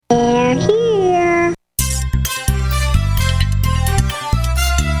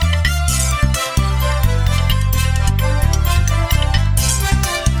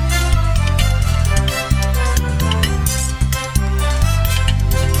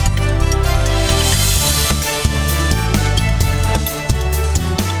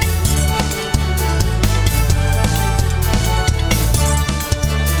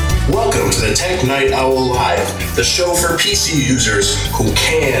Tech Night Owl Live, the show for PC users who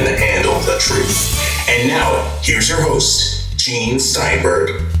can handle the truth. And now, here's your host, Gene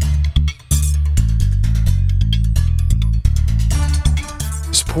Steinberg.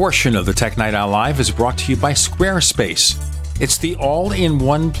 This portion of the Tech Night Owl Live is brought to you by Squarespace. It's the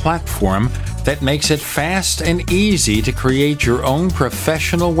all-in-one platform that makes it fast and easy to create your own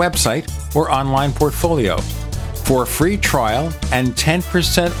professional website or online portfolio. For a free trial and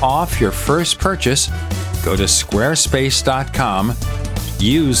 10% off your first purchase, go to squarespace.com.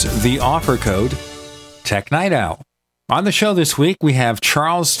 Use the offer code TechNightOwl. On the show this week, we have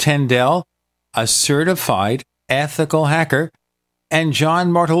Charles Tendell, a certified ethical hacker, and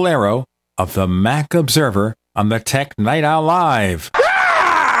John Martellero of the Mac Observer on the Tech Night Owl Live.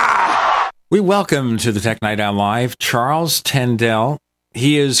 We welcome to the Tech Night Owl Live Charles Tendell.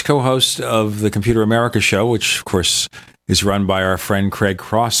 He is co-host of the Computer America show, which, of course, is run by our friend Craig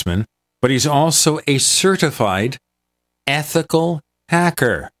Crossman. But he's also a certified ethical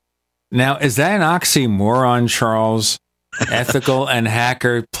hacker. Now, is that an oxymoron, Charles? Ethical and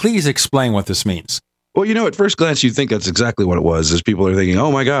hacker? Please explain what this means. Well, you know, at first glance, you think that's exactly what it was, as people are thinking,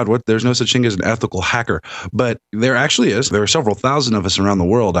 oh my God, what? There's no such thing as an ethical hacker. But there actually is. There are several thousand of us around the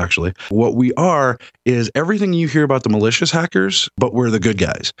world, actually. What we are is everything you hear about the malicious hackers, but we're the good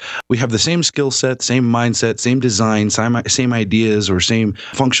guys. We have the same skill set, same mindset, same design, same ideas, or same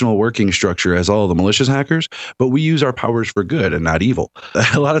functional working structure as all of the malicious hackers, but we use our powers for good and not evil.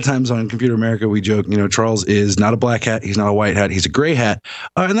 A lot of times on Computer America, we joke, you know, Charles is not a black hat, he's not a white hat, he's a gray hat,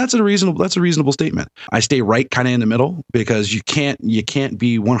 and that's a reasonable statement. I stay right kind of in the middle because you can't be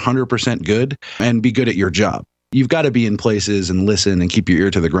 100% good and be good at your job. You've got to be in places and listen and keep your ear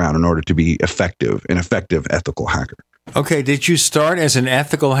to the ground in order to be an effective ethical hacker. Okay, did you start as an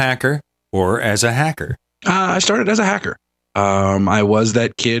ethical hacker or as a hacker? I started as a hacker. I was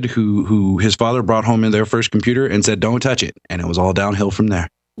that kid who his father brought home in their first computer and said, don't touch it. And it was all downhill from there.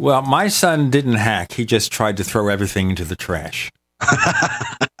 Well, my son didn't hack. He just tried to throw everything into the trash.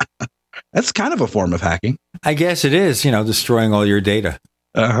 That's kind of a form of hacking. I guess it is, destroying all your data.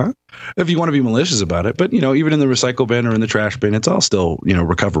 If you want to be malicious about it. But, even in the recycle bin or in the trash bin, it's all still,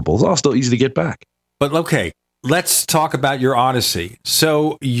 recoverable. It's all still easy to get back. But okay, let's talk about your odyssey.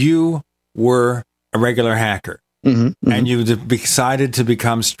 So you were a regular hacker and you decided to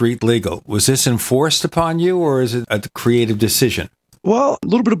become street legal. Was this enforced upon you or is it a creative decision? Well, a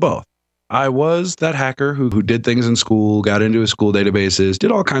little bit of both. I was that hacker who did things in school, got into his school databases,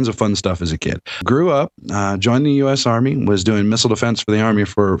 did all kinds of fun stuff as a kid. Grew up, joined the U.S. Army, was doing missile defense for the Army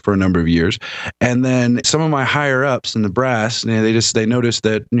for a number of years. And then some of my higher ups in the brass, they noticed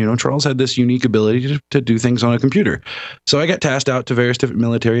that, Charles had this unique ability to do things on a computer. So I got tasked out to various different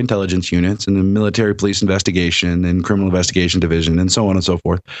military intelligence units and the military police investigation and criminal investigation division and so on and so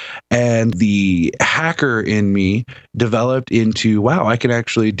forth. And the hacker in me developed into, wow, I can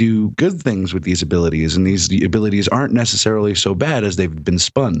actually do good things with these abilities, and these abilities aren't necessarily so bad as they've been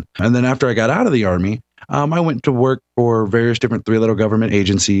spun. And then after I got out of the Army, I went to work for various different three-letter government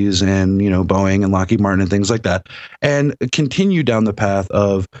agencies and, Boeing and Lockheed Martin and things like that, and continued down the path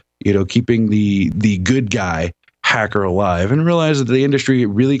of, keeping the good guy hacker alive, and realized that the industry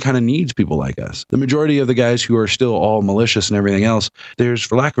really kind of needs people like us. The majority of the guys who are still all malicious and everything else, there's,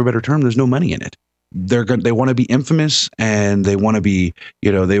 for lack of a better term, there's no money in it. They want to be infamous, and they want to be,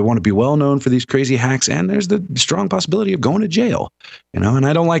 they want to be well known for these crazy hacks. And there's the strong possibility of going to jail, and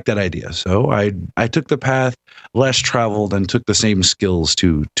I don't like that idea. So I took the path less traveled and took the same skills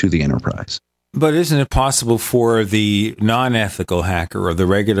to the enterprise. But isn't it possible for the non-ethical hacker or the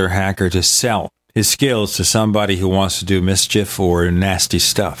regular hacker to sell his skills to somebody who wants to do mischief or nasty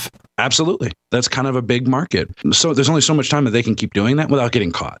stuff? Absolutely. That's kind of a big market. So there's only so much time that they can keep doing that without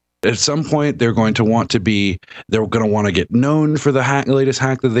getting caught. At some point, they're going to want to get known for the latest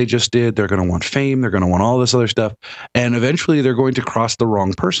hack that they just did. They're going to want fame. They're going to want all this other stuff. And eventually they're going to cross the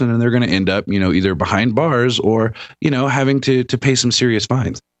wrong person, and they're going to end up, either behind bars or, having to pay some serious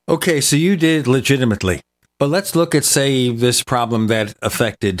fines. Okay, so you did legitimately. But let's look at, say, this problem that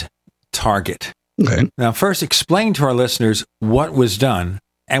affected Target. Okay. Now, first, explain to our listeners what was done.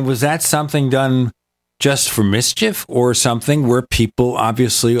 And was that something done just for mischief, or something where people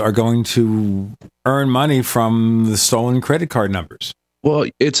obviously are going to earn money from the stolen credit card numbers? Well,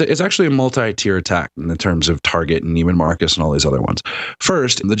 it's actually a multi-tier attack in the terms of Target and Neiman Marcus and all these other ones.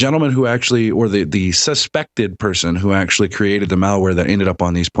 First, the gentleman who actually, or the suspected person who actually created the malware that ended up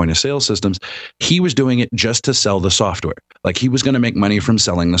on these point-of-sale systems, he was doing it just to sell the software. Like, he was going to make money from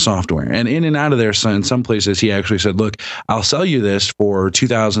selling the software. And in and out of there, so in some places, he actually said, look, I'll sell you this for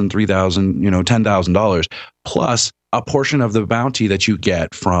 $2,000, $3,000, $10,000, plus a portion of the bounty that you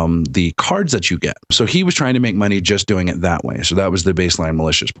get from the cards that you get. So he was trying to make money just doing it that way. So that was the baseline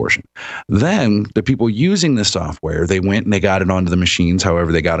malicious portion. Then the people using the software, they went and they got it onto the machines,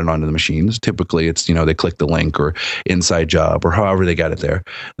 however they got it onto the machines. Typically it's, they click the link or inside job or however they got it there.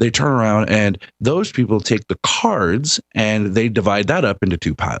 They turn around and those people take the cards and they divide that up into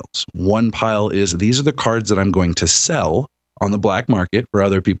two piles. One pile is, these are the cards that I'm going to sell on the black market for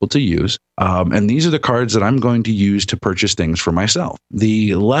other people to use. And these are the cards that I'm going to use to purchase things for myself.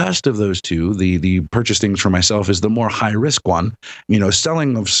 The last of those two, the purchase things for myself, is the more high risk one.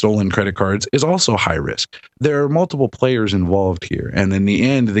 Selling of stolen credit cards is also high risk. There are multiple players involved here. And in the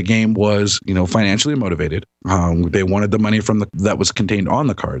end, the game was, financially motivated. They wanted the money that was contained on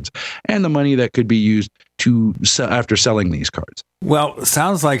the cards and the money that could be used to after selling these cards. Well,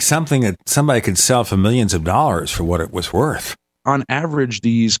 sounds like something that somebody could sell for millions of dollars for what it was worth. On average,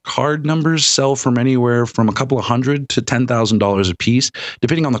 these card numbers sell from anywhere from a couple of $100 to $10,000 a piece,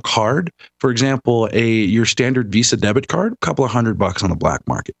 depending on the card. For example, your standard Visa debit card, a couple of $100 on the black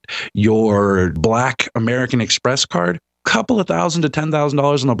market. Your black American Express card, couple of $1,000 to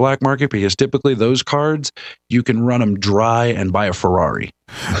 $10,000 on the black market, because typically those cards, you can run them dry and buy a Ferrari.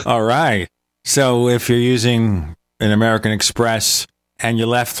 All right. So if you're using an American Express and you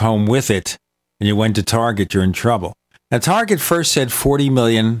left home with it and you went to Target, you're in trouble. Now, Target first said 40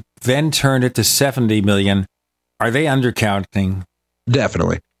 million, then turned it to 70 million. Are they undercounting?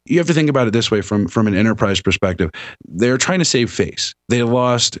 Definitely. You have to think about it this way from an enterprise perspective. They're trying to save face. They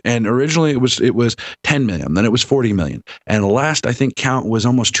lost, and originally it was 10 million, then it was 40 million. And the last, I think, count was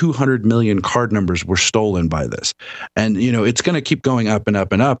almost 200 million card numbers were stolen by this. And, it's going to keep going up and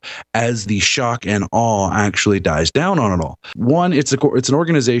up and up as the shock and awe actually dies down on it all. One, it's an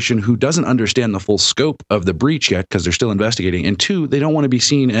organization who doesn't understand the full scope of the breach yet because they're still investigating. And two, they don't want to be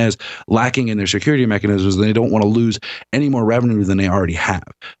seen as lacking in their security mechanisms. They don't want to lose any more revenue than they already have.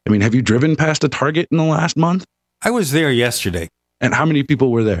 I mean, have you driven past a Target in the last month? I was there yesterday. And how many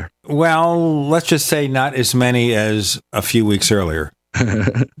people were there? Well, let's just say not as many as a few weeks earlier.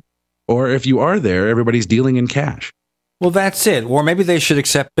 Or if you are there, everybody's dealing in cash. Well, that's it. Or maybe they should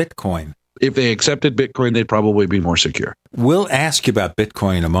accept Bitcoin. If they accepted Bitcoin, they'd probably be more secure. We'll ask you about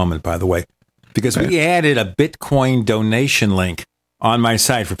Bitcoin in a moment, by the way, because we added a Bitcoin donation link on my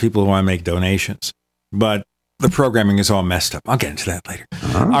site for people who want to make donations. But the programming is all messed up. I'll get into that later.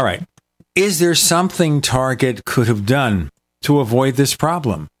 Uh-huh. All right. Is there something Target could have done to avoid this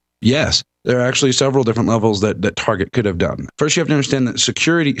problem? Yes. There are actually several different levels that Target could have done. First, you have to understand that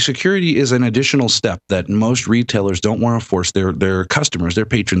security is an additional step that most retailers don't want to force their customers, their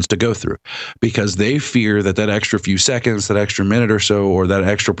patrons, to go through, because they fear that extra few seconds, that extra minute or so, or that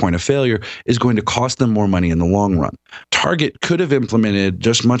extra point of failure is going to cost them more money in the long run. Target could have implemented,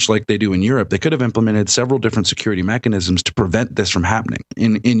 just much like they do in Europe, they could have implemented several different security mechanisms to prevent this from happening.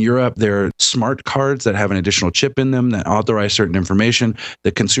 In Europe, there are smart cards that have an additional chip in them that authorize certain information.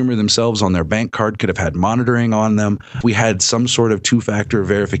 The consumer themselves on their bank card could have had monitoring on them. If we had some sort of two-factor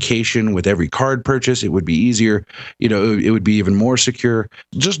verification with every card purchase, it would be easier. It would be even more secure.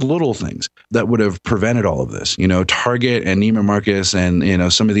 Just little things that would have prevented all of this. Target and Neiman Marcus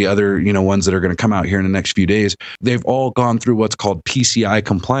and, some of the other, ones that are going to come out here in the next few days, they've all gone through what's called PCI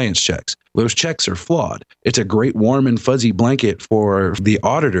compliance checks. Those checks are flawed. It's a great warm and fuzzy blanket for the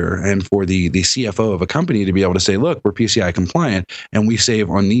auditor and for the CFO of a company to be able to say, look, we're PCI compliant and we save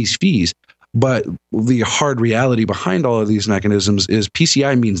on these fees. But the hard reality behind all of these mechanisms is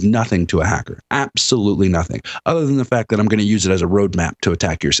PCI means nothing to a hacker. Absolutely nothing, other than the fact that I'm going to use it as a roadmap to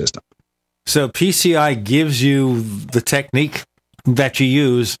attack your system. So PCI gives you the technique that you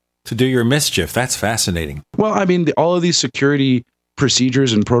use to do your mischief. That's fascinating. Well, I mean, all of these security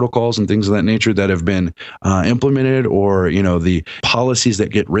procedures and protocols and things of that nature that have been implemented, or the policies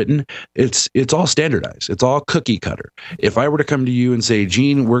that get written, it's all standardized. It's all cookie cutter. If I were to come to you and say,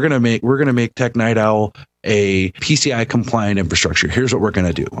 Gene, we're gonna make Tech Night Owl a PCI compliant infrastructure. Here's what we're going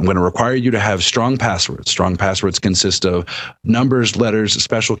to do. I'm going to require you to have strong passwords. Strong passwords consist of numbers, letters,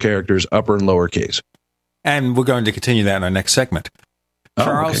 special characters, upper and lower case. And we're going to continue that in our next segment.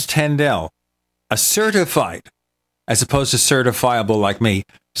 Charles Tendell, a certified, as opposed to certifiable like me,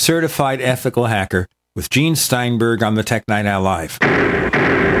 certified ethical hacker with Gene Steinberg on the Tech Night Owl Live.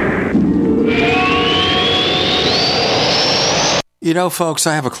 Folks,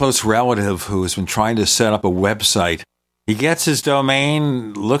 I have a close relative who has been trying to set up a website. He gets his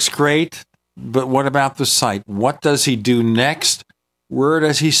domain, looks great, but what about the site? What does he do next? Where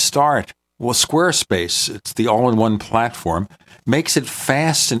does he start? Well, Squarespace, it's the all-in-one platform, makes it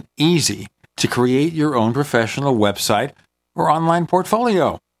fast and easy to create your own professional website or online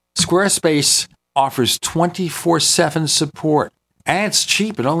portfolio. Squarespace offers 24/7 support. And it's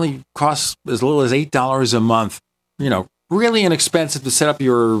cheap. It only costs as little as $8 a month. Really inexpensive to set up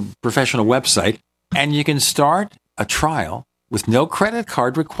your professional website. And you can start a trial with no credit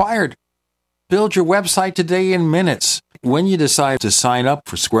card required. Build your website today in minutes. When you decide to sign up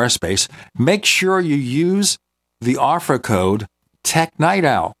for Squarespace, make sure you use the offer code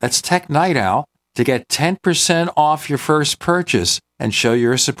TechNightOwl. That's TechNightOwl to get 10% off your first purchase and show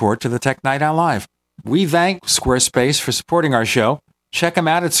your support to the Tech Night Owl Live. We thank Squarespace for supporting our show. Check them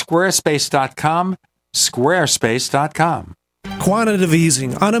out at squarespace.com, squarespace.com. Quantitative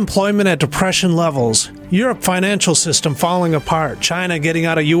easing, unemployment at depression levels, Europe financial system falling apart, China getting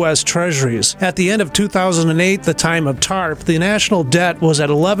out of U.S. treasuries. At the end of 2008, the time of TARP, the national debt was at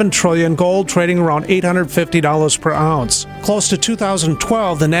 $11 trillion, gold trading around $850 per ounce. Close to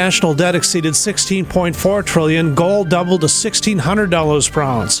 2012, the national debt exceeded $16.4 trillion, gold doubled to $1,600 per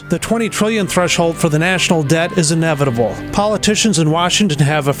ounce. The $20 trillion threshold for the national debt is inevitable. Politicians in Washington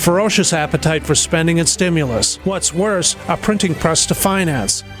have a ferocious appetite for spending and stimulus. What's worse, a printing press to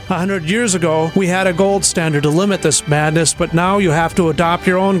finance. 100 years ago, we had a gold standard to limit this madness, but now you have to adopt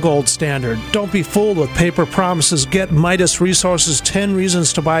your own gold standard. Don't be fooled with paper promises. Get Midas Resources 10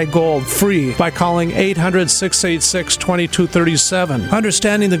 Reasons to Buy Gold free by calling 800-686-2237.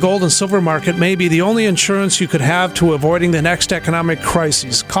 Understanding the gold and silver market may be the only insurance you could have to avoiding the next economic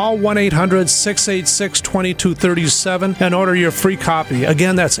crisis. Call 1-800-686-2237 and order your free copy.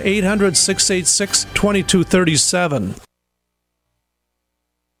 Again, that's 800-686-2237.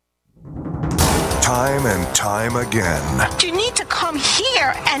 Time and time again. You need to come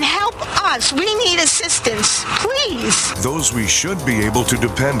here and help us. We need assistance, please. Those we should be able to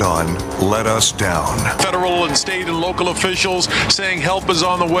depend on let us down. Federal and state and local officials saying help is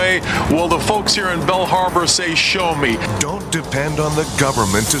on the way. Well, the folks here in Bell Harbor say, show me. Don't depend on the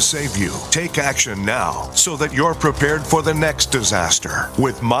government to save you. Take action now so that you're prepared for the next disaster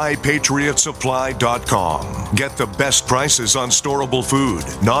with MyPatriotSupply.com. Get the best prices on storable food,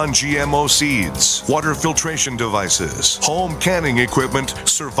 non-GMO seeds, water filtration devices, home canning equipment,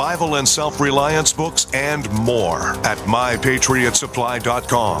 survival and self-reliance books, and more at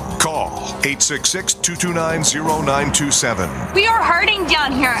MyPatriotSupply.com. Call 866-229-0927. We are hurting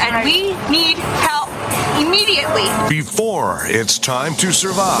down here and we need help immediately. Before it's time to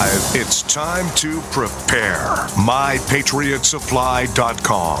survive, it's time to prepare.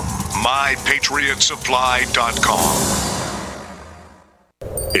 MyPatriotSupply.com. MyPatriotSupply.com.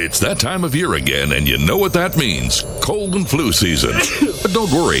 It's that time of year again, and you know what that means. Cold and flu season. But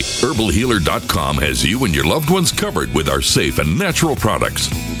don't worry, HerbalHealer.com has you and your loved ones covered with our safe and natural products.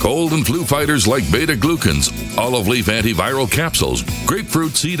 Cold and flu fighters like beta-glucans, olive leaf antiviral capsules,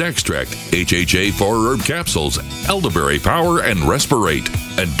 grapefruit seed extract, HHA 4-herb capsules, elderberry power, and respirate.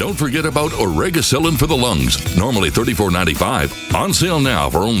 And don't forget about Oregacillin for the lungs, normally $34.95, on sale now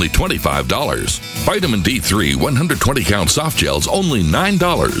for only $25. Vitamin D3 120-count soft gels, only $9.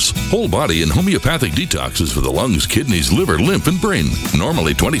 Whole body and homeopathic detoxes for the lungs, kidneys, liver, lymph, and brain,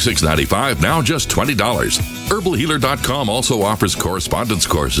 normally $26.95, now just $20. HerbalHealer.com also offers correspondence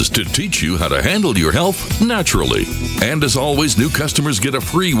courses to teach you how to handle your health naturally. And as always, new customers get a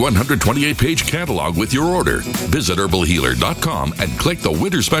free 128-page catalog with your order. Visit HerbalHealer.com and click the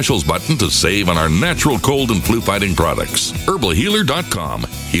Winter Specials button to save on our natural cold and flu-fighting products. HerbalHealer.com,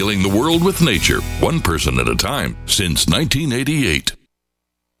 healing the world with nature, one person at a time, since 1988.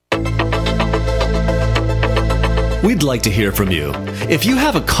 We'd like to hear from you. If you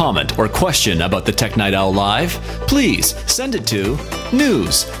have a comment or question about the Tech Night Owl Live, please send it to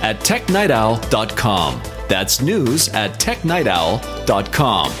news@technightowl.com. That's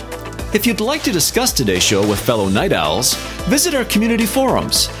news@technightowl.com. If you'd like to discuss today's show with fellow night owls, visit our community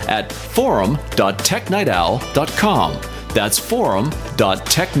forums at forum.technightowl.com. That's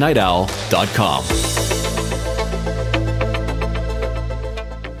forum.technightowl.com.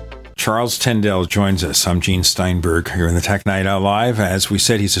 Charles Tyndall joins us. I'm Gene Steinberg here in the Tech Night Owl Live. As we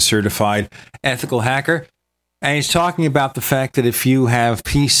said, he's a certified ethical hacker. And he's talking about the fact that if you have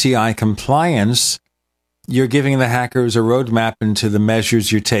PCI compliance, you're giving the hackers a roadmap into the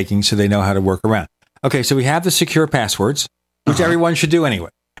measures you're taking so they know how to work around. Okay, so we have the secure passwords, which everyone should do anyway.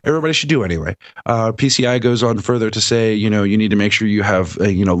 Everybody should do anyway. PCI goes on further to say, you need to make sure you have,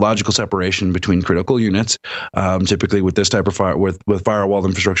 logical separation between critical units, typically with this type of with firewall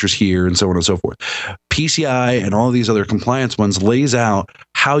infrastructures here and so on and so forth. PCI and all these other compliance ones lays out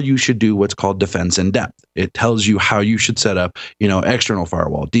how you should do what's called defense in depth. It tells you how you should set up, external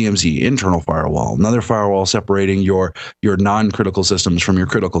firewall, DMZ, internal firewall, another firewall separating your non-critical systems from your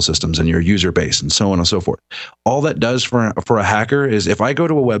critical systems and your user base, and so on and so forth. All that does for a hacker is, if I go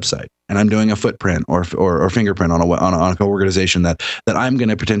to a website and I'm doing a footprint or fingerprint on an organization that I'm going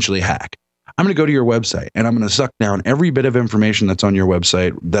to potentially hack, I'm going to go to your website and I'm going to suck down every bit of information that's on your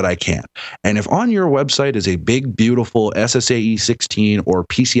website that I can. And if on your website is a big, beautiful SSAE 16 or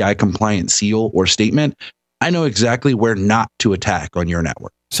PCI compliant seal or statement, I know exactly where not to attack on your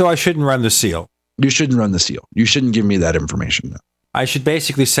network. So I shouldn't run the seal. You shouldn't run the seal. You shouldn't give me that information. I should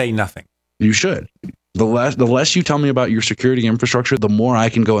basically say nothing. You should. The less you tell me about your security infrastructure, the more I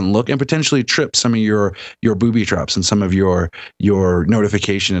can go and look and potentially trip some of your booby traps and some of your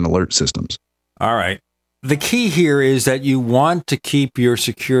notification and alert systems. All right. The key here is that you want to keep your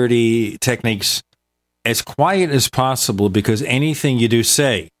security techniques as quiet as possible, because anything you do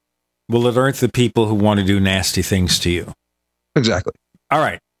say will alert the people who want to do nasty things to you. Exactly. All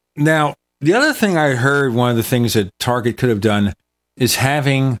right. Now, the other thing I heard, one of the things that Target could have done is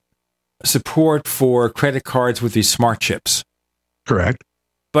having support for credit cards with these smart chips. Correct.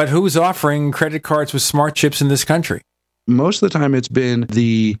 But who's offering credit cards with smart chips in this country? Most of the time it's been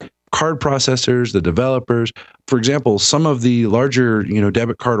the card processors, the developers. For example, some of the larger,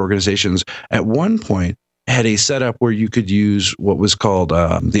 debit card organizations at one point had a setup where you could use what was called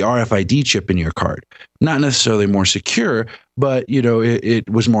the RFID chip in your card. Not necessarily more secure, but it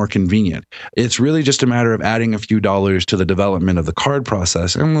was more convenient. It's really just a matter of adding a few dollars to the development of the card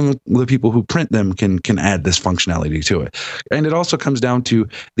process, and the people who print them can add this functionality to it. And it also comes down to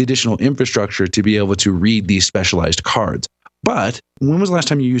the additional infrastructure to be able to read these specialized cards. But when was the last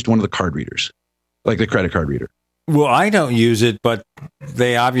time you used one of the card readers, like the credit card reader? Well, I don't use it, but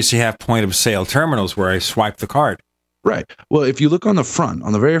they obviously have point-of-sale terminals where I swipe the card. Right. Well, if you look on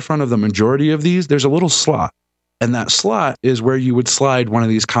the very front of the majority of these, there's a little slot. And that slot is where you would slide one of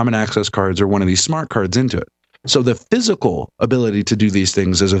these common access cards or one of these smart cards into it. So the physical ability to do these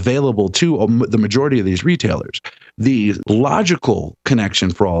things is available to the majority of these retailers. The logical connection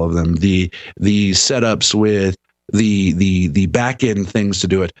for all of them, the setups with the back end things to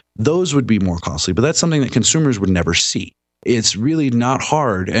do it, those would be more costly, but that's something that consumers would never see. It's really not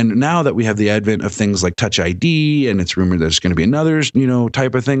hard. And now that we have the advent of things like Touch ID, and it's rumored there's going to be another,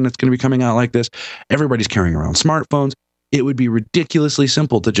 type of thing that's going to be coming out like this, everybody's carrying around smartphones. It would be ridiculously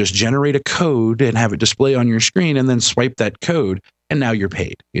simple to just generate a code and have it display on your screen and then swipe that code, and now you're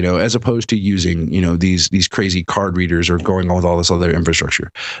paid, as opposed to using, these crazy card readers or going on with all this other infrastructure.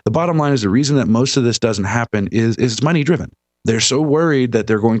 The bottom line is the reason that most of this doesn't happen is money driven. They're so worried that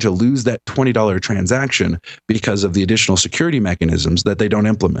they're going to lose that $20 transaction because of the additional security mechanisms that they don't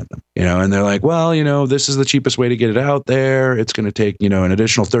implement them, and they're like, well, this is the cheapest way to get it out there. It's going to take, an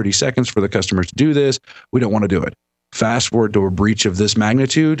additional 30 seconds for the customer to do this. We don't want to do it. Fast forward to a breach of this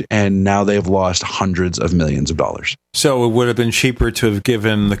magnitude, and now they've lost hundreds of millions of dollars. So it would have been cheaper to have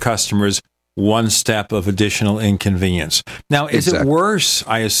given the customers one step of additional inconvenience. Now, is it worse,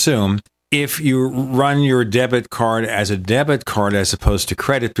 I assume, if you run your debit card as a debit card as opposed to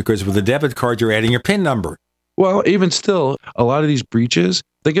credit? Because with a debit card, you're adding your PIN number. Well, even still, a lot of these breaches,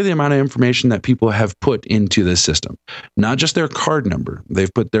 think of the amount of information that people have put into this system. Not just their card number.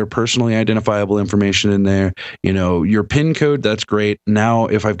 They've put their personally identifiable information in there. Your PIN code, that's great. Now,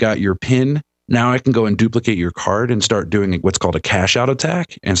 if I've got your PIN, now I can go and duplicate your card and start doing what's called a cash out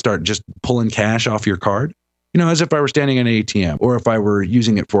attack and start just pulling cash off your card. As if I were standing in an ATM or if I were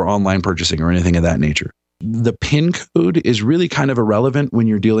using it for online purchasing or anything of that nature. The PIN code is really kind of irrelevant when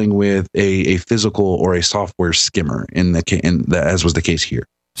you're dealing with a physical or a software skimmer, as was the case here.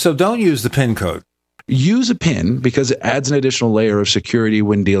 So don't use the PIN code. Use a PIN because it adds an additional layer of security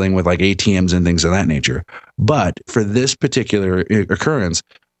when dealing with like ATMs and things of that nature. But for this particular occurrence,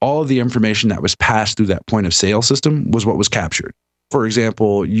 all of the information that was passed through that point of sale system was what was captured. For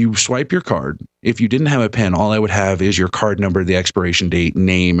example, you swipe your card. If you didn't have a PIN, all I would have is your card number, the expiration date,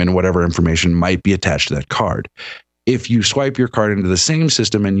 name, and whatever information might be attached to that card. If you swipe your card into the same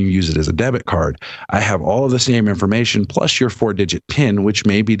system and you use it as a debit card, I have all of the same information plus your 4-digit PIN, which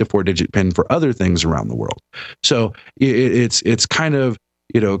may be the 4-digit PIN for other things around the world. So it's kind of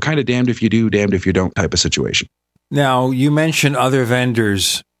damned if you do, damned if you don't type of situation. Now, you mentioned other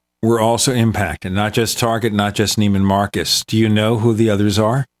vendors were also impacted, not just Target, not just Neiman Marcus. Do you know who the others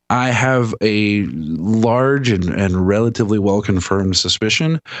are? I have a large and relatively well-confirmed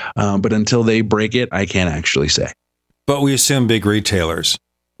suspicion, but until they break it, I can't actually say. But we assume big retailers.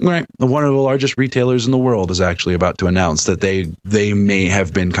 Right. One of the largest retailers in the world is actually about to announce that they may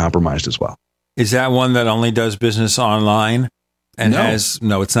have been compromised as well. Is that one that only does business online? And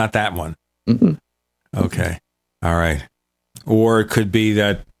no, it's not that one. Mm-mm. Okay. All right. Or it could be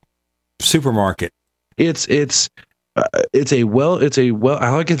that supermarket. It's a well,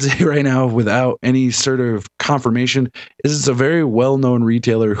 all I can say right now without any sort of confirmation is it's a very well-known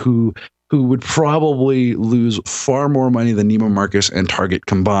retailer who would probably lose far more money than Neiman Marcus and Target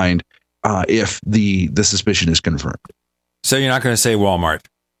combined if the suspicion is confirmed. So you're not going to say Walmart?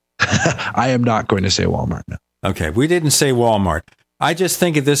 I am not going to say Walmart, no. Okay, we didn't say Walmart. I just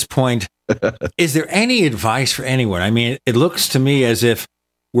think at this point, is there any advice for anyone? I mean, it looks to me as if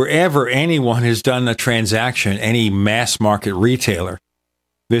wherever anyone has done a transaction, any mass market retailer,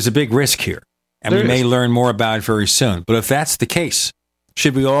 there's a big risk here. And we may learn more about it very soon. But if that's the case,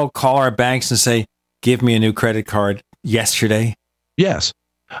 should we all call our banks and say, give me a new credit card yesterday? Yes.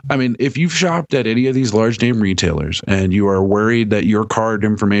 I mean, if you've shopped at any of these large name retailers and you are worried that your card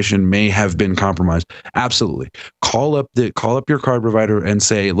information may have been compromised, absolutely call up your card provider and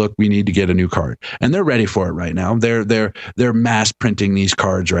say, look, we need to get a new card. And they're ready for it right now. They're mass printing these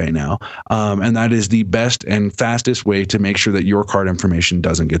cards right now. And that is the best and fastest way to make sure that your card information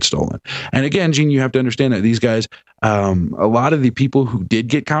doesn't get stolen. And again, Gene, you have to understand that these guys, a lot of the people who did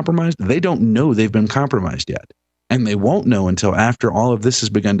get compromised, they don't know they've been compromised yet. And they won't know until after all of this has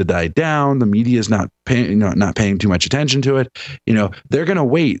begun to die down. The media is not paying too much attention to it. They're going to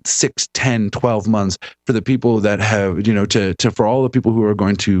wait 6, 10, 12 months for the people that have, for all the people who are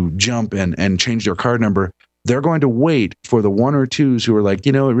going to jump and change their card number. They're going to wait for the one or twos who are like,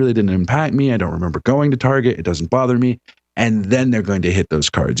 it really didn't impact me. I don't remember going to Target. It doesn't bother me. And then they're going to hit those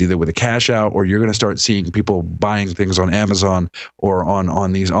cards either with a cash out, or you're going to start seeing people buying things on Amazon or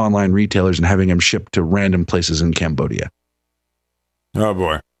on these online retailers and having them shipped to random places in Cambodia. Oh,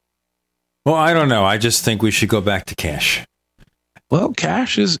 boy. Well, I don't know. I just think we should go back to cash. Well,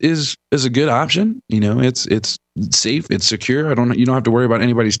 cash is a good option. It's safe. It's secure. You don't have to worry about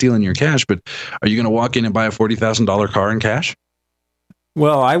anybody stealing your cash. But are you going to walk in and buy a $40,000 car in cash?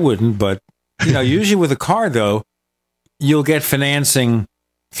 Well, I wouldn't. But, usually with a car, though, you'll get financing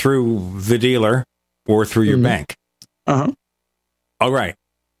through the dealer or through your bank. Uh-huh. All right.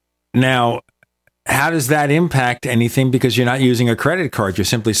 Now, how does that impact anything? Because you're not using a credit card. You're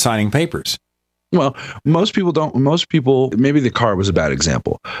simply signing papers. Well, most people, maybe the car was a bad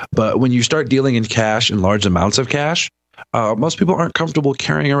example. But when you start dealing in cash, in large amounts of cash, most people aren't comfortable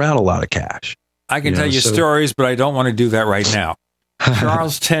carrying around a lot of cash. I can tell you stories, but I don't want to do that right now.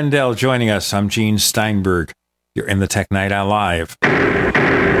 Charles Tendell joining us. I'm Gene Steinberg. You're in the Tech Night Owl Live. We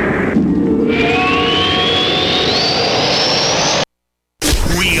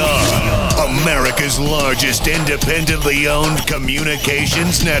are America's largest independently owned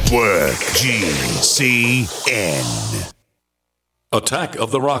communications network, GCN. Attack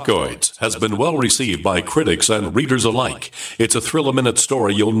of the Rockoids has been well received by critics and readers alike. It's a thrill-a-minute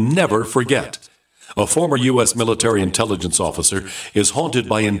story you'll never forget. A former U.S. military intelligence officer is haunted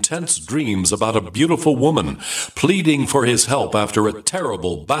by intense dreams about a beautiful woman pleading for his help after a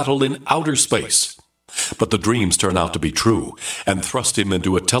terrible battle in outer space. But the dreams turn out to be true and thrust him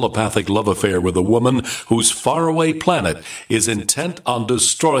into a telepathic love affair with a woman whose faraway planet is intent on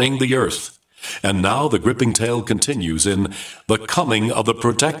destroying the Earth. And now the gripping tale continues in The Coming of the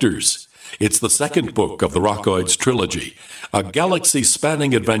Protectors. It's the second book of the Rockoids trilogy, a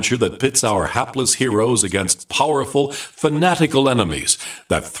galaxy-spanning adventure that pits our hapless heroes against powerful, fanatical enemies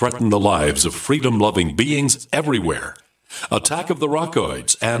that threaten the lives of freedom-loving beings everywhere. Attack of the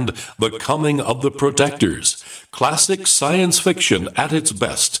Rockoids and The Coming of the Protectors, classic science fiction at its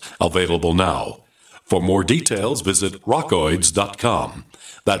best, available now. For more details, visit rockoids.com.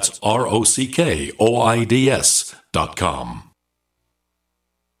 That's ROCKOIDS.com.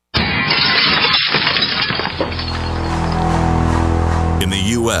 In the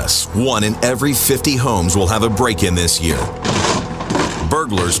U.S., 1 in every 50 homes will have a break-in this year.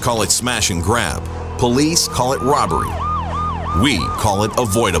 Burglars call it smash and grab. Police call it robbery. We call it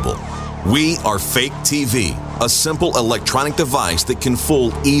avoidable. We are Fake TV, a simple electronic device that can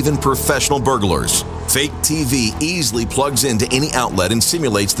fool even professional burglars. Fake TV easily plugs into any outlet and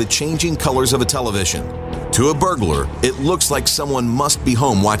simulates the changing colors of a television. To a burglar, it looks like someone must be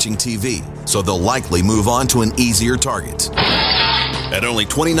home watching TV, so they'll likely move on to an easier target. At only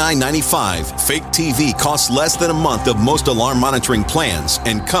 $29.95, Fake TV costs less than a month of most alarm monitoring plans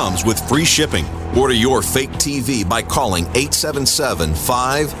and comes with free shipping. Order your Fake TV by calling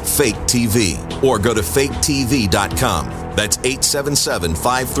 877-5-FAKE-TV or go to faketv.com. That's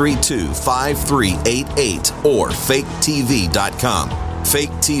 877-532-5388 or faketv.com. Fake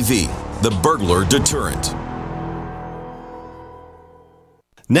TV, the burglar deterrent.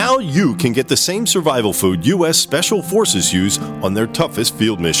 Now you can get the same survival food U.S. Special Forces use on their toughest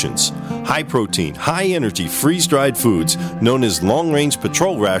field missions. High-protein, high-energy, freeze-dried foods known as long-range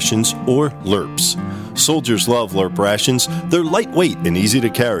patrol rations or LRPs. Soldiers love LRP rations. They're lightweight and easy to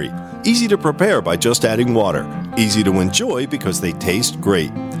carry. Easy to prepare by just adding water. Easy to enjoy because they taste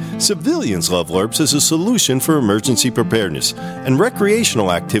great. Civilians love LRPs as a solution for emergency preparedness and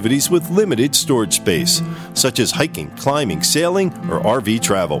recreational activities with limited storage space, such as hiking, climbing, sailing, or RV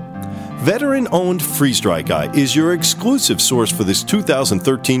travel. Veteran-owned Freeze Dry Guy is your exclusive source for this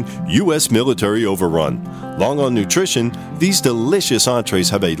 2013 U.S. military overrun. Long on nutrition, these delicious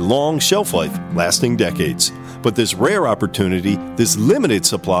entrees have a long shelf life, lasting decades. But this rare opportunity, this limited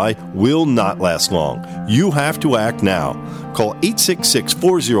supply, will not last long. You have to act now. Call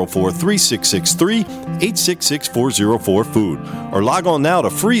 866-404-3663, 866-404-FOOD, or log on now to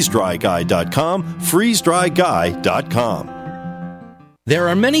freezedryguy.com, freezedryguy.com. There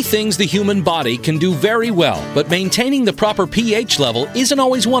are many things the human body can do very well, but maintaining the proper pH level isn't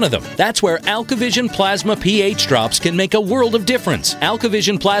always one of them. That's where AlkaVision Plasma pH Drops can make a world of difference.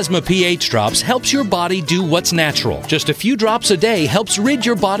 AlkaVision Plasma pH Drops helps your body do what's natural. Just a few drops a day helps rid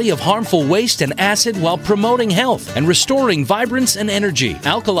your body of harmful waste and acid while promoting health and restoring vibrance and energy.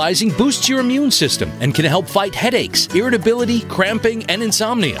 Alkalizing boosts your immune system and can help fight headaches, irritability, cramping, and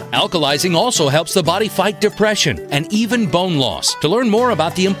insomnia. Alkalizing also helps the body fight depression and even bone loss. To learn more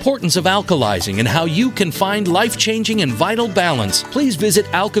about the importance of alkalizing and how you can find life-changing and vital balance, please visit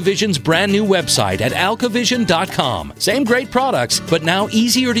AlkaVision's brand new website at alkavision.com. Same great products, but now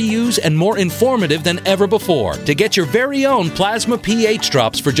easier to use and more informative than ever before. To get your very own Plasma pH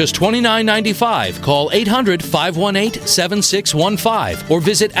Drops for just $29.95, call 800-518-7615 or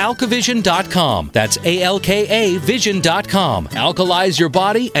visit alkavision.com. That's ALKA vision.com. Alkalize your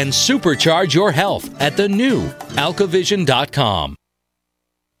body and supercharge your health at the new alkavision.com.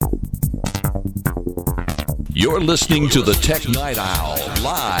 You're listening to the Tech Night Owl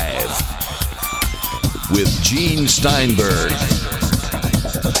live with Gene Steinberg.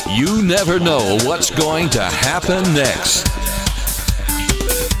 You never know what's going to happen next.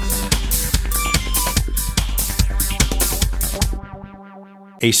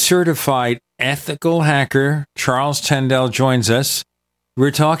 A certified ethical hacker, Charles Tendell, joins us.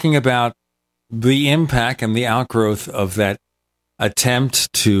 We're talking about the impact and the outgrowth of that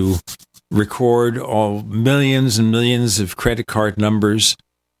attempt to record all millions and millions of credit card numbers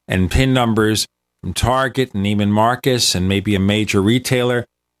and PIN numbers from Target and Neiman Marcus and maybe a major retailer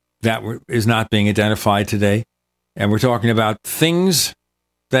that is not being identified today. And we're talking about things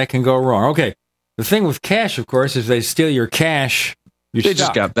that can go wrong. Okay, the thing with cash, of course, is they steal your cash. They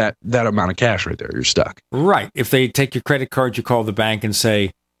just got that amount of cash right there. You're stuck. Right. If they take your credit card, you call the bank and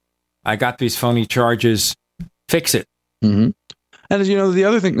say, I got these phony charges, fix it. Mm-hmm. And you know, the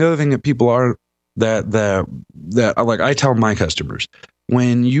other thing that people are that like I tell my customers,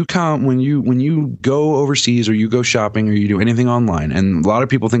 when you go overseas or you go shopping or you do anything online, and a lot of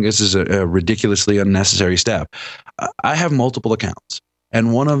people think this is a ridiculously unnecessary step. I have multiple accounts,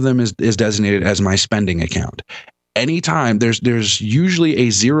 and one of them is designated as my spending account. Anytime there's usually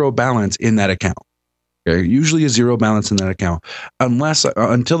a zero balance in that account. Okay? Usually a zero balance in that account,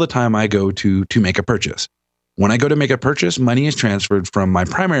 until the time I go to make a purchase. When I go to make a purchase, money is transferred from my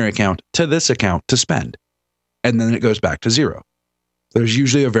primary account to this account to spend, and then it goes back to zero. There's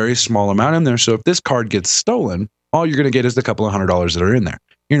usually a very small amount in there, so if this card gets stolen, all you're going to get is the couple of $100s that are in there.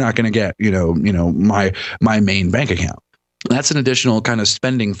 You're not going to get, my main bank account. That's an additional kind of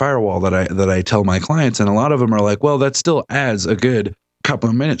spending firewall that I tell my clients, and a lot of them are like, well, that still adds a good couple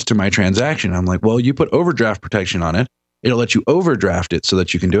of minutes to my transaction. I'm like, well, you put overdraft protection on it. It'll let you overdraft it so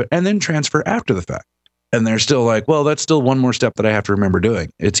that you can do it and then transfer after the fact. And they're still like, well, that's still one more step that I have to remember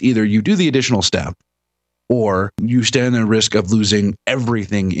doing. It's either you do the additional step or you stand the risk of losing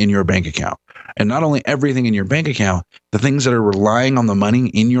everything in your bank account. And not only everything in your bank account, the things that are relying on the money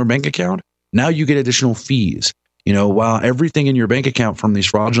in your bank account, now you get additional fees. You know, while everything in your bank account from these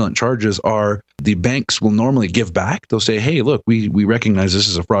fraudulent charges are the banks will normally give back. They'll say, hey, look, we recognize this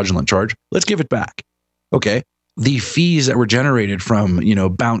is a fraudulent charge. Let's give it back. Okay. The fees that were generated from,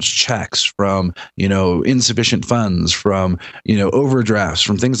 bounced checks, from, insufficient funds, from, overdrafts,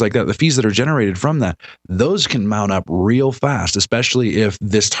 from things like that, the fees that are generated from that, those can mount up real fast, especially if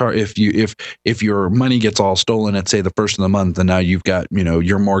if your money gets all stolen at, say, the first of the month, and now you've got,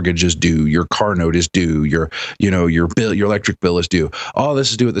 your mortgage is due, your car note is due, your bill, your electric bill is due. All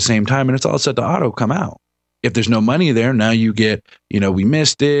this is due at the same time, and it's all set to auto come out. if there's no money there, now you get, we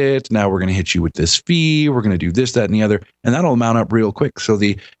missed it. Now we're going to hit you with this fee. We're going to do this, that, and the other. And that'll mount up real quick. So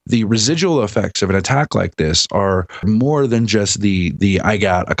the residual effects of an attack like this are more than just the I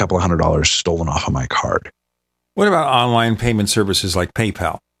got a couple of $100 stolen off of my card. What about online payment services like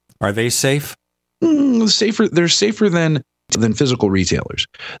PayPal? Are they safe? Safer. They're safer than physical retailers.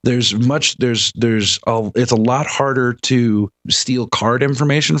 It's a lot harder to steal card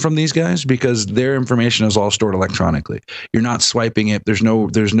information from these guys because their information is all stored electronically. You're not swiping it. There's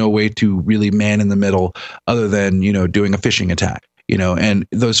no way to really man in the middle other than, doing a phishing attack. And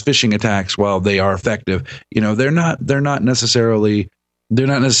those phishing attacks, while they are effective, they're not necessarily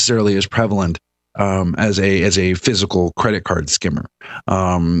as prevalent as a physical credit card skimmer.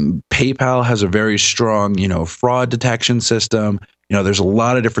 PayPal has a very strong, fraud detection system. There's a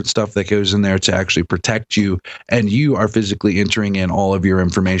lot of different stuff that goes in there to actually protect you, and you are physically entering in all of your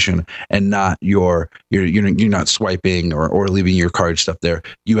information and not you're not swiping or leaving your card stuff there.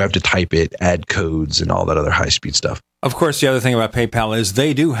 You have to type it, add codes, and all that other high speed stuff. Of course, the other thing about PayPal is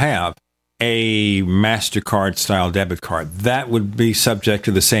they do have a MasterCard style debit card that would be subject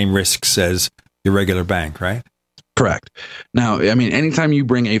to the same risks as your regular bank, right? Correct. Now, anytime you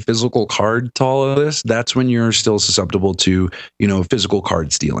bring a physical card to all of this, that's when you're still susceptible to, physical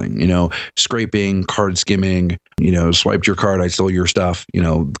card stealing, scraping, card skimming, swiped your card, I stole your stuff,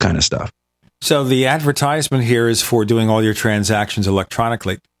 kind of stuff. So the advertisement here is for doing all your transactions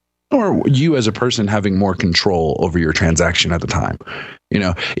electronically. Or you as a person having more control over your transaction at the time.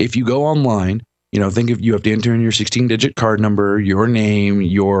 If you go online, think if you have to enter in your 16-digit card number, your name,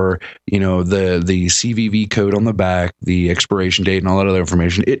 your, the CVV code on the back, the expiration date, and all that other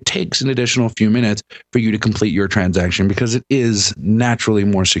information. It takes an additional few minutes for you to complete your transaction because it is naturally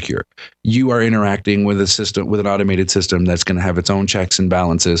more secure. You are interacting with a system, with an automated system that's going to have its own checks and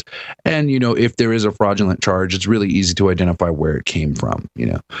balances. And, if there is a fraudulent charge, it's really easy to identify where it came from,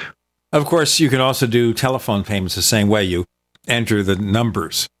 Of course, you can also do telephone payments the same way. You enter the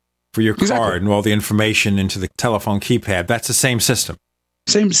numbers for your card and all the information into the telephone keypad. That's the same system.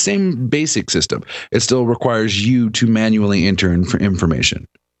 Same basic system. It still requires you to manually enter information.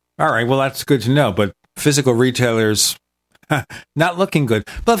 All right. Well, that's good to know. But physical retailers, not looking good.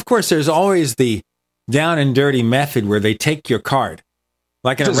 But of course, there's always the down and dirty method where they take your card,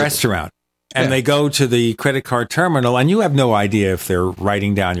 like in a restaurant, and they go to the credit card terminal, and you have no idea if they're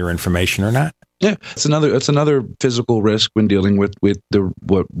writing down your information or not. Yeah, it's another physical risk when dealing with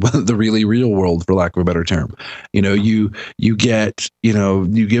the really real world, for lack of a better term. You're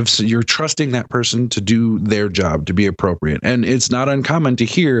trusting that person to do their job, to be appropriate, and it's not uncommon to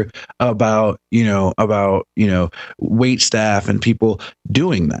hear about wait staff and people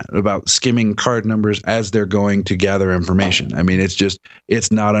doing that, about skimming card numbers as they're going to gather information.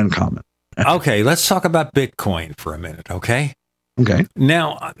 It's not uncommon. Okay, let's talk about Bitcoin for a minute. Okay. Okay.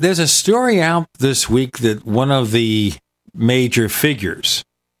 Now, there's a story out this week that one of the major figures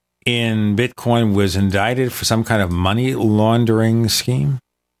in Bitcoin was indicted for some kind of money laundering scheme.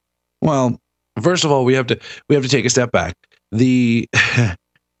 Well, first of all, we have to take a step back. What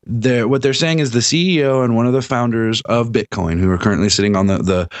they're saying is the CEO and one of the founders of Bitcoin, who are currently sitting on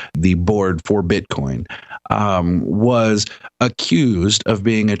the board for Bitcoin, was accused of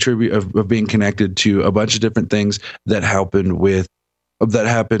being of being connected to a bunch of different things that happened with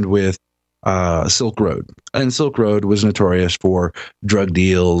Silk Road. And Silk Road was notorious for drug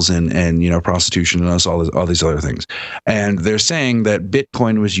deals and prostitution and all these other things. And they're saying that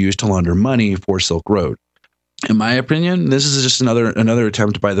Bitcoin was used to launder money for Silk Road. In my opinion, this is just another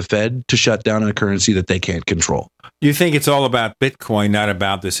attempt by the Fed to shut down a currency that they can't control. You think it's all about Bitcoin, not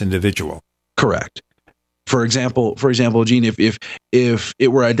about this individual? Correct. For example, Gene, if it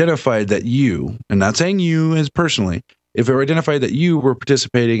were identified that you, and not saying you as personally, if it were identified that you were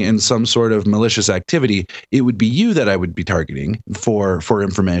participating in some sort of malicious activity, it would be you that I would be targeting for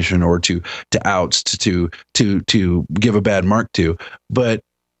information or to outs to give a bad mark to. But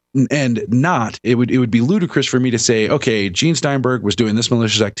it would be ludicrous for me to say, okay, Gene Steinberg was doing this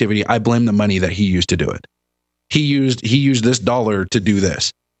malicious activity. I blame the money that he used to do it. He used this dollar to do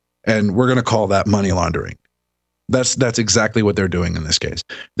this, and we're going to call that money laundering. That's exactly what they're doing in this case.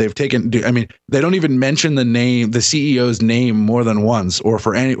 They've taken. They don't even mention the CEO's name more than once, or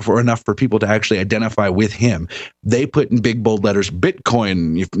for enough for people to actually identify with him. They put in big bold letters,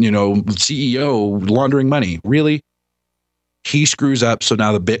 Bitcoin, CEO laundering money. Really? He screws up, so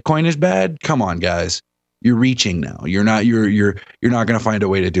now the Bitcoin is bad? Come on, guys. You're reaching now. You're not going to find a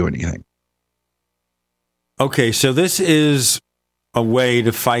way to do anything. Okay, so this is a way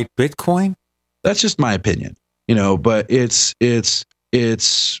to fight Bitcoin? That's just my opinion. But it's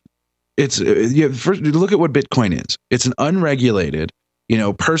First, look at what Bitcoin is. It's an unregulated,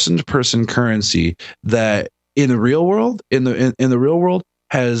 person-to-person currency that in the real world,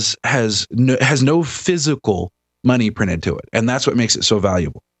 has no physical money printed to it, and that's what makes it so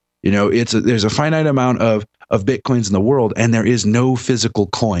valuable. There's a finite amount of Bitcoins in the world, and there is no physical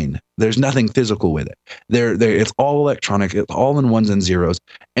coin. There's nothing physical with it. It's all electronic. It's all in ones and zeros,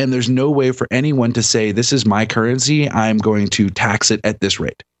 and there's no way for anyone to say, this is my currency, I'm going to tax it at this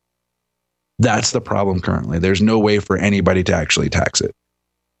rate. That's the problem currently. There's no way for anybody to actually tax it.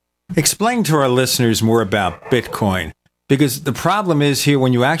 Explain to our listeners more about Bitcoin, because the problem is here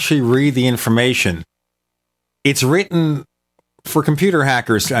when you actually read the information, it's written for computer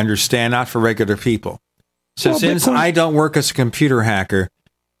hackers to understand, not for regular people. So since Bitcoin, I don't work as a computer hacker,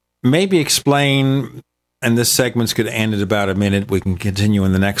 maybe explain, and this segment's going to end at about a minute. We can continue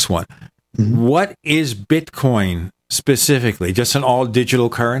in the next one. Mm-hmm. What is Bitcoin specifically? Just an all-digital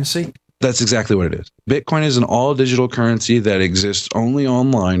currency? That's exactly what it is. Bitcoin is an all-digital currency that exists only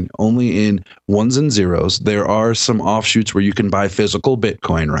online, only in ones and zeros. There are some offshoots where you can buy physical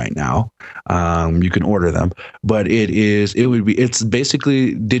Bitcoin right now. You can order them, but it's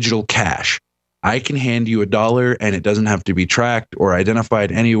basically digital cash. I can hand you $1 and it doesn't have to be tracked or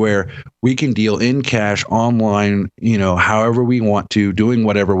identified anywhere. We can deal in cash online, however we want to, doing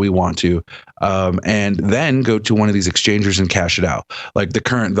whatever we want to, and then go to one of these exchangers and cash it out. Like the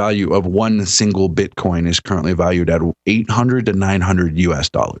current value of one single Bitcoin is currently valued at $800 to $900 US.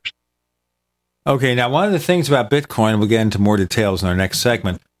 Okay, now one of the things about Bitcoin, we'll get into more details in our next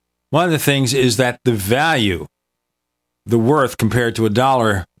segment. One of the things is that the value, the worth compared to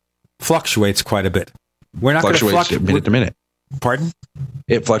 $1, fluctuates quite a bit. We're not going to fluctuate minute to minute. Pardon?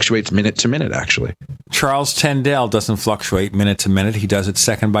 It fluctuates minute to minute, actually. Charles Tyndall doesn't fluctuate minute to minute. He does it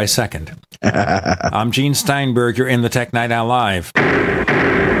second by second. I'm Gene Steinberg. You're in the Tech Night Owl Live. A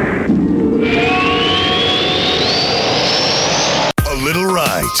little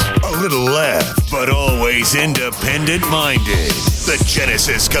right, a little left, but always independent-minded. The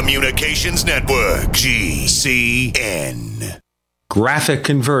Genesis Communications Network, GCN. Graphic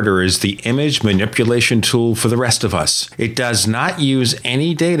Converter is the image manipulation tool for the rest of us. It does not use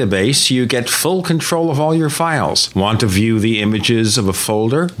any database. You get full control of all your files. Want to view the images of a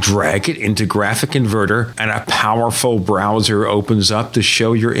folder? Drag it into Graphic Converter and a powerful browser opens up to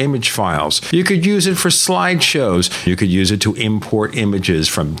show your image files. You could use it for slideshows. You could use it to import images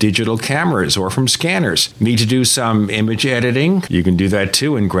from digital cameras or from scanners. Need to do some image editing? You can do that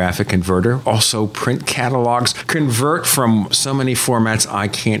too in Graphic Converter. Also print catalogs. Convert from so many formats I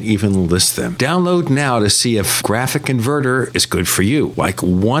can't even list them. Download now to see if Graphic Converter is good for you, like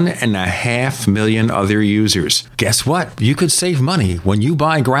 1.5 million other users. Guess what? You could save money when you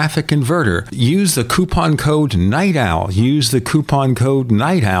buy Graphic Converter. Use the coupon code Night Owl. Use the coupon code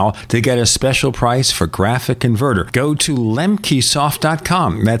Night Owl to get a special price for Graphic Converter. Go to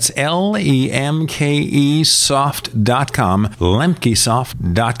lemkesoft.com. That's LEMKE soft.com.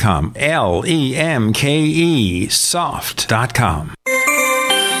 lemkesoft.com. LEMKE soft.com.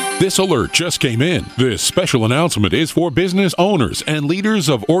 This alert just came in. This special announcement is for business owners and leaders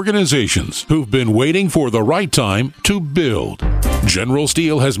of organizations who've been waiting for the right time to build. General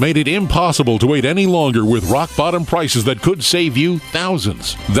Steel has made it impossible to wait any longer with rock-bottom prices that could save you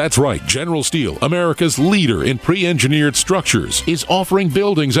thousands. That's right, General Steel, America's leader in pre-engineered structures, is offering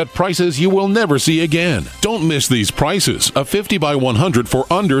buildings at prices you will never see again. Don't miss these prices. A 50 by 100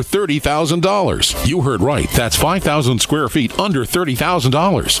 for under $30,000. You heard right. That's 5,000 square feet under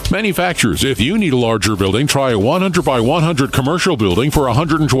 $30,000. Manufacturers, if you need a larger building, try a 100 by 100 commercial building for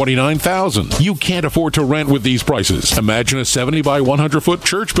 $129,000. You can't afford to rent with these prices. Imagine a 70 by 100-foot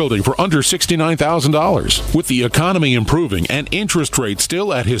church building for under $69,000. With the economy improving and interest rates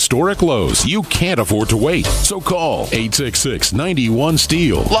still at historic lows, you can't afford to wait. So call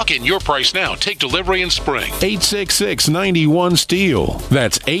 866-91-STEEL. Lock in your price now. Take delivery in spring. 866-91-STEEL.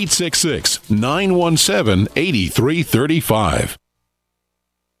 That's 866-917-8335.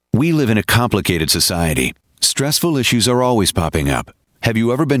 We live in a complicated society. Stressful issues are always popping up. Have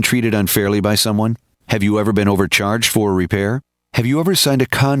you ever been treated unfairly by someone? Have you ever been overcharged for a repair? Have you ever signed a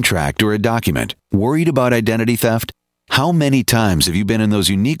contract or a document? Worried about identity theft? How many times have you been in those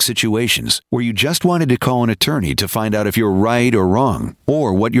unique situations where you just wanted to call an attorney to find out if you're right or wrong,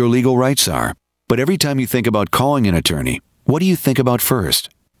 or what your legal rights are? But every time you think about calling an attorney, what do you think about first?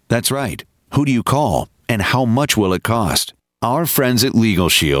 That's right. Who do you call, and how much will it cost? Our friends at Legal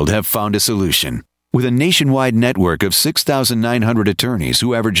Shield have found a solution. With a nationwide network of 6,900 attorneys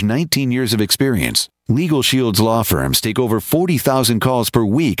who average 19 years of experience, Legal Shield's law firms take over 40,000 calls per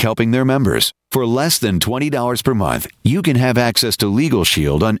week helping their members. For less than $20 per month, you can have access to Legal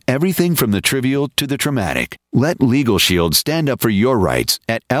Shield on everything from the trivial to the traumatic. Let Legal Shield stand up for your rights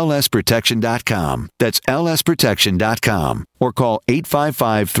at lsprotection.com. That's lsprotection.com. Or call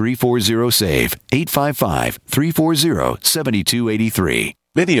 855-340-SAVE, 855-340-7283.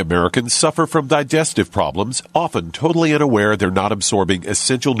 Many Americans suffer from digestive problems, often totally unaware they're not absorbing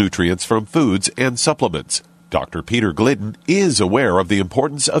essential nutrients from foods and supplements. Dr. Peter Glidden is aware of the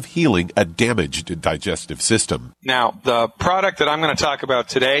importance of healing a damaged digestive system. Now, the product that I'm going to talk about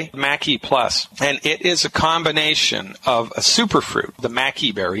today, Mackey Plus, and it is a combination of a superfruit, the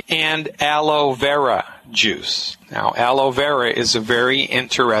Mackey berry, and aloe vera juice. Now, aloe vera is a very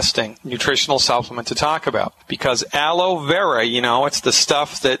interesting nutritional supplement to talk about because aloe vera, it's the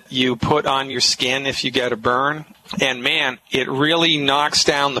stuff that you put on your skin if you get a burn. And man, it really knocks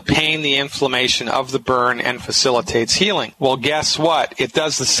down the pain, the inflammation of the burn and facilitates healing. Well, guess what? It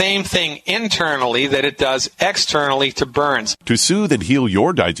does the same thing internally that it does externally to burns. To soothe and heal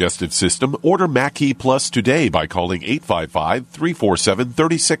your digestive system, order Mackey Plus today by calling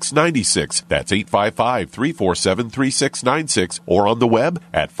 855-347-3696. That's 855-347-3696 or on the web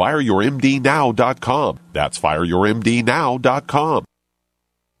at fireyourmdnow.com. That's fireyourmdnow.com.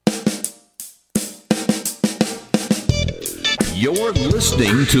 You're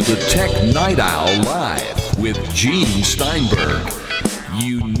listening to the Tech Night Owl Live with Gene Steinberg.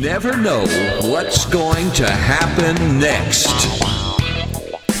 You never know what's going to happen next.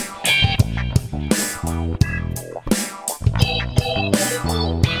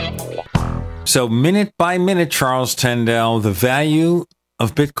 So minute by minute, Charles Tendell, the value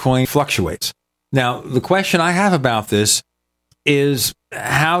of Bitcoin fluctuates. Now, the question I have about this is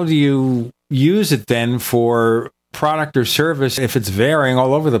how do you use it then for product or service if it's varying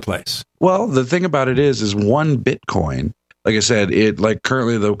all over the place? Well, the thing about it is one Bitcoin, like I said,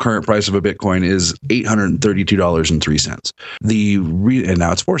 currently the current price of a Bitcoin is $832.03. And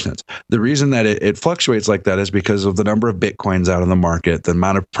now it's 4 cents. The reason that it fluctuates like that is because of the number of Bitcoins out in the market, the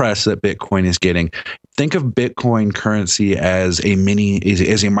amount of press that Bitcoin is getting. Think of Bitcoin currency as a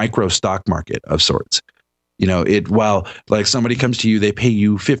micro stock market of sorts. While like somebody comes to you, they pay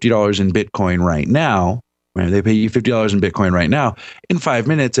you $50 in Bitcoin right now. They pay you $50 in Bitcoin right now. In 5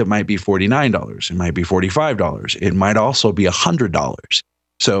 minutes, it might be $49. It might be $45. It might also be $100.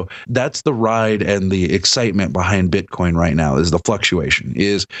 So that's the ride and the excitement behind Bitcoin right now is the fluctuation.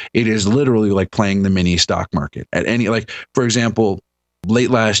 It is literally like playing the mini stock market. For example, late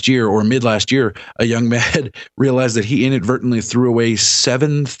last year or mid last year, a young man realized that he inadvertently threw away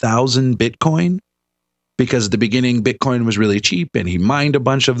 7,000 Bitcoin. Because at the beginning, Bitcoin was really cheap and he mined a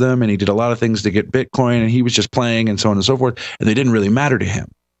bunch of them and he did a lot of things to get Bitcoin and he was just playing and so on and so forth. And they didn't really matter to him.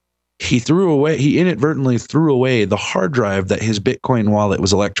 He inadvertently threw away the hard drive that his Bitcoin wallet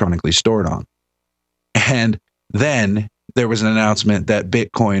was electronically stored on. And then there was an announcement that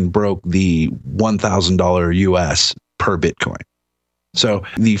Bitcoin broke the $1,000 US per Bitcoin. So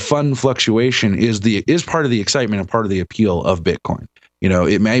the fun fluctuation is part of the excitement and part of the appeal of Bitcoin.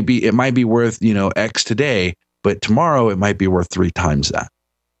 It might be worth, X today, but tomorrow it might be worth 3 times that.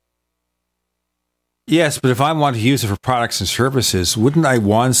 Yes, but if I want to use it for products and services, wouldn't I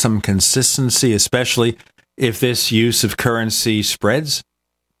want some consistency, especially if this use of currency spreads?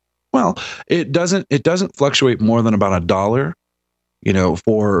 Well, it doesn't fluctuate more than about $1,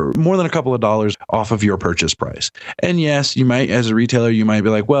 for more than a couple of dollars off of your purchase price. And yes, you might, as a retailer, you might be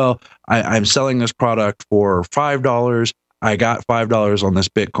like, well, I'm selling this product for $5. I got $5 on this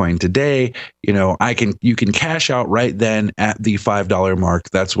Bitcoin today. You can cash out right then at the $5 mark.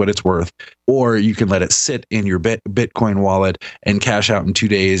 That's what it's worth. Or you can let it sit in your Bitcoin wallet and cash out in 2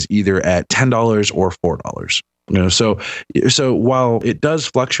 days, either at $10 or $4. So while it does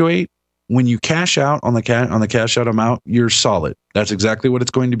fluctuate, when you cash out on the cash out amount, you're solid. That's exactly what it's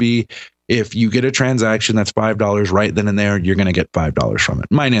going to be. If you get a transaction that's $5 right then and there, you're going to get $5 from it,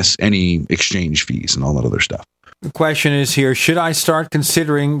 minus any exchange fees and all that other stuff. The question is here, should I start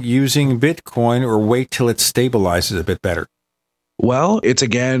considering using Bitcoin or wait till it stabilizes a bit better? Well, it's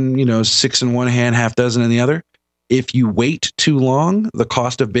again, 6 in one hand, half dozen in the other. If you wait too long, the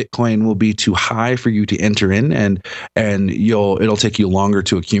cost of Bitcoin will be too high for you to enter in and it'll take you longer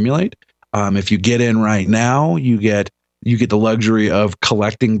to accumulate. If you get in right now, you get the luxury of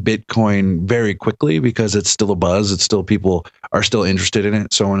collecting Bitcoin very quickly because it's still a buzz. It's still people are still interested in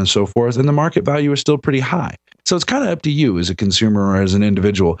it, so on and so forth. And the market value is still pretty high. So it's kind of up to you as a consumer or as an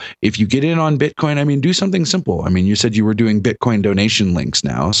individual. If you get in on Bitcoin, I mean, do something simple. I mean, you said you were doing Bitcoin donation links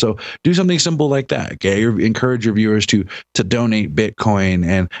now. So do something simple like that. Okay. Encourage your viewers to donate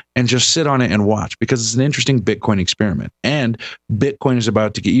Bitcoin and just sit on it and watch, because it's an interesting Bitcoin experiment. And Bitcoin is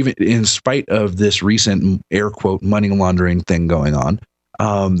about to get, even in spite of this recent air quote money laundering thing going on,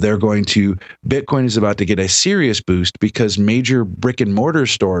 Bitcoin is about to get a serious boost because major brick and mortar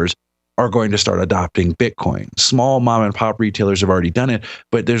stores are going to start adopting Bitcoin. Small mom and pop retailers have already done it,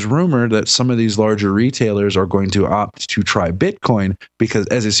 but there's rumor that some of these larger retailers are going to opt to try Bitcoin because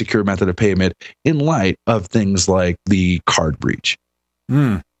as a secure method of payment in light of things like the card breach.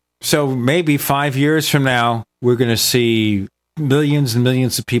 So maybe 5 years from now, we're going to see millions and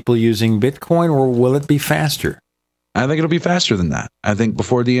millions of people using Bitcoin, or will it be faster? I think it'll be faster than that. I think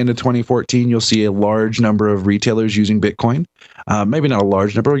before the end of 2014, you'll see a large number of retailers using Bitcoin. Maybe not a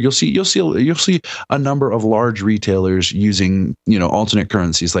large number. You'll see a number of large retailers using, alternate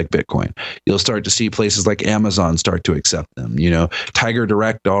currencies like Bitcoin. You'll start to see places like Amazon start to accept them. Tiger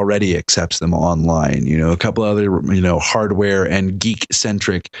Direct already accepts them online. A couple other, hardware and geek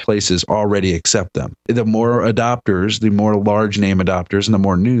centric places already accept them. The more adopters, the more large name adopters, and the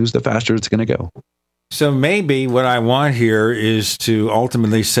more news, the faster it's going to go. So maybe what I want here is to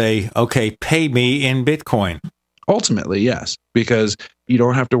ultimately say, okay, pay me in Bitcoin. Ultimately, yes, because you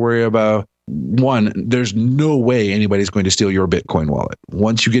don't have to worry about, one, there's no way anybody's going to steal your Bitcoin wallet.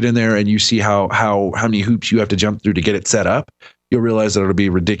 Once you get in there and you see how many hoops you have to jump through to get it set up, you'll realize that it'll be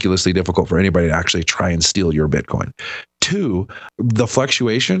ridiculously difficult for anybody to actually try and steal your Bitcoin. Two, the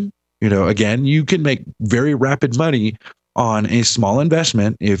fluctuation, again, you can make very rapid money on a small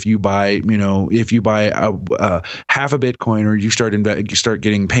investment. If you buy half a Bitcoin, or you start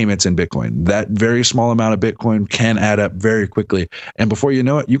getting payments in Bitcoin, that very small amount of Bitcoin can add up very quickly. And before you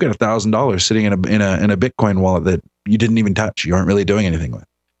know it, you got $1,000 sitting in a Bitcoin wallet that you didn't even touch. You aren't really doing anything with.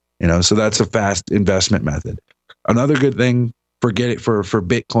 So that's a fast investment method. Another good thing for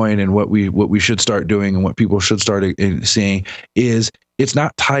Bitcoin, and what we should start doing and what people should start seeing, is it's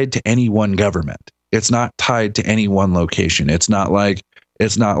not tied to any one government. It's not tied to any one location. It's not like,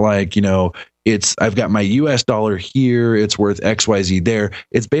 I've got my US dollar here, it's worth XYZ there.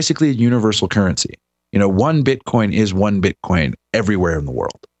 It's basically a universal currency. One Bitcoin is one Bitcoin everywhere in the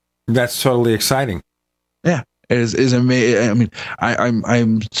world. That's totally exciting. Yeah, it is amazing. I mean,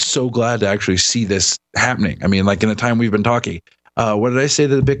 I'm so glad to actually see this happening. I mean, like in the time we've been talking, what did I say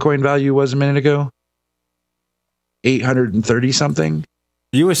that the Bitcoin value was a minute ago? 830 something.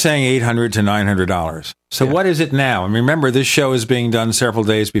 You were saying $800 to $900. So What is it now? And remember, this show is being done several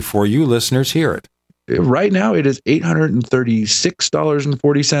days before you listeners hear it. Right now, it is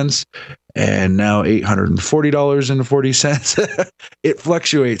 $836.40, and now $840.40. It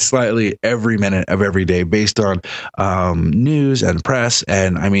fluctuates slightly every minute of every day based on news and press.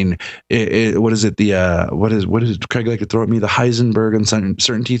 And I mean, what is it? What is Craig like to throw at me? The Heisenberg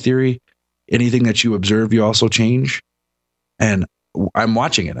uncertainty theory. Anything that you observe, you also change. And I'm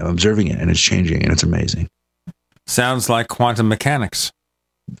watching it, I'm observing it, and it's changing, and it's amazing. Sounds like quantum mechanics.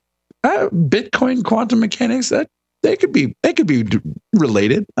 Bitcoin, quantum mechanics, that they could be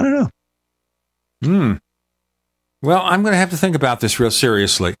related. I don't know. Well, I'm going to have to think about this real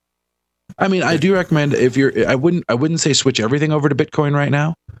seriously. I mean, I do recommend, I wouldn't say switch everything over to Bitcoin right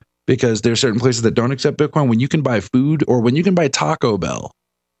now, because there are certain places that don't accept Bitcoin. When you can buy food, or when you can buy Taco Bell,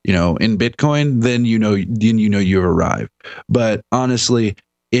 in Bitcoin, then you've arrived. But honestly,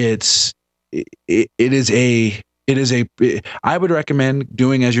 I would recommend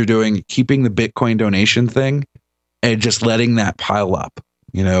doing as you're doing, keeping the Bitcoin donation thing and just letting that pile up.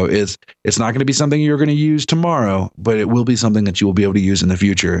 It's not going to be something you're going to use tomorrow, but it will be something that you will be able to use in the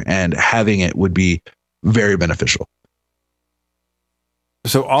future, and having it would be very beneficial.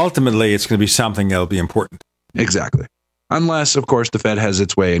 So ultimately, it's going to be something that'll be important. Exactly. Unless, of course, the Fed has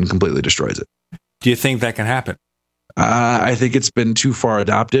its way and completely destroys it. Do you think that can happen? I think it's been too far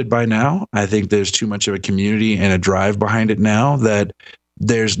adopted by now. I think there's too much of a community and a drive behind it now that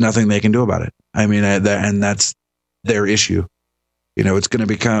there's nothing they can do about it. I mean, and that's their issue. It's going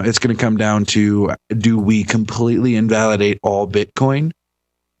to come down to, do we completely invalidate all Bitcoin?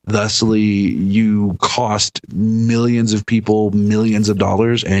 Thusly, you cost millions of people millions of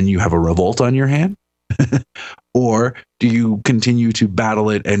dollars, and you have a revolt on your hand. Or do you continue to battle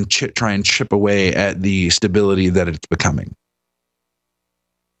it and try and chip away at the stability that it's becoming?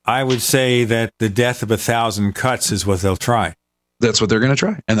 I would say that the death of 1,000 cuts is what they'll try. That's what they're going to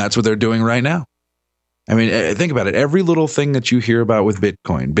try. And that's what they're doing right now. I mean, think about it. Every little thing that you hear about with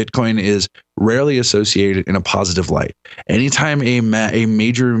Bitcoin is rarely associated in a positive light. Anytime a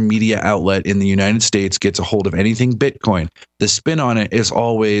major media outlet in the United States gets a hold of anything Bitcoin, the spin on it is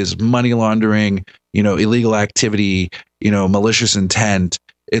always money laundering, illegal activity, malicious intent.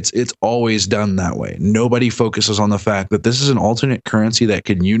 It's always done that way. Nobody focuses on the fact that this is an alternate currency that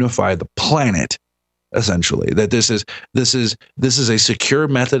can unify the planet. Essentially, that this is a secure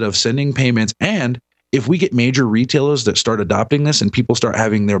method of sending payments. And if we get major retailers that start adopting this and people start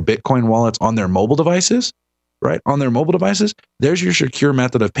having their Bitcoin wallets on their mobile devices, right? On their mobile devices, there's your secure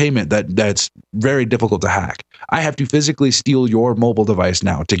method of payment that's very difficult to hack. I have to physically steal your mobile device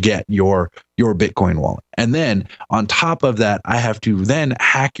now to get your Bitcoin wallet. And then on top of that, I have to then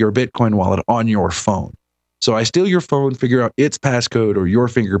hack your Bitcoin wallet on your phone. So I steal your phone, figure out its passcode or your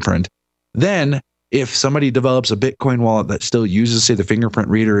fingerprint. Then if somebody develops a Bitcoin wallet that still uses, say, the fingerprint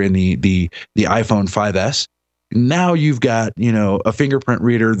reader in the iPhone 5S, now you've got, a fingerprint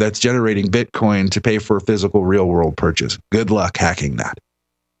reader that's generating Bitcoin to pay for a physical real world purchase. Good luck hacking that.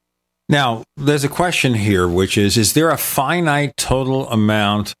 Now, there's a question here, which is there a finite total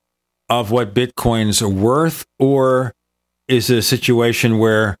amount of what Bitcoins are worth, or is it a situation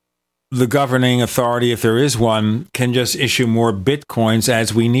where the governing authority, if there is one, can just issue more Bitcoins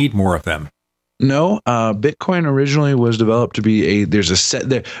as we need more of them? No, Bitcoin originally was developed to be there's a set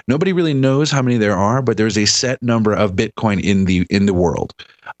there. Nobody really knows how many there are, but there's a set number of Bitcoin in the world.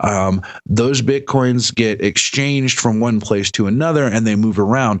 Those Bitcoins get exchanged from one place to another and they move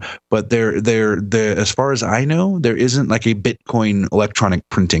around. But they're as far as I know, there isn't like a Bitcoin electronic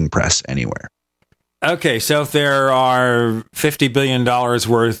printing press anywhere. Okay, so if there are $50 billion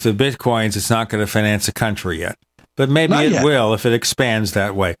worth of Bitcoins, it's not going to finance a country yet. But maybe it will if it expands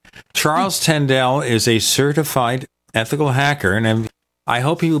that way. Charles Tendell is a certified ethical hacker, and I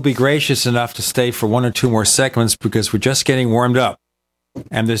hope he will be gracious enough to stay for 1 or 2 more segments because we're just getting warmed up.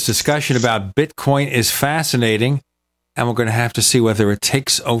 And this discussion about Bitcoin is fascinating, and we're going to have to see whether it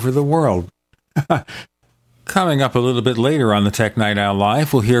takes over the world. Coming up a little bit later on the Tech Night Owl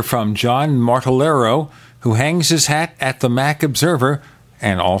Live, we'll hear from John Martellero, who hangs his hat at the Mac Observer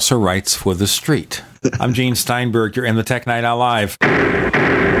and also writes for The Street. I'm Gene Steinberg. You're in the Tech Night Owl Live.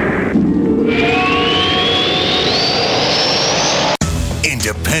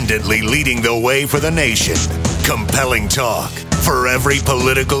 Independently leading the way for the nation. Compelling talk for every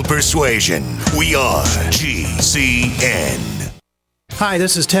political persuasion. We are GCN. Hi,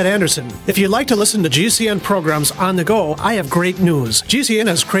 this is Ted Anderson. If you'd like to listen to GCN programs on the go, I have great news. GCN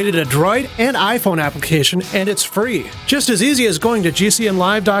has created a Droid and iPhone application, and it's free. Just as easy as going to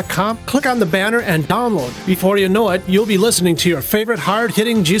GCNlive.com, click on the banner, and download. Before you know it, you'll be listening to your favorite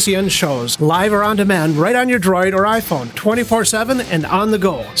hard-hitting GCN shows, live or on demand, right on your Droid or iPhone, 24/7 and on the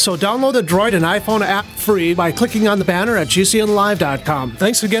go. So download the Droid and iPhone app free by clicking on the banner at GCNlive.com.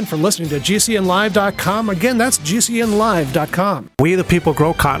 Thanks again for listening to GCNlive.com. Again, that's GCNlive.com. We the people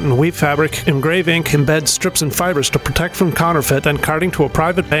grow cotton, weave fabric, engrave ink, embed strips and fibers to protect from counterfeit, then carting to a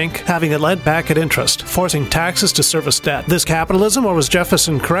private bank, having it lent back at interest, forcing taxes to service debt. This capitalism, or was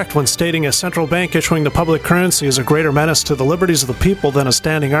Jefferson correct when stating a central bank issuing the public currency is a greater menace to the liberties of the people than a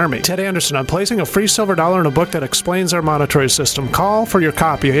standing army? Ted Anderson, I'm placing a free silver dollar in a book that explains our monetary system. Call for your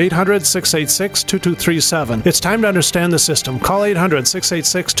copy, 800-686-2237. It's time to understand the system. Call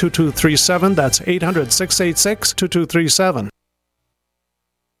 800-686-2237. That's 800-686-2237.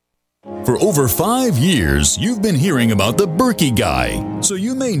 For over 5 years, you've been hearing about the Berkey Guy, so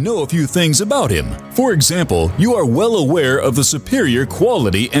you may know a few things about him. For example, you are well aware of the superior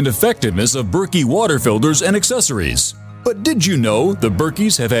quality and effectiveness of Berkey water filters and accessories. But did you know the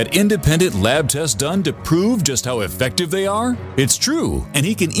Berkeys have had independent lab tests done to prove just how effective they are? It's true, and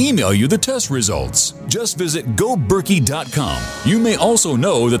he can email you the test results. Just visit GoBerkey.com. You may also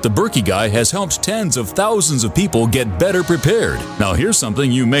know that the Berkey Guy has helped tens of thousands of people get better prepared. Now here's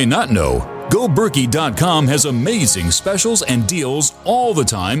something you may not know. GoBerkey.com has amazing specials and deals all the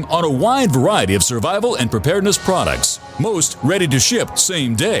time on a wide variety of survival and preparedness products. Most ready to ship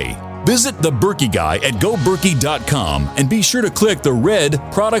same day. Visit the Berkey Guy at GoBerkey.com and be sure to click the red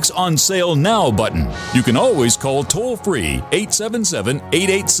Products on Sale Now button. You can always call toll-free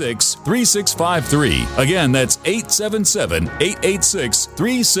 877-886-3653. Again, that's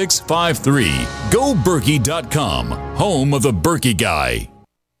 877-886-3653. GoBerkey.com, home of the Berkey Guy.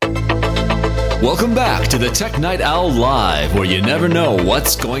 Welcome back to the Tech Night Owl Live, where you never know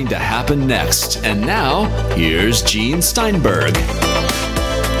what's going to happen next. And now, here's Gene Steinberg.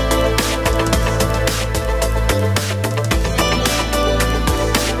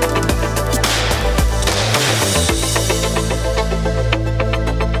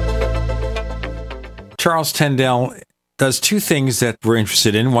 Charles Tendell does two things that we're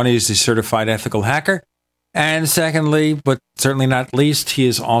interested in. One is he's a certified ethical hacker. And secondly, but certainly not least, he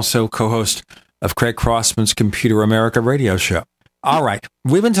is also co-host of Craig Crossman's Computer America radio show. All right.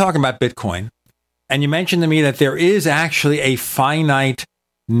 We've been talking about Bitcoin. And you mentioned to me that there is actually a finite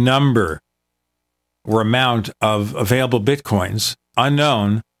number or amount of available Bitcoins,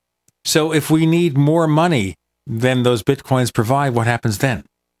 unknown. So if we need more money than those Bitcoins provide, what happens then?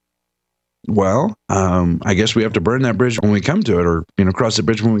 Well, I guess we have to burn that bridge when we come to it, or cross the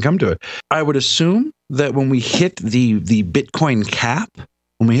bridge when we come to it. I would assume that when we hit the Bitcoin cap,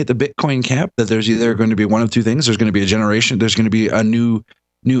 that there's either going to be one of two things. There's going to be a generation. There's going to be a new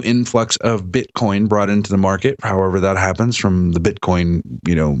influx of Bitcoin brought into the market, however that happens from the Bitcoin,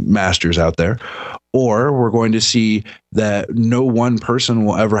 masters out there. Or we're going to see that no one person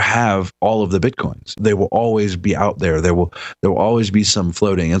will ever have all of the Bitcoins. They will always be out there. There will always be some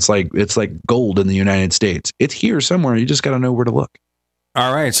floating. It's like gold in the United States. It's here somewhere. You just got to know where to look.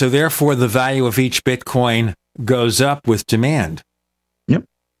 All right. So therefore, the value of each Bitcoin goes up with demand. Yep.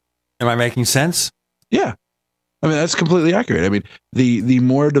 Am I making sense? Yeah. I mean, that's completely accurate. I mean, the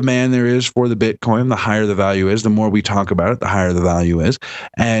more demand there is for the Bitcoin, the higher the value is. The more we talk about it, the higher the value is.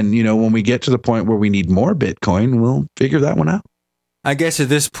 And, when we get to the point where we need more Bitcoin, we'll figure that one out. I guess at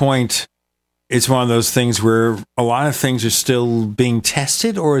this point, it's one of those things where a lot of things are still being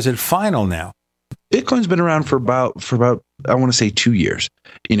tested, or is it final now? Bitcoin's been around for about I want to say 2 years,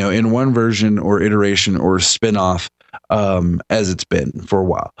 in one version or iteration or spinoff, as it's been for a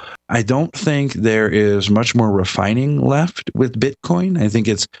while. I don't think there is much more refining left with Bitcoin. I think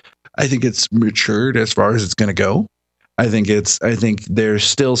it's matured as far as it's going to go. I think there's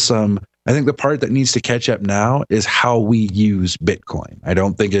still some. I think the part that needs to catch up now is how we use Bitcoin. I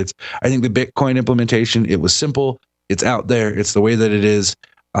think the Bitcoin implementation, it was simple. It's out there. It's the way that it is.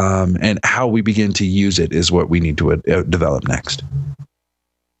 And how we begin to use it is what we need to develop next.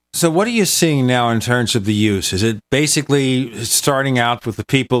 So what are you seeing now in terms of the use? Is it basically starting out with the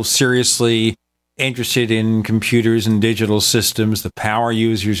people seriously interested in computers and digital systems, the power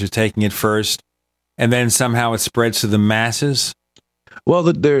users are taking it first, and then somehow it spreads to the masses? Well,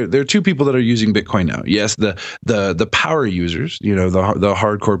 there are two people that are using Bitcoin now. Yes, the power users, the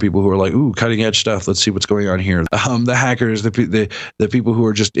hardcore people who are like, ooh, cutting edge stuff. Let's see what's going on here. The hackers, the people who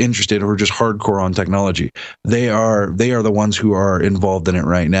are just interested, who are just hardcore on technology. They are the ones who are involved in it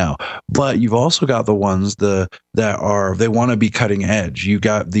right now. But you've also got the ones they want to be cutting edge. You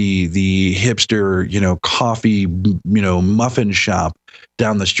got the hipster, coffee, muffin shop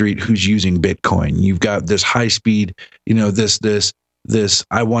down the street who's using Bitcoin. You've got this high speed, this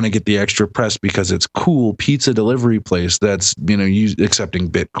I want to get the extra press because it's cool pizza delivery place that's accepting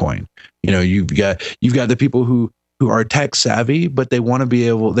Bitcoin. You've got the people who are tech savvy, but they want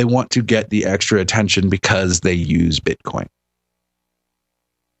to get the extra attention because they use Bitcoin.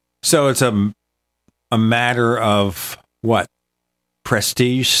 So it's a matter of what?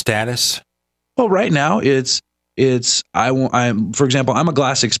 Prestige, status? Well, right now for example, I'm a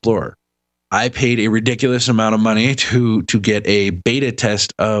Glass Explorer. I paid a ridiculous amount of money to get a beta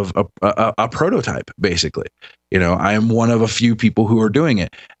test of a prototype, basically. I am one of a few people who are doing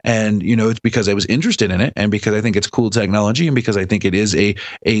it. And, it's because I was interested in it and because I think it's cool technology and because I think it is a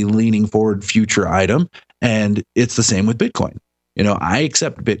leaning forward future item. And it's the same with Bitcoin. I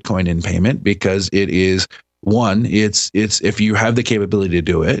accept Bitcoin in payment because it is one, it's if you have the capability to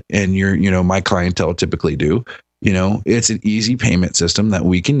do it and my clientele typically do, it's an easy payment system that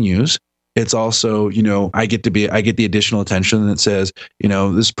we can use. It's also, I get the additional attention that says,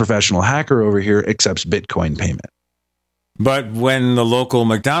 this professional hacker over here accepts Bitcoin payment. But when the local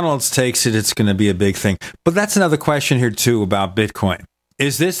McDonald's takes it, it's going to be a big thing. But that's another question here, too, about Bitcoin.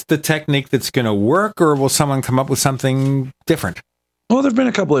 Is this the technique that's going to work, or will someone come up with something different? Well, there have been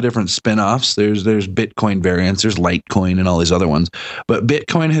a couple of different spin-offs. There's Bitcoin variants, there's Litecoin and all these other ones. But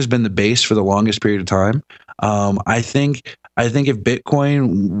Bitcoin has been the base for the longest period of time. I think if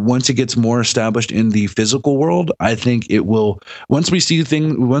Bitcoin, once it gets more established in the physical world, I think it will. Once we see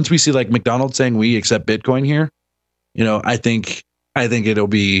like McDonald's saying we accept Bitcoin here, I think it'll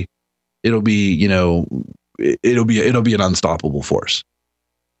be an unstoppable force.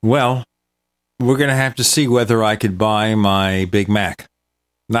 Well, we're going to have to see whether I could buy my Big Mac.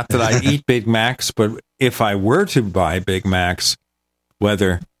 Not that I eat Big Macs, but if I were to buy Big Macs,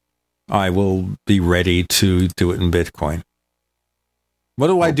 whether I will be ready to do it in Bitcoin. What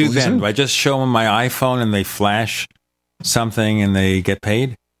do I do then? Do I just show them my iPhone and they flash something and they get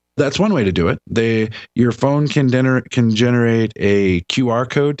paid? That's one way to do it. Your phone can generate a QR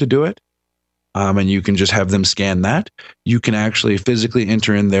code to do it. and you can just have them scan that. You can actually physically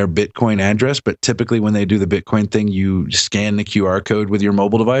enter in their Bitcoin address, but typically when they do the Bitcoin thing, you scan the QR code with your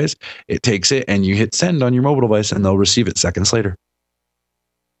mobile device. It takes it, and you hit send on your mobile device, and they'll receive it seconds later.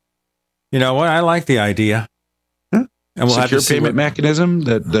 You know what? I like the idea. Huh? And we'll secure have to payment mechanism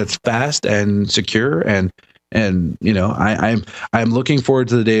that's fast and secure, and you know, I'm looking forward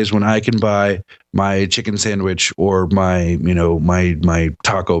to the days when I can buy my chicken sandwich or my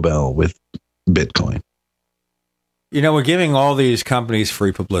Taco Bell with Bitcoin. You know, we're giving all these companies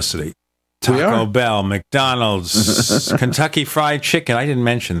free publicity. Taco Bell, McDonald's, Kentucky Fried Chicken. I didn't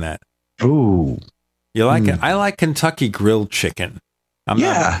mention that. Ooh. You like it? I like Kentucky Grilled Chicken.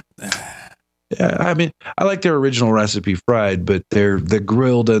 Yeah, I mean, I like their original recipe fried, but the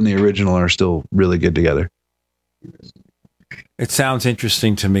grilled and the original are still really good together. It sounds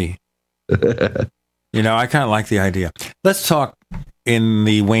interesting to me. You know, I kind of like the idea. Let's talk in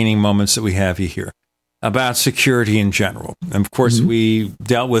the waning moments that we have you here about security in general. And of course, we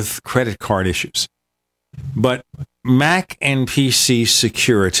dealt with credit card issues. But Mac and PC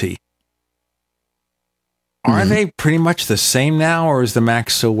security, are they pretty much the same now, or is the Mac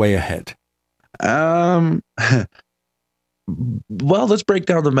still way ahead? Well, let's break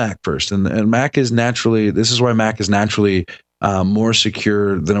down the Mac first. And Mac is naturally, this is why Mac is naturally more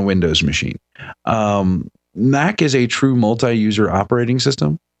secure than a Windows machine. Mac is a true multi-user operating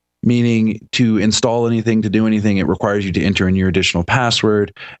system, meaning to install anything, to do anything, it requires you to enter in your additional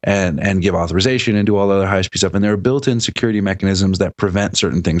password and give authorization and do all the other high-speed stuff. And there are built-in security mechanisms that prevent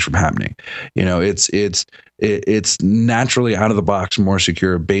certain things from happening. You know, it's naturally out of the box more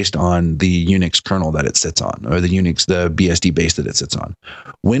secure based on the Unix kernel that it sits on, or the BSD base that it sits on.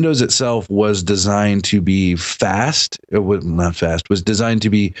 Windows itself was designed to be was designed to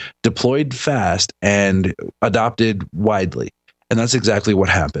be deployed fast and adopted widely. And that's exactly what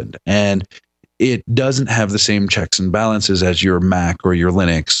happened. And it doesn't have the same checks and balances as your Mac or your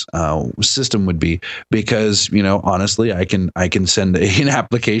Linux system would be, because, you know, honestly, I can send an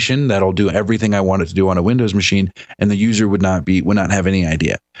application that'll do everything I want it to do on a Windows machine, and the user would not have any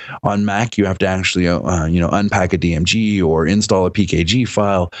idea. On Mac, you have to actually unpack a DMG or install a PKG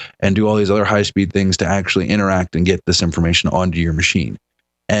file and do all these other high speed things to actually interact and get this information onto your machine.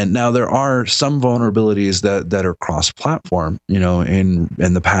 And now there are some vulnerabilities that are cross-platform. You know, in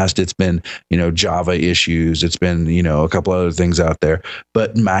the past, it's been, you know, Java issues. It's been, you know, a couple other things out there.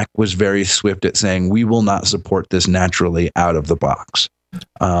 But Mac was very swift at saying, we will not support this naturally out of the box.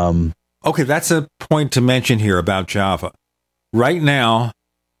 Okay, that's a point to mention here about Java. Right now,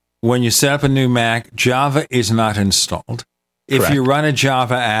 when you set up a new Mac, Java is not installed. If you run a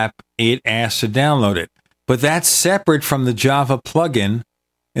Java app, it asks to download it. But that's separate from the Java plugin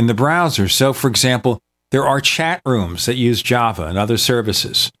in the browser. So, for example, there are chat rooms that use Java and other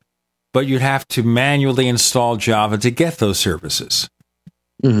services, but you'd have to manually install Java to get those services.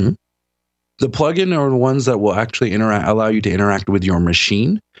 Mm-hmm. The plugin are the ones that will actually allow you to interact with your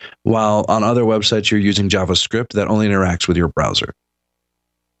machine, while on other websites you're using JavaScript that only interacts with your browser.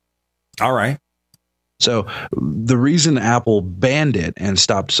 All right. So the reason Apple banned it and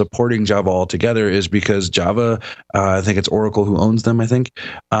stopped supporting Java altogether is because Java, I think it's Oracle who owns them,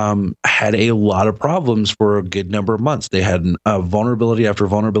 had a lot of problems for a good number of months. They had vulnerability after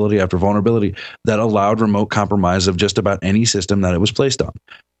vulnerability after vulnerability that allowed remote compromise of just about any system that it was placed on.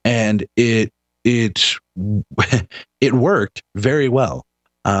 And it worked very well.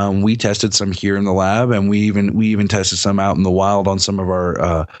 We tested some here in the lab, and we even tested some out in the wild on some of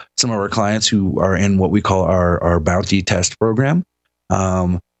our clients who are in what we call our bounty test program.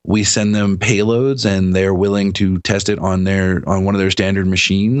 We send them payloads, and they're willing to test it on one of their standard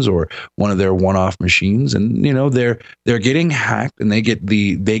machines or one of their one-off machines. And you know, they're getting hacked, and they get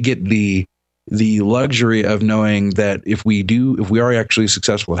the luxury of knowing that if we are actually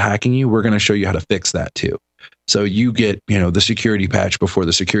successful at hacking you, we're going to show you how to fix that too. So you get, you know, the security patch before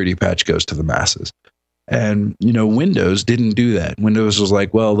the security patch goes to the masses. And, you know, Windows didn't do that. Windows was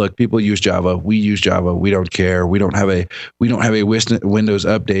like, well, look, people use Java. We use Java. We don't care. We don't have a Windows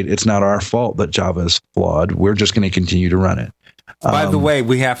update. It's not our fault that Java is flawed. We're just going to continue to run it. By the way,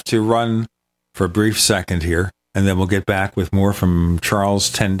 we have to run for a brief second here, and then we'll get back with more from Charles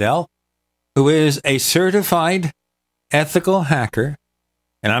Tendell, who is a certified ethical hacker.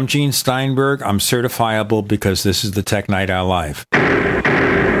 And I'm Gene Steinberg. I'm certifiable because this is the Tech Night Owl Live.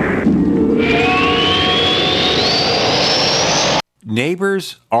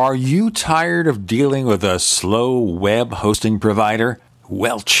 Neighbors, are you tired of dealing with a slow web hosting provider?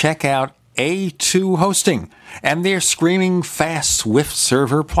 Well, check out A2 Hosting and their screaming fast Swift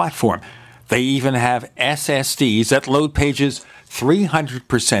server platform. They even have SSDs that load pages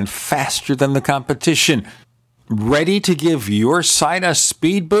 300% faster than the competition. Ready to give your site a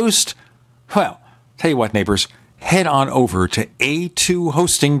speed boost? Well, tell you what, neighbors, head on over to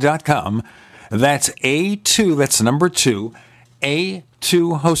a2hosting.com. That's A2, that's the number 2,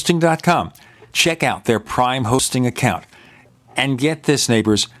 a2hosting.com. Check out their Prime hosting account. And get this,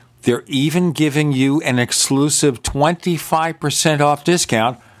 neighbors, they're even giving you an exclusive 25% off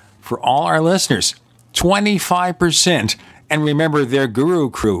discount for all our listeners. 25%. And remember, their Guru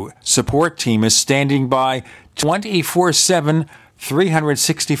Crew support team is standing by 24/7,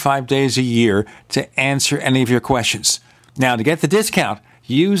 365 days a year to answer any of your questions. Now, to get the discount,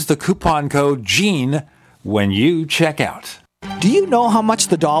 use the coupon code GENE when you check out. Do you know how much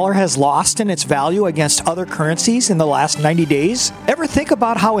the dollar has lost in its value against other currencies in the last 90 days? Ever think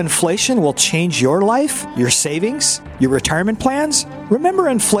about how inflation will change your life, your savings, your retirement plans? Remember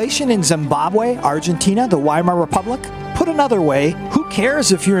inflation in Zimbabwe, Argentina, the Weimar Republic? Put another way, who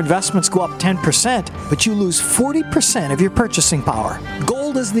cares if your investments go up 10%, but you lose 40% of your purchasing power?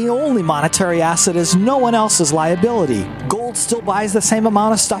 Gold is the only monetary asset as no one else's liability. Gold still buys the same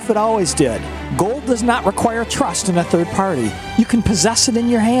amount of stuff it always did. Gold does not require trust in a third party. You can possess it in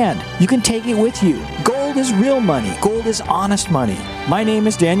your hand. You can take it with you. Gold is real money. Gold is honest money. My name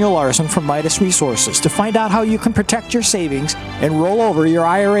is Daniel Larson from Midas Resources. To find out how you can protect your savings and roll over your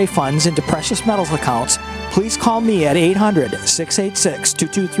IRA funds into precious metals accounts, please call me at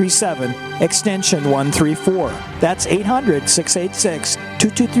 800-686-2237, extension 134. That's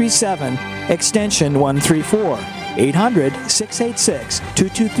 800-686-2237, extension 134.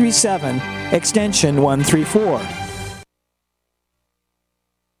 800-686-2237, extension 134.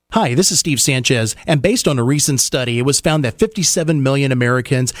 Hi, this is Steve Sanchez, and based on a recent study, it was found that 57 million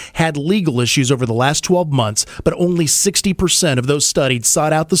Americans had legal issues over the last 12 months, but only 60% of those studied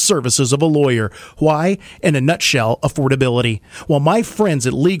sought out the services of a lawyer. Why? In a nutshell, affordability. Well, my friends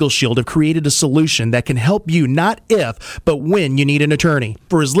at Legal Shield have created a solution that can help you not if, but when you need an attorney.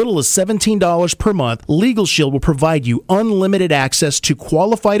 For as little as $17 per month, Legal Shield will provide you unlimited access to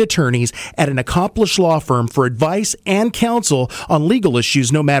qualified attorneys at an accomplished law firm for advice and counsel on legal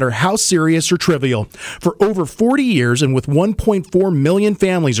issues, no matter how serious or trivial. For over 40 years and with 1.4 million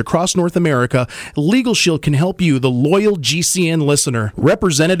families across North America, Legal Shield can help you, the loyal GCN listener.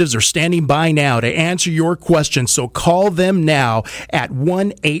 Representatives are standing by now to answer your questions, so call them now at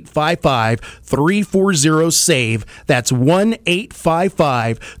 1-855-340-SAVE. That's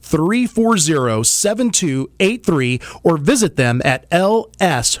 1-855-340-7283, or visit them at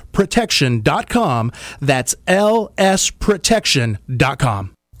lsprotection.com. That's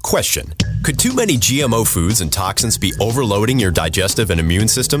lsprotection.com. Question: could too many GMO foods and toxins be overloading your digestive and immune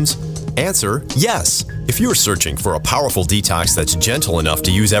systems? Answer: yes. If you're searching for a powerful detox that's gentle enough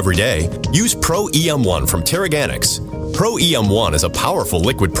to use every day, use Pro EM1 from Teraganix. Pro EM1 is a powerful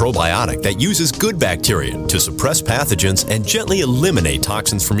liquid probiotic that uses good bacteria to suppress pathogens and gently eliminate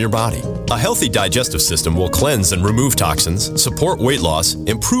toxins from your body. A healthy digestive system will cleanse and remove toxins, support weight loss,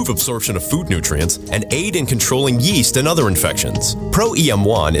 improve absorption of food nutrients, and aid in controlling yeast and other infections. Pro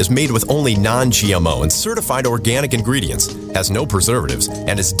EM1 is made with only non-GMO and certified organic ingredients, has no preservatives,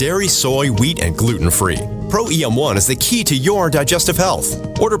 and is dairy, soy, wheat, and gluten-free. Pro EM1 is the key to your digestive health.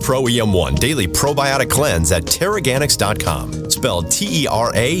 Order Pro EM1 Daily Probiotic Cleanse at Teraganix.com, spelled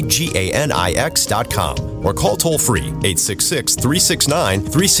Teraganix.com, or call toll-free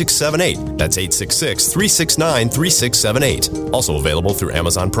 866-369-3678. That's 866-369-3678. Also available through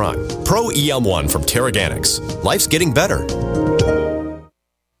Amazon Prime. Pro EM1 from Teraganix. Life's getting better.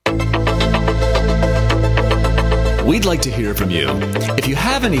 We'd like to hear from you. If you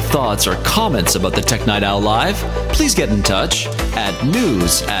have any thoughts or comments about the Tech Night Owl Live, please get in touch at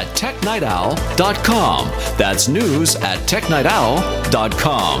news@technightowl.com. That's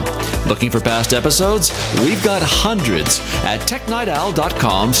news@technightowl.com. Looking for past episodes? We've got hundreds at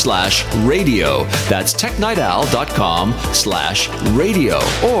technightowl.com/radio. That's technightowl.com/radio.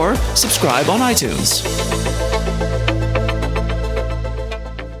 Or subscribe on iTunes.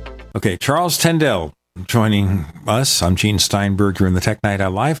 Okay, Charles Tendell joining us. I'm Gene Steinberg. You're in the Tech Night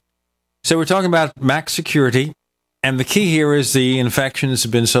Owl Live. So we're talking about Mac security, and the key here is the infections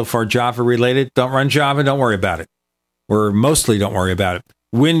have been so far Java related. Don't run Java, don't worry about it. Or mostly don't worry about it.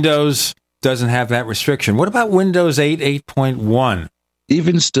 Windows doesn't have that restriction. What about Windows 8, 8.1?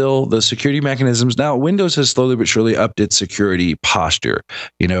 even still, the security mechanisms now, Windows has slowly but surely upped its security posture.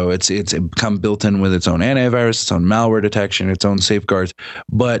 It's come built in with its own antivirus, its own malware detection, its own safeguards.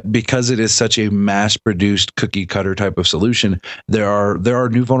 But because it is such a mass-produced cookie cutter type of solution, there are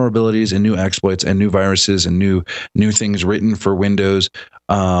new vulnerabilities and new exploits and new viruses and new things written for Windows.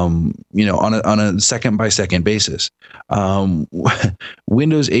 On a second by second basis.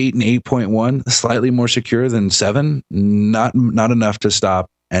 Windows 8 and 8.1 slightly more secure than 7, not enough to stop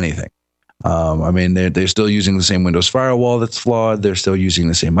anything. They're still using the same Windows firewall that's flawed. They're still using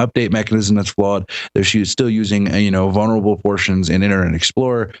the same update mechanism that's flawed. They're still using vulnerable portions in Internet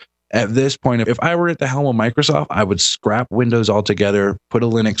Explorer. At this point, if I were at the helm of Microsoft, I would scrap Windows altogether, put a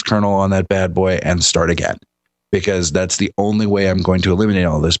Linux kernel on that bad boy, and start again. Because that's the only way I'm going to eliminate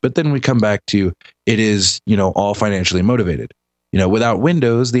all this. But then we come back to it is, all financially motivated. Without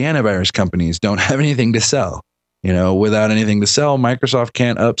Windows, the antivirus companies don't have anything to sell. Without anything to sell, Microsoft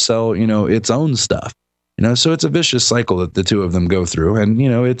can't upsell, its own stuff. So it's a vicious cycle that the two of them go through, and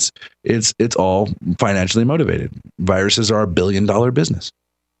it's all financially motivated. Viruses are $1 billion business.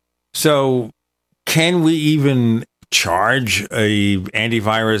 So can we even charge a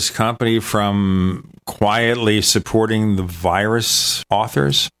antivirus company from quietly supporting the virus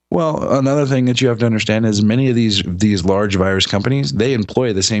authors? Well, another thing that you have to understand is many of these large virus companies, they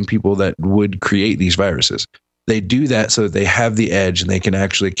employ the same people that would create these viruses. They do that so that they have the edge and they can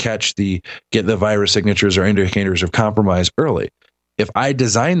actually get the virus signatures or indicators of compromise early. If I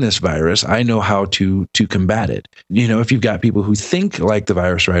design this virus, I know how to combat it. If you've got people who think like the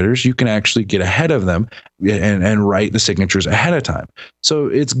virus writers, you can actually get ahead of them and write the signatures ahead of time. So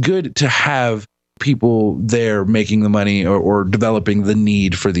it's good to have people there making the money or developing the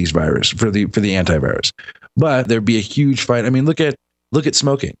need for these viruses, for the antivirus. But there'd be a huge fight. Look at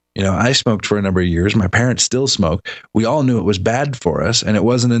smoking. I smoked for a number of years. My parents still smoke. We all knew it was bad for us. And it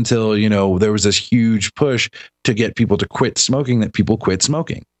wasn't until, there was this huge push to get people to quit smoking that people quit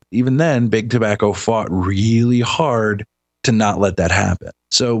smoking. Even then, Big Tobacco fought really hard to not let that happen.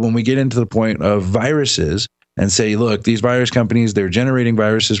 So when we get into the point of viruses and say, look, these virus companies, they're generating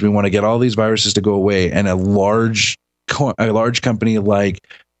viruses. We want to get all these viruses to go away. And a large company like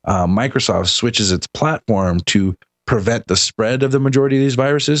Microsoft switches its platform to prevent the spread of the majority of these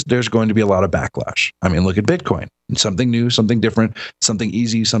viruses, there's going to be a lot of backlash. Look at Bitcoin. Something new, something different, something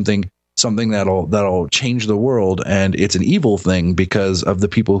easy, something that'll change the world, and it's an evil thing because of the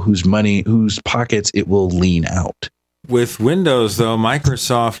people whose pockets it will lean out. With Windows, though,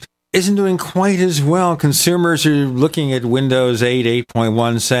 Microsoft isn't doing quite as well. Consumers are looking at Windows 8,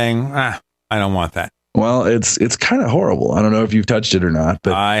 8.1 saying, I don't want that. Well, it's kind of horrible. I don't know if you've touched it or not,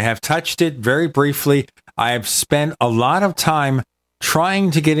 but I have touched it very briefly. I have spent a lot of time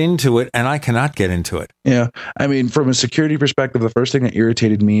trying to get into it, and I cannot get into it. Yeah. From a security perspective, the first thing that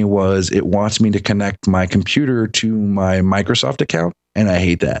irritated me was it wants me to connect my computer to my Microsoft account, and I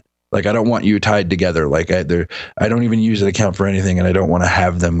hate that. I don't want you tied together. I don't even use an account for anything, and I don't want to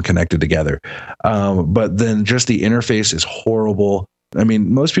have them connected together. But then just the interface is horrible.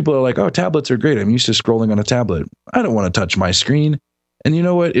 Most people are like, oh, tablets are great. I'm used to scrolling on a tablet. I don't want to touch my screen. And you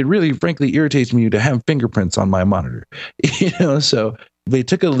know what? It really, frankly, irritates me to have fingerprints on my monitor. So they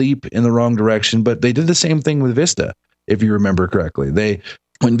took a leap in the wrong direction, but they did the same thing with Vista, if you remember correctly.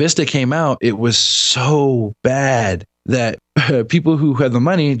 When Vista came out, it was so bad that people who had the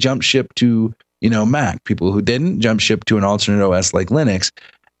money jumped ship to, Mac. People who didn't jumped ship to an alternate OS like Linux.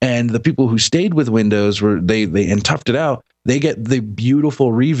 And the people who stayed with Windows they toughed it out. They get the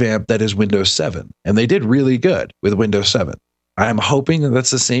beautiful revamp that is Windows 7. And they did really good with Windows 7. I'm hoping that that's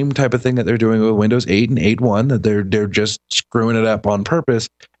the same type of thing that they're doing with Windows 8 and 8.1, that they're just screwing it up on purpose.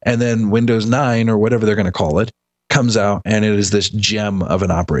 And then Windows 9, or whatever they're going to call it, comes out, and it is this gem of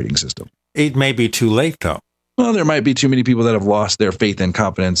an operating system. It may be too late, though. Well, there might be too many people that have lost their faith and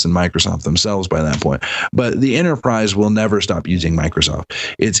confidence in Microsoft themselves by that point. But the enterprise will never stop using Microsoft.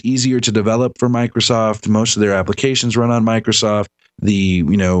 It's easier to develop for Microsoft. Most of their applications run on Microsoft. The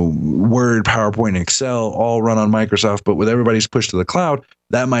Word, PowerPoint, and Excel all run on Microsoft. But with everybody's push to the cloud,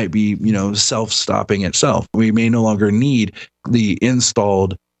 that might be self-stopping itself. We may no longer need the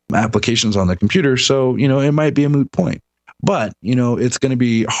installed applications on the computer. So it might be a moot point. But, it's going to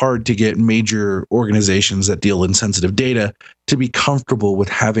be hard to get major organizations that deal in sensitive data to be comfortable with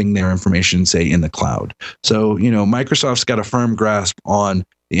having their information, say, in the cloud. So, Microsoft's got a firm grasp on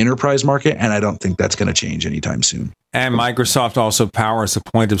the enterprise market, and I don't think that's going to change anytime soon. And Microsoft also powers the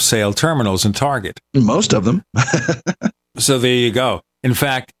point-of-sale terminals in Target. Most of them. So there you go. In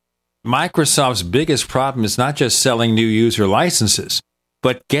fact, Microsoft's biggest problem is not just selling new user licenses,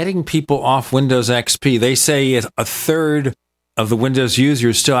 but getting people off Windows XP. They say a third of the Windows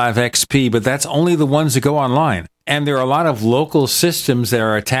users still have XP, but that's only the ones that go online. And there are a lot of local systems that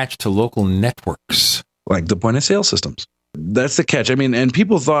are attached to local networks. Like the point of sale systems. That's the catch. I mean, and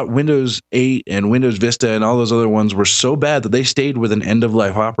people thought Windows 8 and Windows Vista and all those other ones were so bad that they stayed with an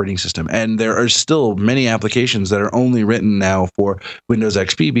end-of-life operating system. And there are still many applications that are only written now for Windows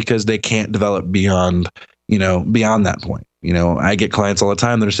XP because they can't develop beyond that point. I get clients all the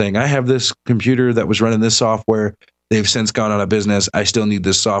time that are saying, I have this computer that was running this software. They've since gone out of business. I still need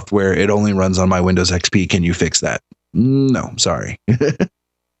this software. It only runs on my Windows XP. Can you fix that? No, sorry.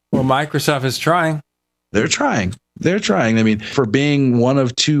 Well, Microsoft is trying. They're trying. I mean, for being one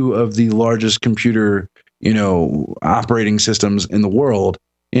of two of the largest computer, operating systems in the world,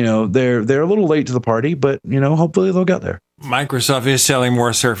 they're a little late to the party, but, hopefully they'll get there. Microsoft is selling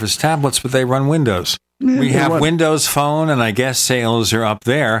more Surface tablets, but they run Windows. We have Windows Phone, and I guess sales are up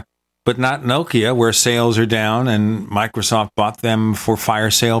there, but not Nokia, where sales are down, and Microsoft bought them for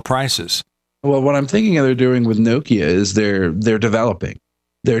fire sale prices. Well, what I'm thinking they're doing with Nokia is they're developing.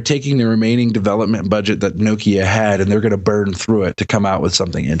 They're taking the remaining development budget that Nokia had, and they're going to burn through it to come out with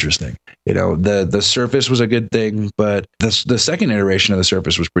something interesting. The Surface was a good thing, but the second iteration of the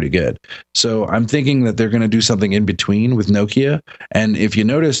Surface was pretty good. So I'm thinking that they're going to do something in between with Nokia. And if you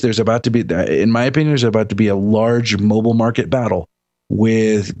notice, there's about to be, in my opinion, there's about to be a large mobile market battle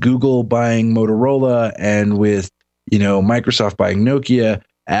with Google buying Motorola and with, Microsoft buying Nokia.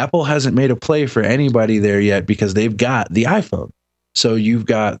 Apple hasn't made a play for anybody there yet because they've got the iPhone. So you've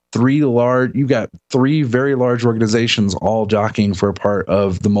got three very large organizations all jockeying for a part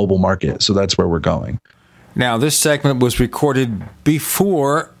of the mobile market. So that's where we're going. Now, this segment was recorded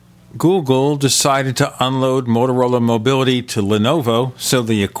before Google decided to unload Motorola Mobility to Lenovo, so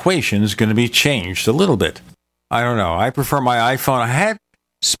the equation is going to be changed a little bit. I don't know. I prefer my iPhone. I had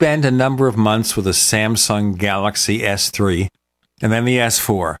spent a number of months with a Samsung Galaxy S3 and then the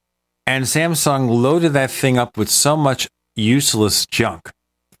S4. And Samsung loaded that thing up with so much useless junk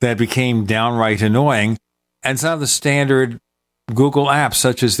that became downright annoying, and some of the standard Google apps,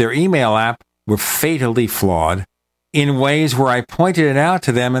 such as their email app, were fatally flawed in ways where I pointed it out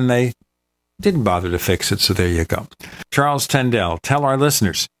to them and they didn't bother to fix it. So there you go. Charles Tendell, tell our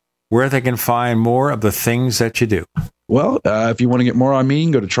listeners where they can find more of the things that you do. Well, if you want to get more on me, you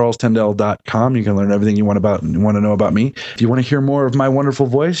can go to charlestendell.com. You can learn everything you want to know about me. If you want to hear more of my wonderful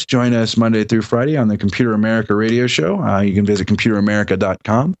voice, join us Monday through Friday on the Computer America radio show. You can visit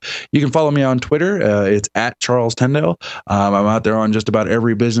computeramerica.com. You can follow me on Twitter. It's at Charles Tendell. I'm out there on just about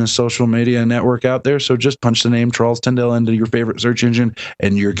every business social media network out there. So just punch the name Charles Tendell into your favorite search engine,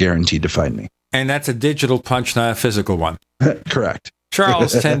 and you're guaranteed to find me. And that's a digital punch, not a physical one. Correct.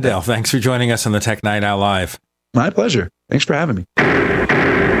 Charles Tendell, thanks for joining us on the Tech Night Owl Live. My pleasure. Thanks for having me.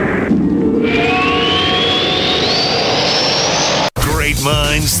 Great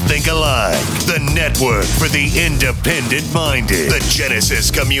minds think alike. The network for the independent-minded. The Genesis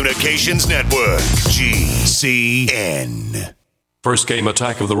Communications Network. GCN. First came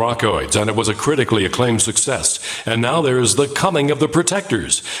Attack of the Rockoids, and it was a critically acclaimed success. And now there's The Coming of the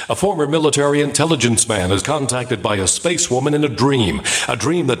Protectors. A former military intelligence man is contacted by a space woman in a dream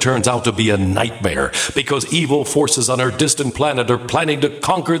that turns out to be a nightmare because evil forces on her distant planet are planning to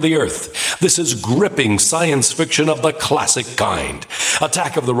conquer the Earth. This is gripping science fiction of the classic kind.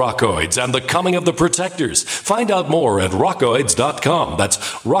 Attack of the Rockoids and The Coming of the Protectors. Find out more at rockoids.com. That's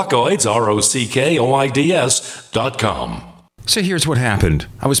Rockoids, ROCKOIDS.com. So here's what happened.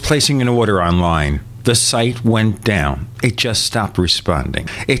 I was placing an order online. The site went down. It just stopped responding.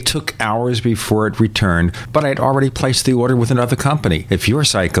 It took hours before it returned, but I'd already placed the order with another company. If your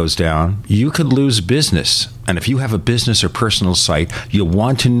site goes down, you could lose business. And if you have a business or personal site, you'll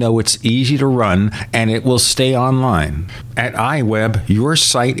want to know it's easy to run and it will stay online. At iWeb, your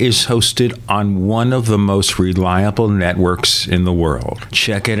site is hosted on one of the most reliable networks in the world.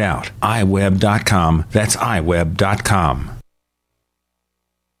 Check it out. iWeb.com. That's iWeb.com.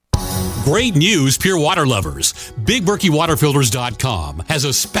 Great news, Pure Water lovers. BigBerkeyWaterFilters.com has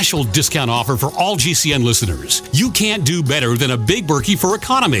a special discount offer for all GCN listeners. You can't do better than a Big Berkey for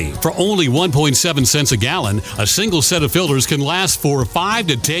economy. For only 1.7 cents a gallon, a single set of filters can last for 5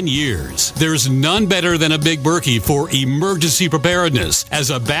 to 10 years. There's none better than a Big Berkey for emergency preparedness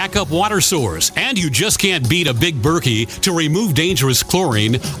as a backup water source. And you just can't beat a Big Berkey to remove dangerous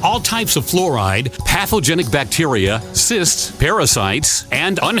chlorine, all types of fluoride, pathogenic bacteria, cysts, parasites,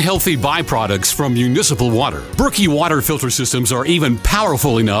 and unhealthy body byproducts from municipal water. Berkey water filter systems are even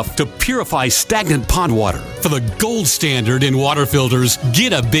powerful enough to purify stagnant pond water. For the gold standard in water filters,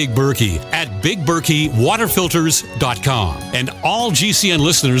 get a Big Berkey at BigBerkeyWaterFilters.com. And all GCN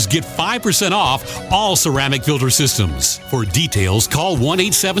listeners get 5% off all ceramic filter systems. For details, call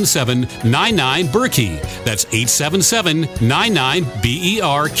 1-877-99-BERKEY. That's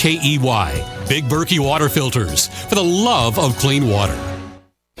 877-99-BERKEY. Big Berkey Water Filters, for the love of clean water.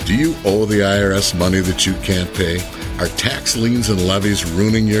 Do you owe the IRS money that you can't pay? Are tax liens and levies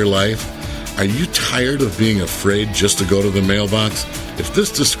ruining your life? Are you tired of being afraid just to go to the mailbox? If this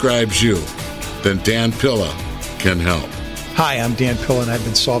describes you, then Dan Pilla can help. Hi, I'm Dan Pilla, and I've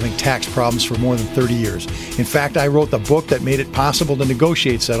been solving tax problems for more than 30 years. In fact, I wrote the book that made it possible to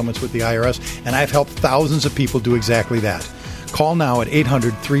negotiate settlements with the IRS, and I've helped thousands of people do exactly that. Call now at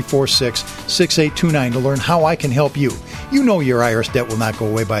 800-346-6829 to learn how I can help you. You know your IRS debt will not go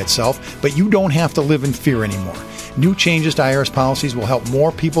away by itself, but you don't have to live in fear anymore. New changes to IRS policies will help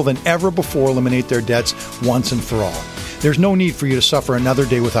more people than ever before eliminate their debts once and for all. There's no need for you to suffer another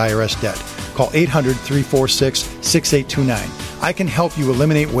day with IRS debt. Call 800-346-6829. I can help you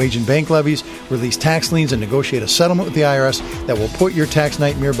eliminate wage and bank levies, release tax liens, and negotiate a settlement with the IRS that will put your tax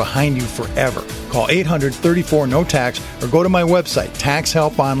nightmare behind you forever. Call 800-34-NO-TAX or go to my website,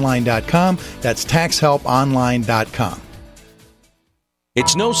 taxhelponline.com. That's taxhelponline.com.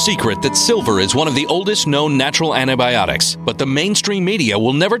 It's no secret that silver is one of the oldest known natural antibiotics, but the mainstream media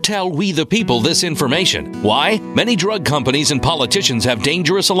will never tell we the people this information. Why? Many drug companies and politicians have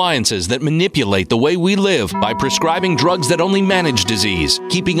dangerous alliances that manipulate the way we live by prescribing drugs that only manage disease,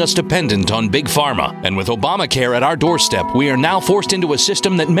 keeping us dependent on big pharma. And with Obamacare at our doorstep, we are now forced into a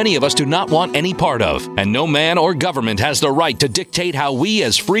system that many of us do not want any part of. And no man or government has the right to dictate how we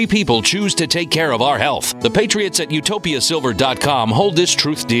as free people choose to take care of our health. The patriots at utopiasilver.com hold this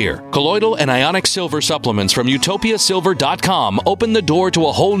truth dear. Colloidal and ionic silver supplements from utopiasilver.com open the door to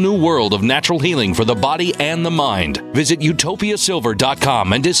a whole new world of natural healing for the body and the mind. Visit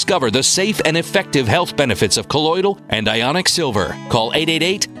utopiasilver.com and discover the safe and effective health benefits of colloidal and ionic silver. Call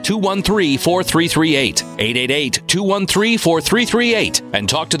 888-213-4338. 888-213-4338 and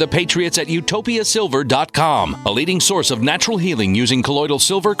talk to the patriots at utopiasilver.com, a leading source of natural healing using colloidal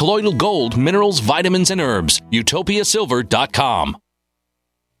silver, colloidal gold, minerals, vitamins, and herbs. utopiasilver.com.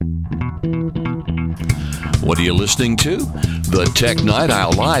 What are you listening to? The Tech Night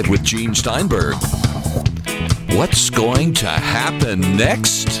Owl Live with Gene Steinberg. What's going to happen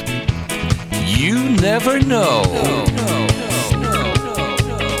next? You never know.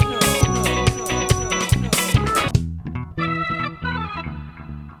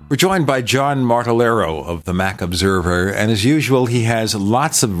 We're joined by John Martellero of the Mac Observer, and as usual, he has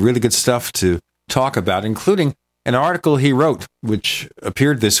lots of really good stuff to talk about, including an article he wrote, which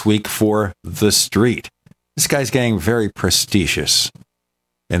appeared this week for The Street. This guy's getting very prestigious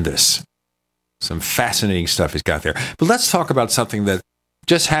in this. Some fascinating stuff he's got there. But let's talk about something that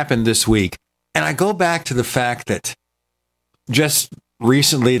just happened this week. And I go back to the fact that just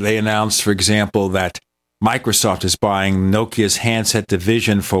recently they announced, for example, that Microsoft is buying Nokia's handset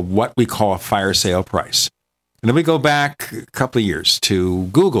division for what we call a fire sale price. And then we go back a couple of years to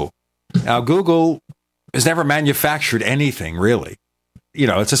Google. Now, Google has never manufactured anything, really. You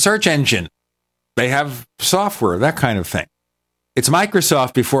know, it's a search engine. They have software, that kind of thing. It's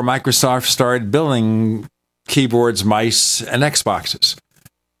Microsoft before Microsoft started building keyboards, mice, and Xboxes.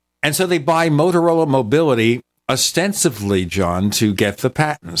 And so they buy Motorola Mobility ostensibly, John, to get the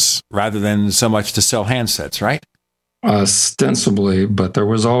patents rather than so much to sell handsets, right? Ostensibly, but there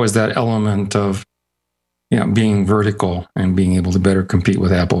was always that element of being vertical and being able to better compete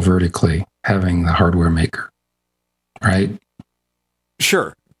with Apple vertically, having the hardware maker, right?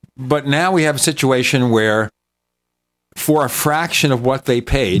 Sure. But now we have a situation where for a fraction of what they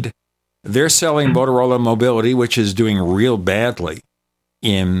paid, they're selling Motorola Mobility, which is doing real badly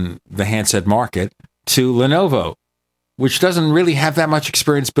in the handset market, to Lenovo, which doesn't really have that much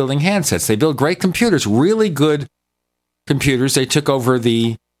experience building handsets. They build great computers, really good computers. They took over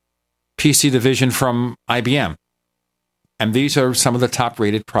the PC division from IBM. And these are some of the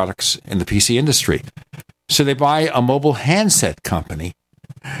top-rated products in the PC industry. So they buy a mobile handset company.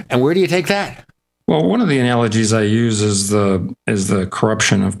 And where do you take that? Well, one of the analogies I use is the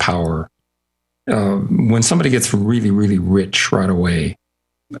corruption of power. When somebody gets really, really rich right away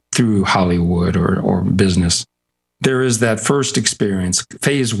through Hollywood or business, there is that first experience.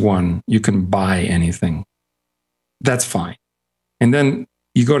 Phase one, you can buy anything. That's fine. And then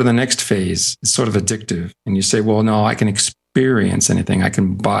you go to the next phase. It's sort of addictive. And you say, well, no, I can experience anything. I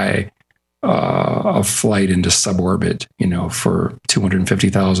can buy a flight into suborbit, for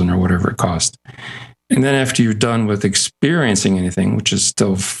 $250,000 or whatever it costs. And then after you're done with experiencing anything, which is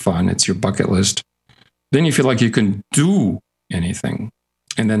still fun, it's your bucket list, then you feel like you can do anything.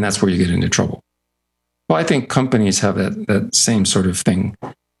 And then that's where you get into trouble. Well, I think companies have that same sort of thing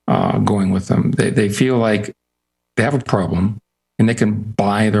going with them. They feel like they have a problem and they can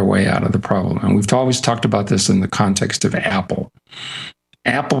buy their way out of the problem. And we've always talked about this in the context of Apple.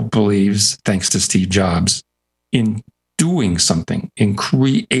 Apple believes, thanks to Steve Jobs, in doing something, in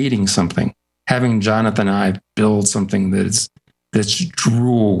creating something, having Jonathan Ive build something that's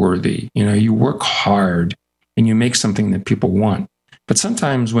drool-worthy. You work hard and you make something that people want. But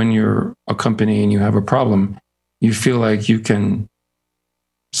sometimes when you're a company and you have a problem, you feel like you can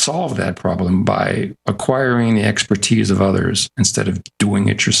solve that problem by acquiring the expertise of others instead of doing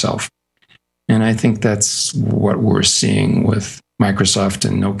it yourself. And I think that's what we're seeing with Microsoft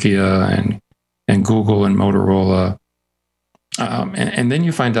and Nokia and Google and Motorola. And then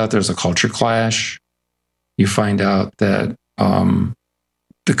you find out there's a culture clash. You find out that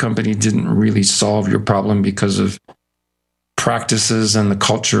the company didn't really solve your problem because of practices and the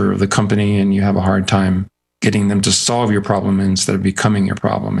culture of the company, and you have a hard time getting them to solve your problem instead of becoming your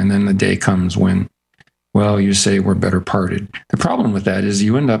problem. And then the day comes when, you say we're better parted. The problem with that is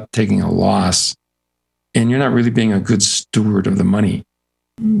you end up taking a loss and you're not really being a good steward of the money.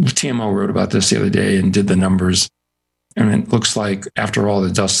 TMO wrote about this the other day and did the numbers. And it looks like after all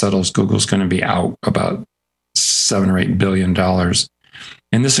the dust settles, Google's going to be out about $7 or $8 billion.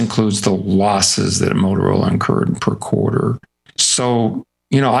 And this includes the losses that Motorola incurred per quarter. So,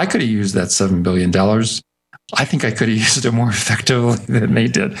 I could have used that $7 billion. I think I could have used it more effectively than they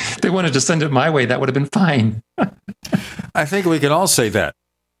did. If they wanted to send it my way, that would have been fine. I think we can all say that.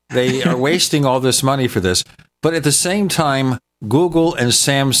 They are wasting all this money for this. But at the same time, Google and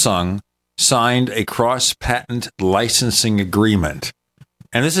Samsung signed a cross-patent licensing agreement.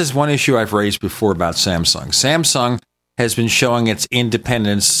 And this is one issue I've raised before about Samsung. Samsung has been showing its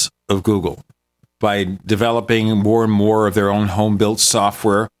independence of Google by developing more and more of their own home-built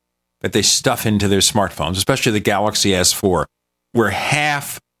software that they stuff into their smartphones, especially the Galaxy S4, where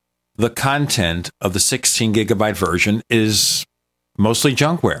half the content of the 16-gigabyte version is mostly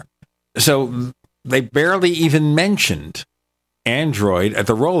junkware. So they barely even mentioned Android at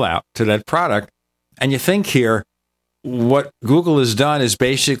the rollout to that product. And you think here, what Google has done is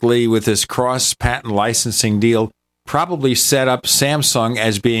basically, with this cross-patent licensing deal, probably set up Samsung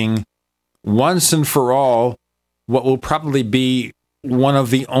as being once and for all what will probably be one of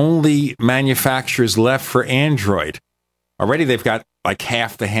the only manufacturers left for Android. Already they've got like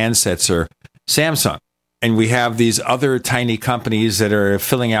half the handsets are Samsung. And we have these other tiny companies that are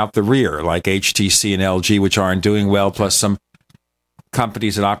filling out the rear, like HTC and LG, which aren't doing well, plus some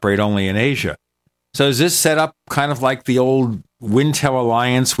companies that operate only in Asia. So is this set up kind of like the old Wintel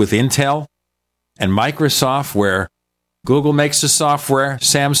alliance with Intel and Microsoft, where Google makes the software,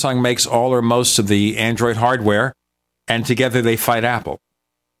 Samsung makes all or most of the Android hardware, and together they fight Apple?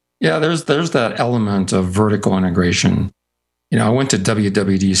 Yeah, there's that element of vertical integration. I went to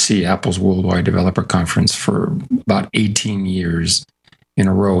WWDC, Apple's Worldwide Developer Conference, for about 18 years in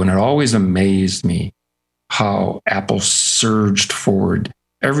a row, and it always amazed me how Apple surged forward.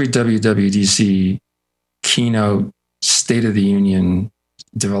 Every WWDC keynote, State of the Union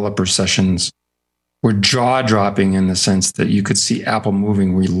developer sessions were jaw-dropping in the sense that you could see Apple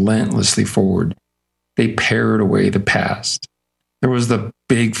moving relentlessly forward. They pared away the past. There was the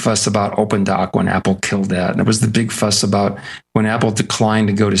big fuss about OpenDoc when Apple killed that. And there was the big fuss about when Apple declined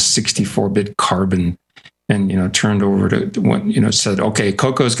to go to 64-bit Carbon and, turned over to, said, okay,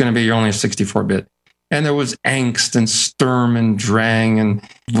 Cocoa is going to be your only 64-bit. And there was angst and Sturm and Drang and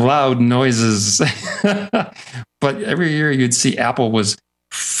loud noises. But every year you'd see Apple was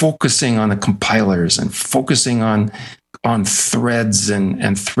focusing on the compilers and focusing on threads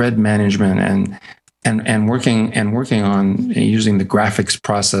and thread management and working on using the graphics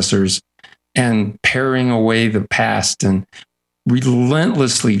processors and paring away the past and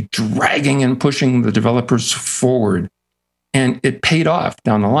relentlessly dragging and pushing the developers forward. And it paid off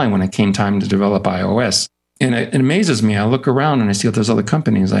down the line when it came time to develop iOS. And it amazes me. I look around and I see all those other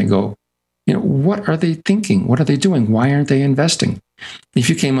companies. I go, what are they thinking? What are they doing? Why aren't they investing? If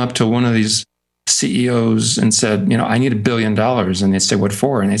you came up to one of these CEOs and said, I need $1 billion, and they'd say, what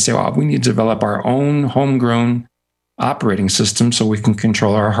for? And they'd say, well, we need to develop our own homegrown operating system so we can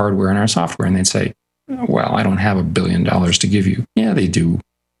control our hardware and our software. And they'd say, well, I don't have $1 billion to give you. Yeah, they do.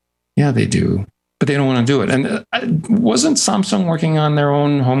 But they don't want to do it. And wasn't Samsung working on their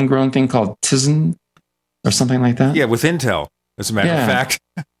own homegrown thing called Tizen or something like that? Yeah, with Intel, as a matter of fact.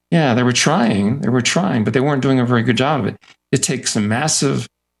 Yeah, they were trying, but they weren't doing a very good job of it. It takes a massive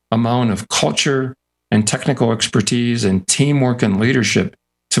amount of culture and technical expertise and teamwork and leadership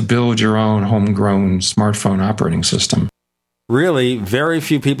to build your own homegrown smartphone operating system. Really, very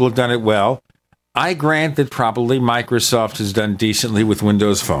few people have done it well. I grant that probably Microsoft has done decently with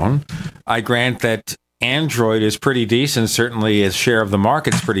Windows Phone. I grant that Android is pretty decent. Certainly, its share of the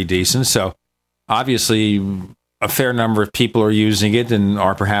market's pretty decent. So, obviously, a fair number of people are using it and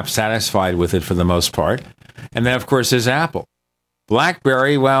are perhaps satisfied with it for the most part. And then, of course, there's Apple.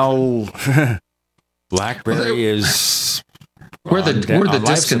 BlackBerry, well, BlackBerry is where the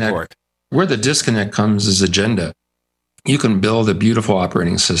disconnect comes is agenda. You can build a beautiful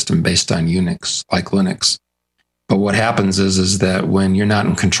operating system based on Unix, like Linux. But what happens is that when you're not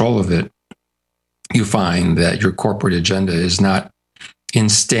in control of it, you find that your corporate agenda is not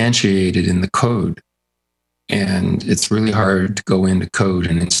instantiated in the code. And it's really hard to go into code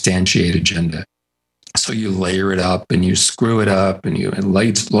and instantiate agenda. So you layer it up and you screw it up and you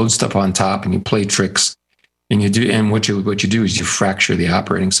load stuff on top and you play tricks. And what you do is you fracture the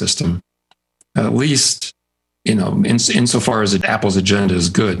operating system. At least, insofar as Apple's agenda is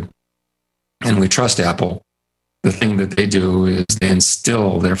good, and we trust Apple, the thing that they do is they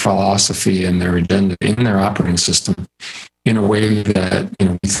instill their philosophy and their agenda in their operating system in a way that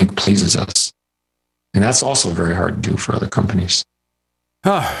we think pleases us. And that's also very hard to do for other companies.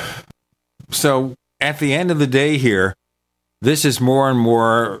 So at the end of the day here, this is more and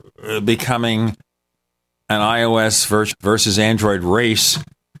more becoming an iOS versus Android race.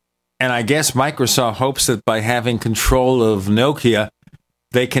 And I guess Microsoft hopes that by having control of Nokia,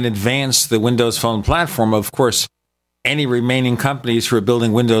 they can advance the Windows Phone platform. Of course, any remaining companies who are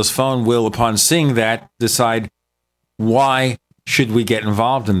building Windows Phone will, upon seeing that, decide, why should we get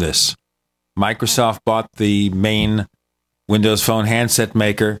involved in this? Microsoft bought the main Windows Phone handset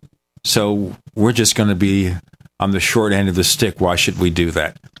maker, so we're just going to be on the short end of the stick. Why should we do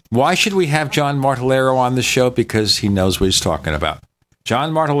that? Why should we have John Martellaro on the show? Because he knows what he's talking about.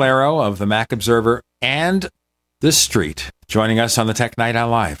 John Martellaro of the Mac Observer and The Street, joining us on the Tech Night Owl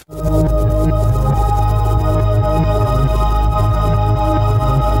Live.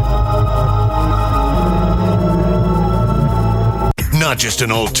 Not just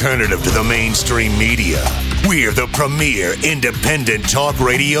an alternative to the mainstream media. We're the premier independent talk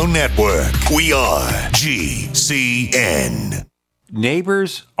radio network. We are GCN.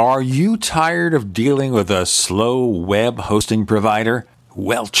 Neighbors, are you tired of dealing with a slow web hosting provider?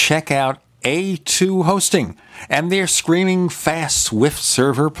 Well, check out A2 Hosting and their screaming fast Swift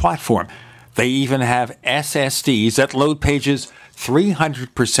server platform. They even have SSDs that load pages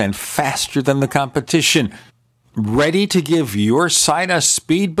 300% faster than the competition. Ready to give your site a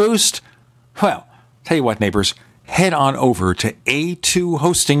speed boost? Well, tell you what, neighbors, head on over to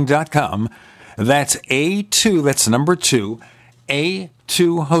a2hosting.com. That's A2, that's number 2,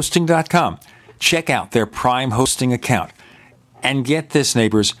 a2hosting.com. Check out their Prime hosting account. And get this,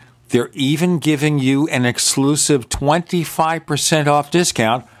 neighbors, they're even giving you an exclusive 25% off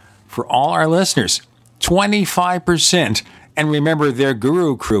discount for all our listeners. 25%. And remember, their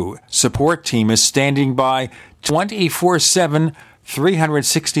Guru Crew support team is standing by 24/7,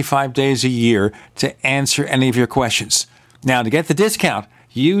 365 days a year to answer any of your questions. Now, to get the discount,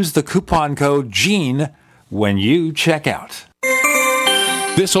 use the coupon code GENE when you check out.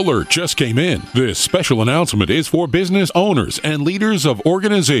 This alert just came in. This special announcement is for business owners and leaders of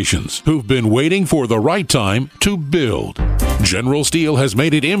organizations who've been waiting for the right time to build. General Steel has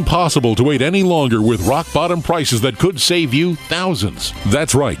made it impossible to wait any longer with rock-bottom prices that could save you thousands.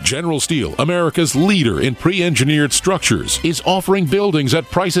 That's right, General Steel, America's leader in pre-engineered structures, is offering buildings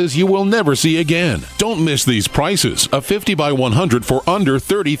at prices you will never see again. Don't miss these prices. A 50 by 100 for under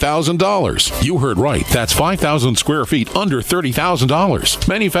 $30,000. You heard right. That's 5,000 square feet under $30,000.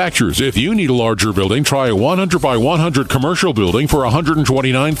 Manufacturers, if you need a larger building, try a 100 by 100 commercial building for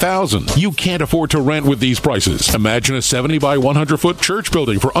 $129,000. You can't afford to rent with these prices. Imagine a 70 by 100-foot church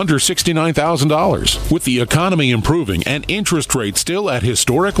building for under $69,000. With the economy improving and interest rates still at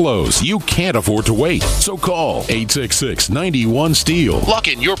historic lows, you can't afford to wait. So call 866-91-STEEL. Lock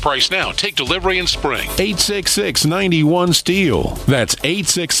in your price now. Take delivery in spring. 866-91-STEEL. That's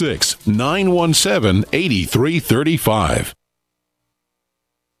 866-917-8335.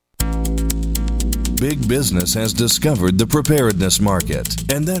 big business has discovered the preparedness market,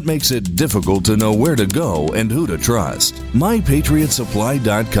 and that makes it difficult to know where to go and who to trust.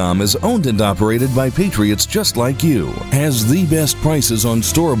 MyPatriotSupply.com is owned and operated by patriots just like you, has the best prices on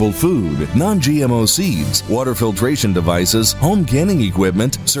storable food, non-GMO seeds, water filtration devices, home canning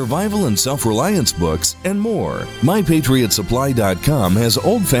equipment, survival and self-reliance books, and more. MyPatriotSupply.com has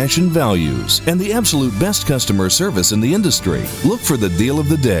old-fashioned values and the absolute best customer service in the industry. Look for the deal of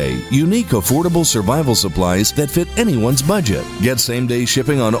the day, unique, affordable survival supplies that fit anyone's budget. Get same-day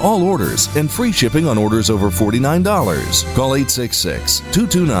shipping on all orders and free shipping on orders over $49. Call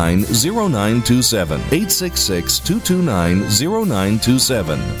 866-229-0927,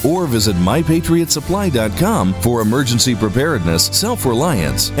 866-229-0927, or visit MyPatriotSupply.com for emergency preparedness,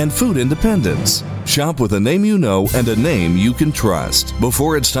 self-reliance, and food independence. Shop with a name you know and a name you can trust.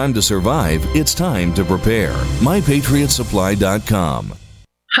 Before it's time to survive, it's time to prepare. MyPatriotSupply.com.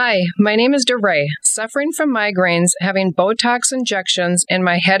 Hi, my name is DeRay, suffering from migraines, having Botox injections in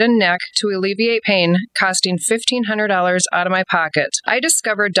my head and neck to alleviate pain, costing $1,500 out of my pocket. I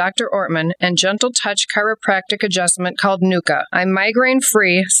discovered Dr. Ortman and Gentle Touch chiropractic adjustment called Nuka. I'm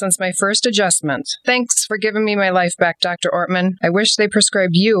migraine-free since my first adjustment. Thanks for giving me my life back, Dr. Ortman. I wish they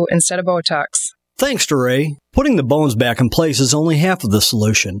prescribed you instead of Botox. Thanks, DeRay. Putting the bones back in place is only half of the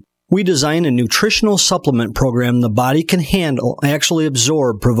solution. We design a nutritional supplement program the body can handle, actually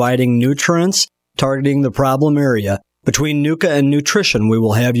absorb, providing nutrients, targeting the problem area. Between Nuka and nutrition, we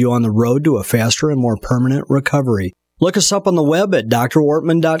will have you on the road to a faster and more permanent recovery. Look us up on the web at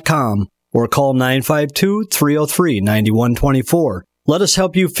drortman.com or call 952-303-9124. Let us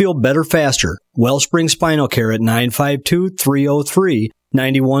help you feel better faster. Wellspring Spinal Care at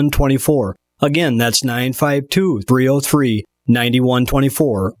 952-303-9124. Again, that's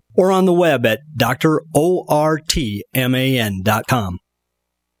 952-303-9124. Or on the web at drortman.com.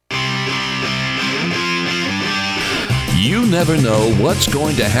 You never know what's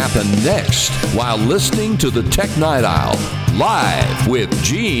going to happen next while listening to the Tech Night Owl, live with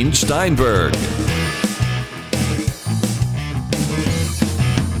Gene Steinberg.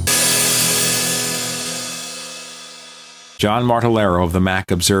 John Martellero of the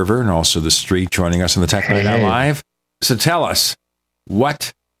Mac Observer and also The Street joining us on the Tech Night Owl Live. So tell us,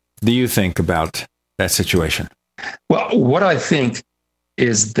 what do you think about that situation? Well, what I think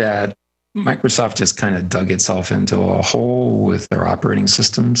is that Microsoft just kind of dug itself into a hole with their operating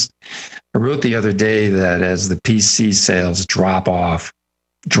systems. I wrote the other day that as the PC sales drop off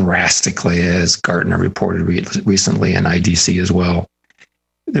drastically, as Gartner reported recently and IDC as well,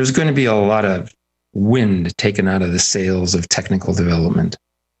 there's going to be a lot of wind taken out of the sails of technical development.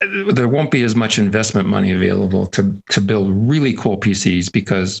 There won't be as much investment money available to build really cool PCs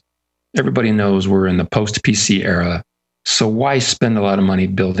because everybody knows we're in the post-PC era. So why spend a lot of money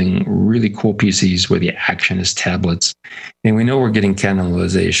building really cool PCs where the action is tablets? And we know we're getting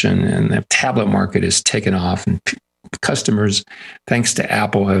cannibalization, and the tablet market is taken off. And customers, thanks to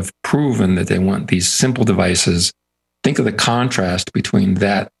Apple, have proven that they want these simple devices. Think of the contrast between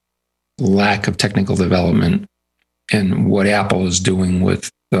that lack of technical development and what Apple is doing with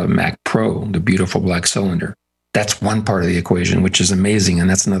the Mac Pro, the beautiful black cylinder. That's one part of the equation, which is amazing, and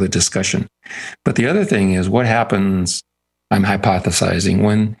that's another discussion. But the other thing is what happens, I'm hypothesizing,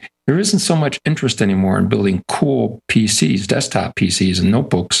 when there isn't so much interest anymore in building cool PCs, desktop PCs and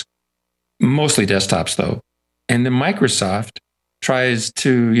notebooks, mostly desktops though. And then Microsoft tries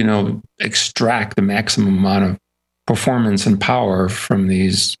to, extract the maximum amount of performance and power from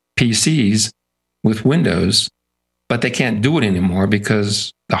these PCs with Windows, but they can't do it anymore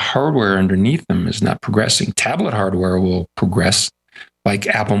because the hardware underneath them is not progressing. Tablet hardware will progress, like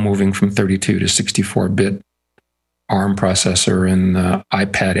Apple moving from 32 to 64-bit ARM processor in the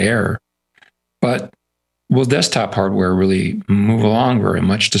iPad Air. But will desktop hardware really move along very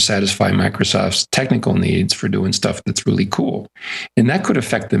much to satisfy Microsoft's technical needs for doing stuff that's really cool? And that could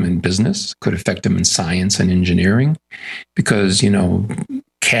affect them in business, could affect them in science and engineering, because,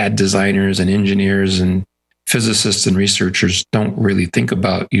 CAD designers and engineers and physicists and researchers don't really think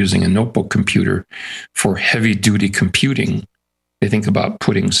about using a notebook computer for heavy-duty computing. They think about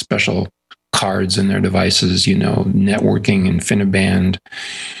putting special cards in their devices, networking, InfiniBand,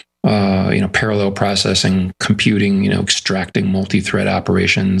 parallel processing, computing, extracting multi-thread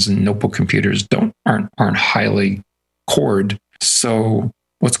operations, and notebook computers aren't highly cored. So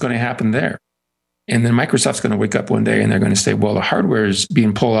what's going to happen there? And then Microsoft's going to wake up one day and they're going to say, well, the hardware is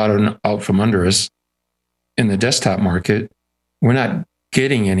being pulled out from under us in the desktop market. We're not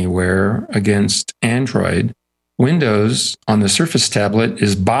getting anywhere against Android. Windows on the Surface tablet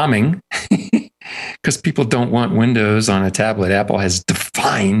is bombing because people don't want Windows on a tablet. Apple has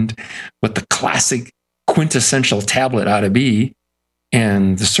defined what the classic quintessential tablet ought to be,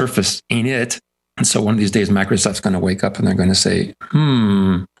 and the Surface ain't it. And so one of these days, Microsoft's going to wake up and they're going to say,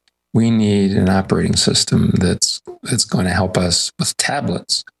 we need an operating system that's going to help us with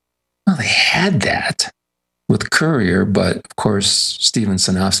tablets. Well, they had that with Courier, but of course, Steven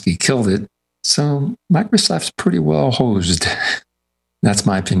Sinofsky killed it. So Microsoft's pretty well hosed. That's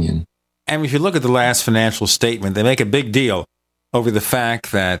my opinion. And if you look at the last financial statement, they make a big deal over the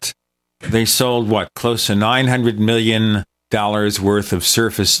fact that they sold, close to $900 million worth of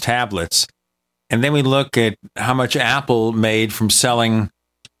Surface tablets. And then we look at how much Apple made from selling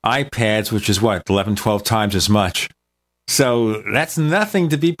iPads, which is 11, 12 times as much. So that's nothing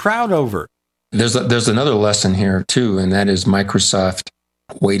to be proud over. There's another lesson here too, and that is Microsoft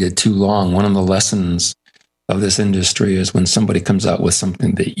waited too long. One of the lessons of this industry is when somebody comes out with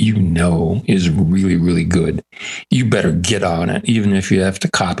something that you know is really, really good, you better get on it, even if you have to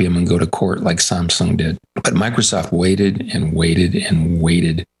copy them and go to court like Samsung did. But Microsoft waited and waited and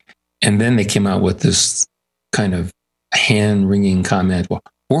waited. And then they came out with this kind of hand-wringing comment, well,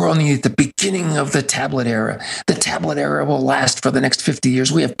 we're only at the beginning of the tablet era. The tablet era will last for the next 50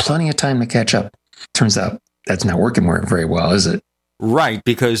 years. We have plenty of time to catch up. Turns out that's not working very well, is it? Right,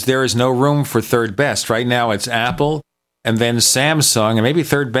 because there is no room for third best. Right now it's Apple and then Samsung, and maybe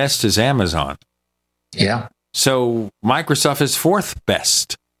third best is Amazon. Yeah. So Microsoft is fourth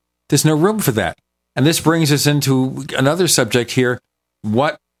best. There's no room for that. And this brings us into another subject here.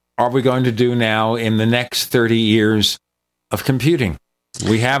 What are we going to do now in the next 30 years of computing?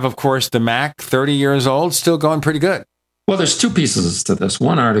 We have, of course, the Mac, 30 years old, still going pretty good. Well, there's two pieces to this.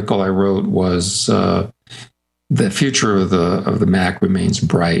 One article I wrote was the future of the Mac remains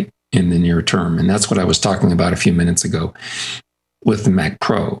bright in the near term. And that's what I was talking about a few minutes ago with the Mac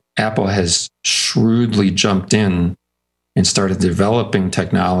Pro. Apple has shrewdly jumped in and started developing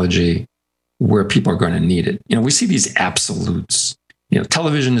technology where people are going to need it. You know, we see these absolutes. You know,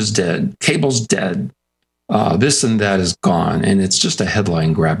 television is dead, cable's dead, this and that is gone, and it's just a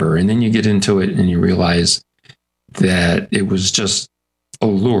headline grabber. And then you get into it and you realize that it was just a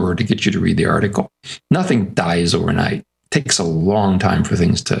lure to get you to read the article. Nothing dies overnight. It takes a long time for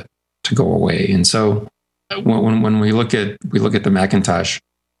things to go away. And so when we look at the Macintosh,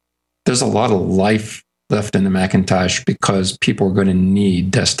 there's a lot of life left in the Macintosh because people are going to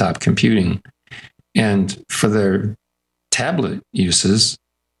need desktop computing. And for their tablet uses,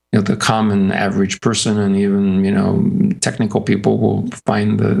 you know, the common average person and even, you know, technical people will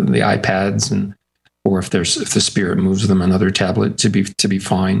find the iPads, and or if the spirit moves them another tablet to be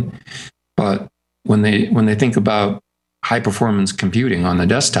fine. But when they think about high performance computing on the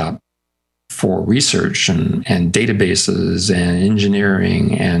desktop for research and databases and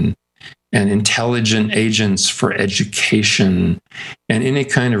engineering and intelligent agents for education and any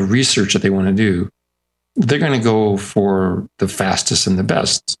kind of research that they want to do, they're going to go for the fastest and the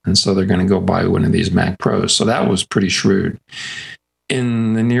best. And so they're going to go buy one of these Mac Pros. So that was pretty shrewd.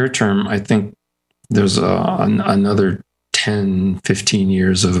 In the near term, I think there's another 10, 15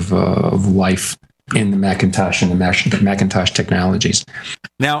 years of life in the Macintosh and the Macintosh technologies.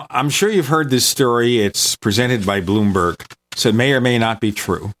 Now, I'm sure you've heard this story. It's presented by Bloomberg, so it may or may not be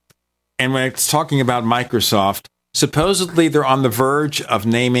true. And when it's talking about Microsoft, supposedly they're on the verge of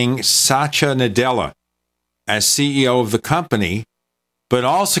naming Satya Nadella as CEO of the company, but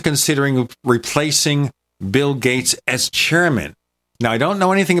also considering replacing Bill Gates as chairman. Now, I don't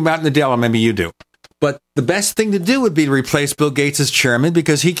know anything about Nadella. Maybe you do. But the best thing to do would be to replace Bill Gates as chairman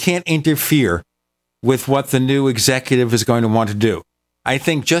because he can't interfere with what the new executive is going to want to do. I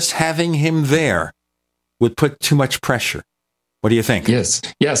think just having him there would put too much pressure. What do you think?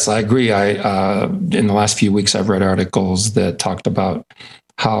 Yes, I agree. In the last few weeks, I've read articles that talked about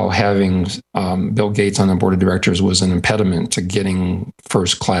how having Bill Gates on the board of directors was an impediment to getting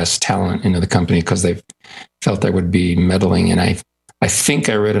first-class talent into the company because they felt there would be meddling. And I think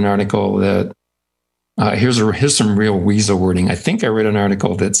I read an article that here's some real weasel wording. I think I read an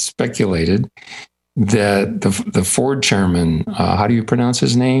article that speculated that the Ford chairman, how do you pronounce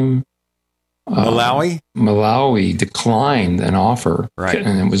his name? Malawi declined an offer, right,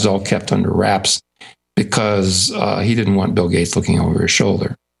 and it was all kept under wraps because he didn't want Bill Gates looking over his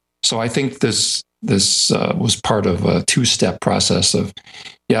shoulder. So I think this was part of a two-step process of,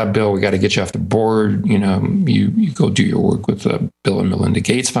 yeah, Bill, we got to get you off the board. You know, you go do your work with the Bill and Melinda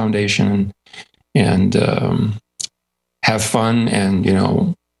Gates Foundation and have fun. And, you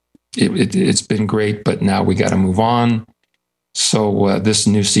know, it's been great, but now we got to move on. So this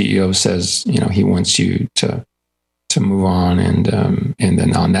new CEO says, you know, he wants you to move on, and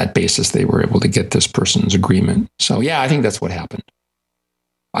then on that basis, they were able to get this person's agreement. So yeah, I think that's what happened.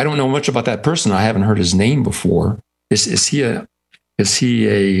 I don't know much about that person. I haven't heard his name before. Is he a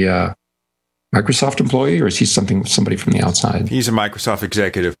Microsoft employee, or is he somebody from the outside? He's a Microsoft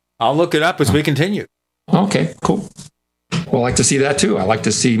executive. I'll look it up as we continue. Okay, cool. Well, I like to see that too. I like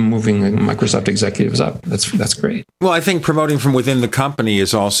to see moving Microsoft executives up. That's great. Well, I think promoting from within the company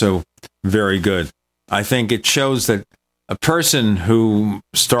is also very good. I think it shows that a person who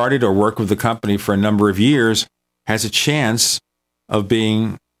started or worked with the company for a number of years has a chance of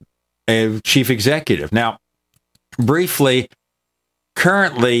being a chief executive. Now, briefly,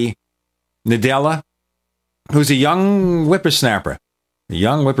 currently, Nadella, who's a young whippersnapper.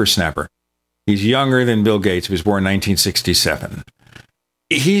 He's younger than Bill Gates, who was born in 1967.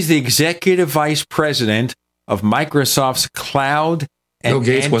 He's the executive vice president of Microsoft's Cloud and Bill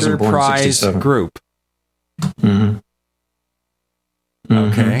Gates wasn't born in Enterprise 67. Group. Mm-hmm.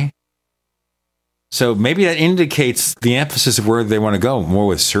 Okay. So maybe that indicates the emphasis of where they want to go, more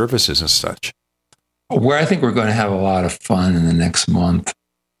with services and such. Where I think we're going to have a lot of fun in the next month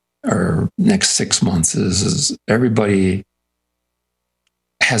or next 6 months is everybody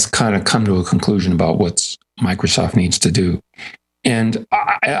has kind of come to a conclusion about what Microsoft needs to do. And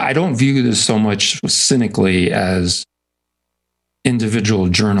I don't view this so much cynically as individual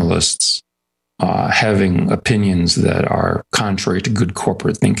journalists having opinions that are contrary to good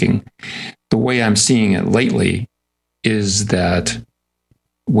corporate thinking. The way I'm seeing it lately is that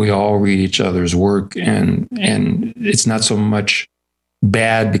we all read each other's work, and it's not so much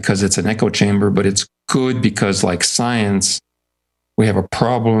bad because it's an echo chamber, but it's good because, like science, we have a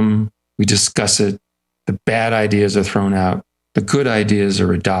problem, we discuss it, the bad ideas are thrown out, the good ideas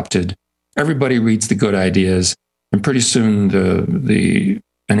are adopted, everybody reads the good ideas, and pretty soon the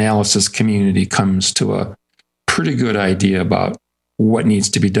analysis community comes to a pretty good idea about what needs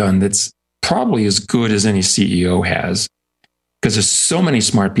to be done that's probably as good as any CEO has, because there's so many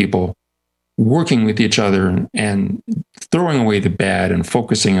smart people working with each other and throwing away the bad and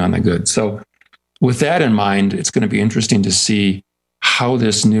focusing on the good. So with that in mind, it's going to be interesting to see how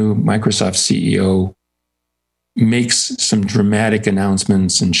this new Microsoft CEO makes some dramatic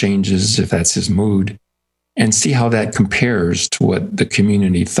announcements and changes, if that's his mood, and see how that compares to what the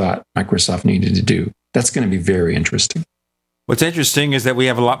community thought Microsoft needed to do. That's going to be very interesting. What's interesting is that we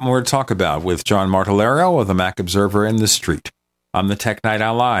have a lot more to talk about with John Martellaro of the Mac Observer and The Street on the Tech Night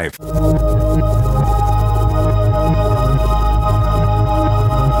Owl Live.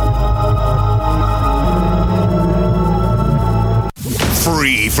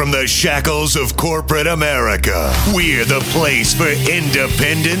 Free from the shackles of corporate America, we're the place for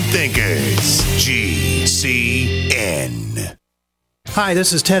independent thinkers. GCN. Hi,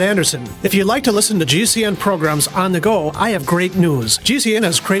 this is Ted Anderson. If you'd like to listen to GCN programs on the go, I have great news. GCN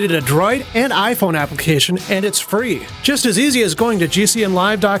has created a Droid and iPhone application, and it's free. Just as easy as going to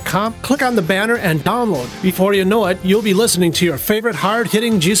GCNlive.com, click on the banner, and download. Before you know it, you'll be listening to your favorite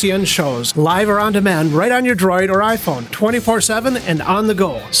hard-hitting GCN shows, live or on demand, right on your Droid or iPhone, 24/7 and on the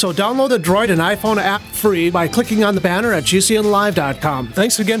go. So download the Droid and iPhone app free by clicking on the banner at GCNlive.com.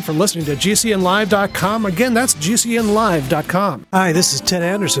 Thanks again for listening to GCNlive.com. Again, that's GCNlive.com. Hi, this is Ted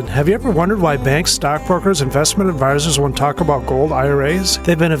Anderson. Have you ever wondered why banks, stockbrokers, investment advisors won't talk about gold IRAs?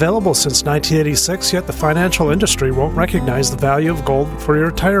 They've been available since 1986, yet the financial industry won't recognize the value of gold for your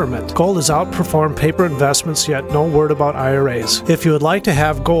retirement. Gold has outperformed paper investments, yet no word about IRAs. If you would like to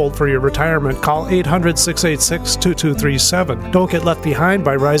have gold for your retirement, call 800-686-2237. Don't get left behind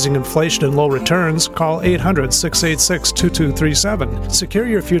by rising inflation and low returns. Call 800-686-2237. Secure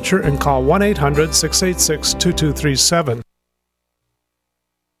your future and call 1-800-686-2237.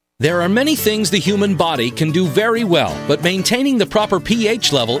 There are many things the human body can do very well, but maintaining the proper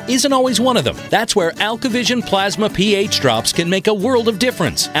pH level isn't always one of them. That's where AlkaVision Plasma pH Drops can make a world of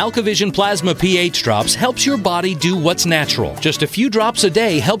difference. AlkaVision Plasma pH Drops helps your body do what's natural. Just a few drops a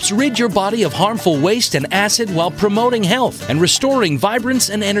day helps rid your body of harmful waste and acid while promoting health and restoring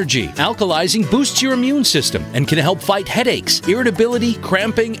vibrance and energy. Alkalizing boosts your immune system and can help fight headaches, irritability,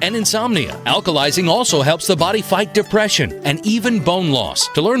 cramping, and insomnia. Alkalizing also helps the body fight depression and even bone loss.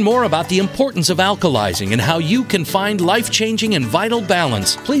 To learn more about the importance of alkalizing and how you can find life-changing and vital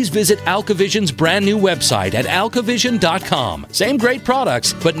balance, please visit AlkaVision's brand new website at alkavision.com. Same great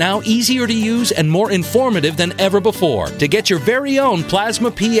products, but now easier to use and more informative than ever before. To get your very own Plasma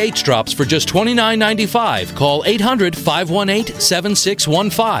pH Drops for just $29.95, call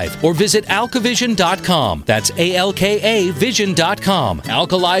 800-518-7615 or visit alkavision.com. That's ALKA vision.com.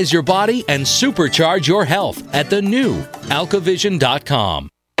 Alkalize your body and supercharge your health at the new alkavision.com.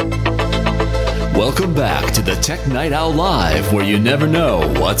 Welcome back to the Tech Night Owl Live, where you never know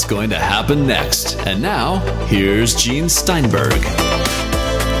what's going to happen next. And now, here's Gene Steinberg.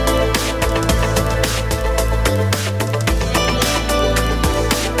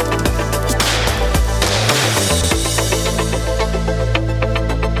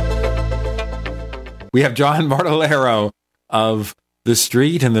 We have John Bartolero of The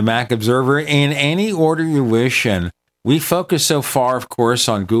Street and the Mac Observer in any order you wish. And we focus so far, of course,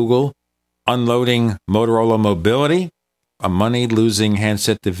 on Google unloading Motorola Mobility, a money-losing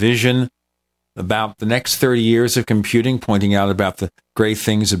handset division, about the next 30 years of computing, pointing out about the great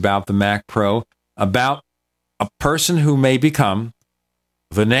things about the Mac Pro, about a person who may become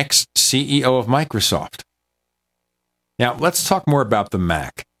the next CEO of Microsoft. Now, let's talk more about the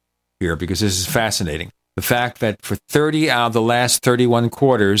Mac here, because this is fascinating. The fact that for 30 out of the last 31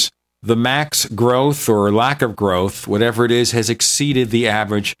 quarters, the Mac's growth or lack of growth, whatever it is, has exceeded the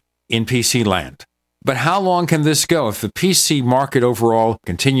average in PC land. But how long can this go? If the PC market overall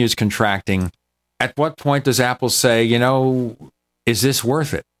continues contracting, at what point does Apple say, is this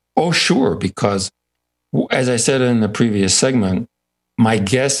worth it? Oh, sure, because as I said in the previous segment, my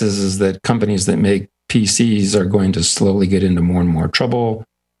guess is that companies that make PCs are going to slowly get into more and more trouble.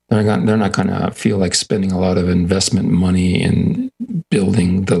 They're not going to feel like spending a lot of investment money in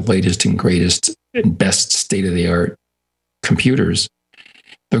building the latest and greatest and best state-of-the-art computers.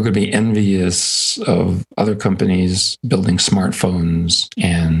 They're going to be envious of other companies building smartphones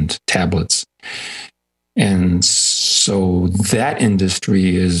and tablets. And so that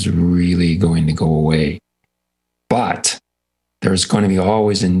industry is really going to go away. But there's going to be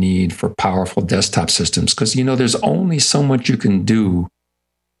always a need for powerful desktop systems because, there's only so much you can do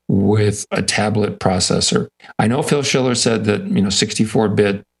with a tablet processor. I know Phil Schiller said that,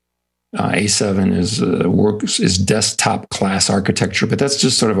 64-bit A7 is desktop class architecture, but that's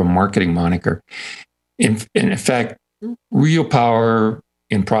just sort of a marketing moniker. In fact, real power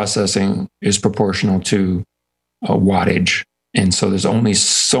in processing is proportional to wattage. And so there's only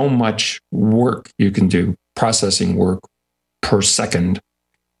so much work you can do, processing work per second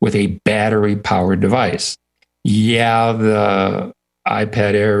with a battery-powered device. Yeah, the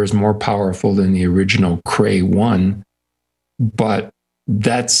iPad Air is more powerful than the original Cray 1, but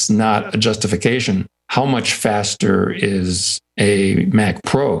that's not a justification. How much faster is a Mac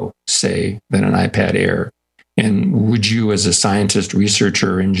Pro, say, than an iPad Air? And would you, as a scientist,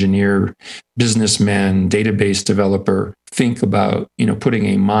 researcher, engineer, businessman, database developer, think about, putting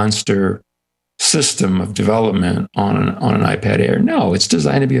a monster system of development on an iPad Air? No, it's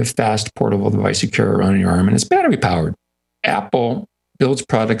designed to be a fast, portable device you carry around in your arm, and it's battery powered. Apple builds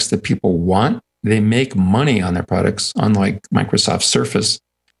products that people want. They make money on their products, unlike Microsoft Surface.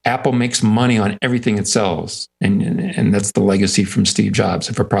 Apple makes money on everything it sells. And that's the legacy from Steve Jobs.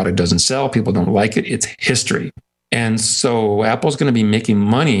 If a product doesn't sell, people don't like it, it's history. And so Apple's going to be making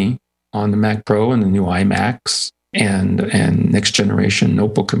money on the Mac Pro and the new iMacs and next generation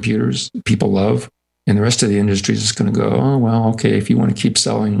notebook computers people love. And the rest of the industry is just going to go, oh, well, okay, if you want to keep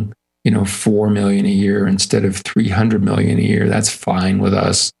selling, 4 million a year instead of 300 million a year, that's fine with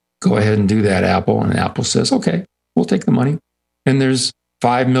us. Go ahead and do that, Apple. And Apple says, okay, we'll take the money. And there's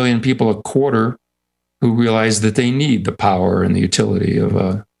 5 million people a quarter who realize that they need the power and the utility of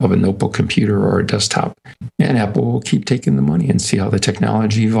a notebook computer or a desktop. And Apple will keep taking the money and see how the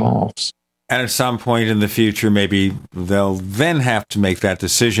technology evolves. And at some point in the future, maybe they'll then have to make that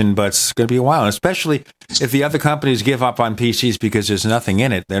decision, but it's going to be a while, especially if the other companies give up on PCs because there's nothing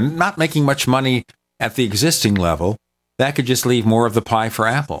in it. They're not making much money at the existing level. That could just leave more of the pie for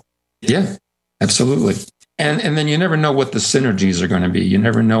Apple. Yeah, absolutely. And then you never know what the synergies are going to be. You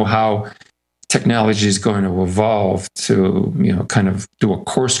never know how technology is going to evolve to, kind of do a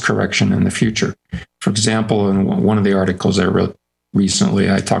course correction in the future. For example, in one of the articles I wrote recently,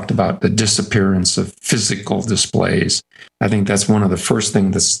 I talked about the disappearance of physical displays. I think that's one of the first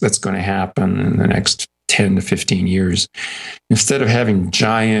things that's going to happen in the next 10 to 15 years. Instead of having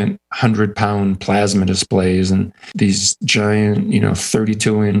giant 100-pound plasma displays and these giant,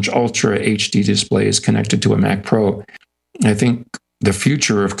 32-inch Ultra HD displays connected to a Mac Pro, I think the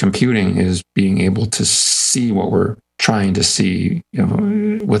future of computing is being able to see what we're trying to see,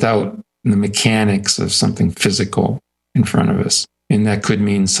 without the mechanics of something physical in front of us. And that could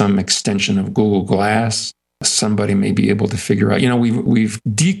mean some extension of Google Glass. Somebody may be able to figure out, we've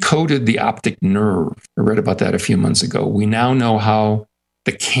decoded the optic nerve. I read about that a few months ago. We now know how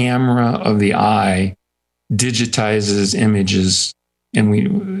the camera of the eye digitizes images,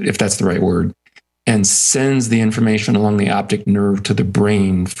 and if that's the right word, and sends the information along the optic nerve to the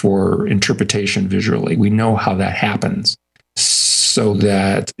brain for interpretation visually. We know how that happens. So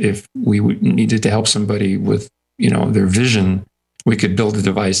that if we needed to help somebody with, their vision, we could build a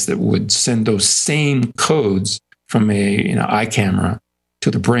device that would send those same codes from a eye camera to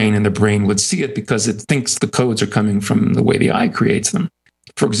the brain, and the brain would see it because it thinks the codes are coming from the way the eye creates them.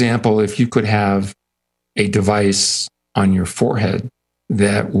 For example, if you could have a device on your forehead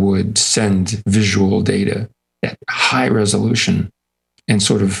that would send visual data at high resolution and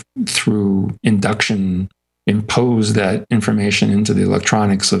sort of through induction impose that information into the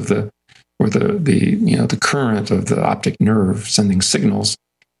electronics of the current of the optic nerve sending signals,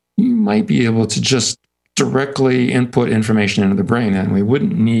 you might be able to just directly input information into the brain. And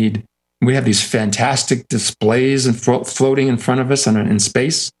we have these fantastic displays floating in front of us in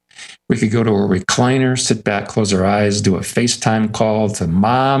space. We could go to a recliner, sit back, close our eyes, do a FaceTime call to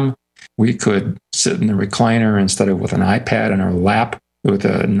mom. We could sit in the recliner instead of with an iPad in our lap with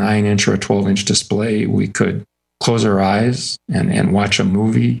a 9-inch or a 12-inch display. We could close our eyes and watch a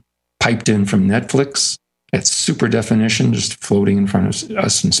movie piped in from Netflix at super definition, just floating in front of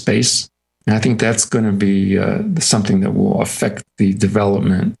us in space. And I think that's going to be something that will affect the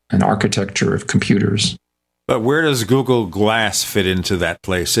development and architecture of computers. But where does Google Glass fit into that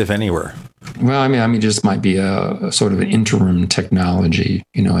place, if anywhere? Well, I mean, just might be a sort of an interim technology.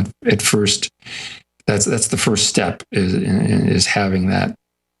 At first, that's the first step is having that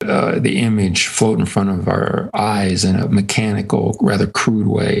the image float in front of our eyes in a mechanical, rather crude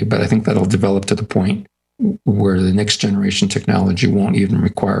way. But I think that'll develop to the point where the next generation technology won't even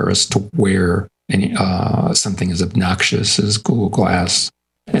require us to wear something as obnoxious as Google Glass.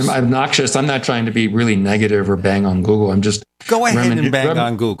 And obnoxious, I'm not trying to be really negative or bang on Google. I'm just... Go ahead and bang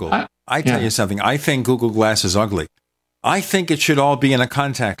on Google. I tell you something. I think Google Glass is ugly. I think it should all be in a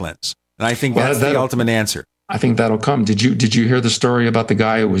contact lens. And I think that's the ultimate answer. I think that'll come. Did you hear the story about the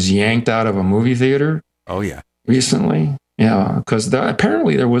guy who was yanked out of a movie theater? Oh, yeah. Recently? Yeah, because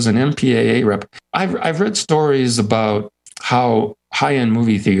apparently there was an MPAA rep. I've read stories about how high-end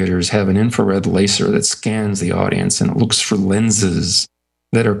movie theaters have an infrared laser that scans the audience and it looks for lenses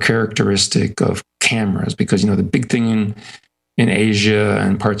that are characteristic of cameras, because the big thing in Asia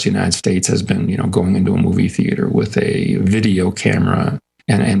and parts of the United States has been going into a movie theater with a video camera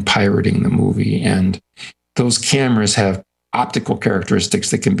and pirating the movie, and those cameras have optical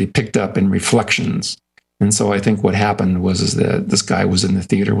characteristics that can be picked up in reflections. And so I think what happened was that this guy was in the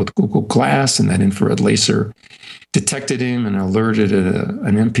theater with Google Glass, and that infrared laser detected him and alerted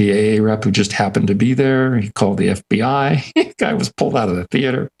an MPAA rep who just happened to be there. He called the FBI. The guy was pulled out of the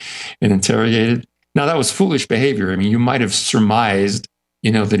theater and interrogated. Now, that was foolish behavior. I mean, you might have surmised,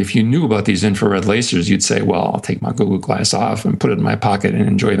 that if you knew about these infrared lasers, you'd say, well, I'll take my Google Glass off and put it in my pocket and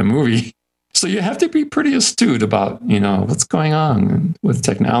enjoy the movie. So you have to be pretty astute about, what's going on with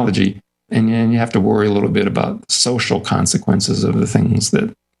technology. And you have to worry a little bit about social consequences of the things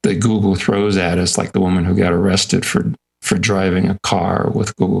that Google throws at us, like the woman who got arrested for driving a car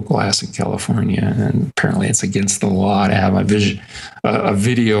with Google Glass in California. And apparently it's against the law to have a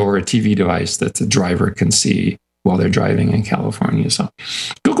video or a TV device that the driver can see while they're driving in California. So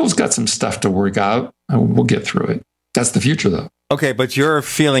Google's got some stuff to work out. We'll get through it. That's the future, though. Okay, but your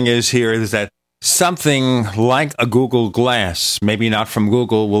feeling is that something like a Google Glass, maybe not from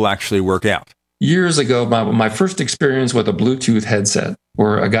Google, will actually work out. Years ago, my first experience with a Bluetooth headset,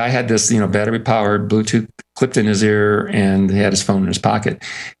 where a guy had this, battery-powered Bluetooth clipped in his ear, and he had his phone in his pocket.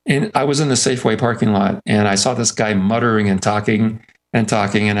 And I was in the Safeway parking lot, and I saw this guy muttering and talking, and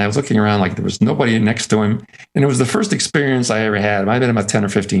I was looking around like there was nobody next to him. And it was the first experience I ever had. It might have been about 10 or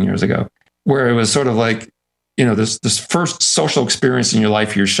 15 years ago, where it was sort of like, this first social experience in your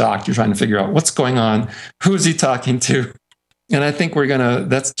life, you're shocked. You're trying to figure out what's going on. Who is he talking to? And I think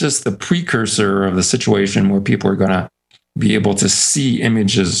that's just the precursor of the situation where people are going to be able to see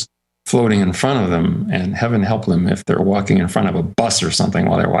images floating in front of them, and heaven help them if they're walking in front of a bus or something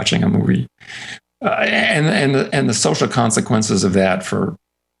while they're watching a movie. And the social consequences of that for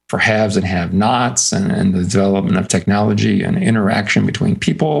haves and have-nots, and the development of technology and interaction between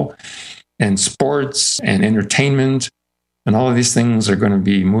people and sports and entertainment. And all of these things are going to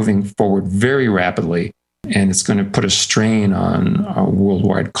be moving forward very rapidly. And it's going to put a strain on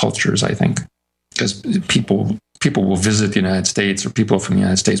worldwide cultures, I think, because people will visit the United States, or people from the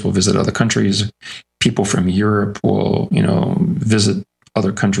United States will visit other countries. People from Europe will, visit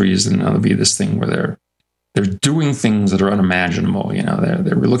other countries, and it'll be this thing where they're doing things that are unimaginable.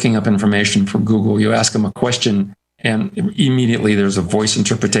 They're looking up information from Google. You ask them a question, and immediately there's a voice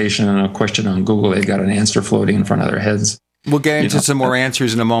interpretation and a question on Google. They've got an answer floating in front of their heads. We'll get into some more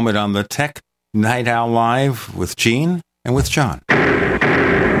answers in a moment on the Tech Night Owl Live with Gene and with John.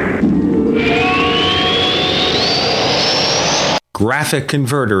 Graphic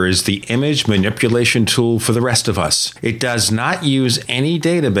Converter is the image manipulation tool for the rest of us. It does not use any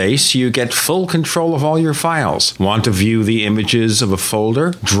database. You get full control of all your files. Want to view the images of a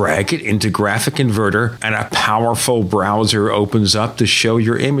folder? Drag it into Graphic Converter and a powerful browser opens up to show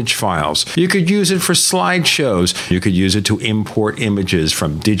your image files. You could use it for slideshows. You could use it to import images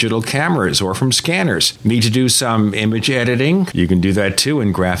from digital cameras or from scanners. Need to do some image editing? You can do that too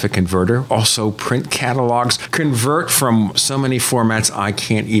in Graphic Converter. Also print catalogs. Convert from so many formats I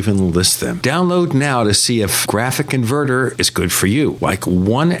can't even list them. Download now to see if Graphic Converter is good for you, like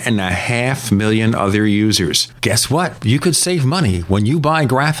 1.5 million other users. Guess what? You could save money when you buy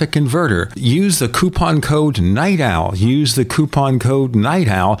Graphic Converter. Use the coupon code NIGHTOWL. Use the coupon code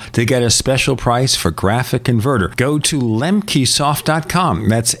NIGHTOWL to get a special price for Graphic Converter. Go to lemkesoft.com.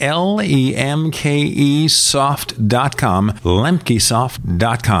 That's LEMKE soft.com.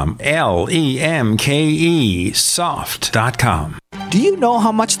 lemkesoft.com. LEMKE soft.com. Do you know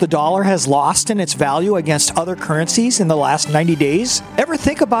how much the dollar has lost in its value against other currencies in the last 90 days? Ever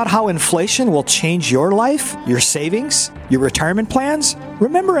think about how inflation will change your life, your savings, your retirement plans?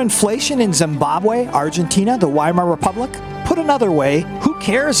 Remember inflation in Zimbabwe, Argentina, the Weimar Republic? Put another way, who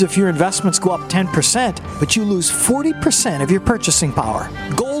cares if your investments go up 10%, but you lose 40% of your purchasing power?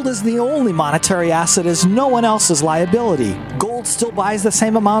 Gold is the only monetary asset as no one else's liability. Gold still buys the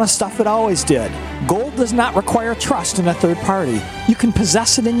same amount of stuff it always did. Gold does not require trust in a third party. You can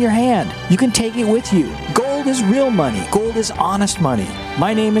possess it in your hand. You can take it with you. Gold is real money. Gold is honest money.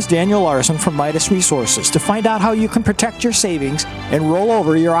 My name is Daniel Larson from Midas Resources. To find out how you can protect your savings and roll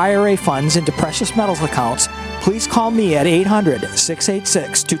over your IRA funds into precious metals accounts, please call me at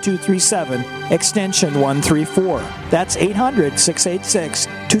 800-686-2237, extension 134. That's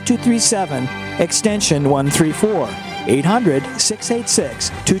 800-686-2237, extension 134.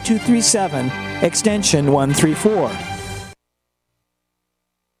 800-686-2237, extension 134.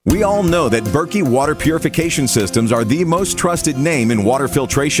 We all know that Berkey Water Purification Systems are the most trusted name in water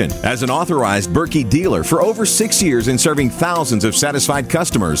filtration. As an authorized Berkey dealer for over 6 years and serving thousands of satisfied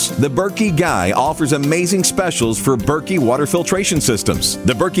customers, the Berkey Guy offers amazing specials for Berkey Water Filtration Systems.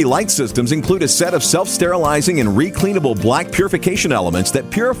 The Berkey Light Systems include a set of self-sterilizing and recleanable black purification elements that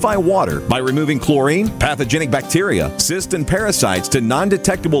purify water by removing chlorine, pathogenic bacteria, cysts, and parasites to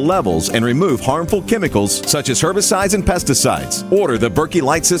non-detectable levels and remove harmful chemicals such as herbicides and pesticides. Order the Berkey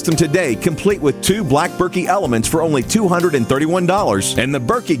Light System today, complete with 2 black Berkey elements for only $231, and the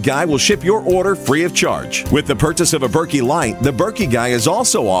Berkey Guy will ship your order free of charge. With the purchase of a Berkey Light, the Berkey Guy is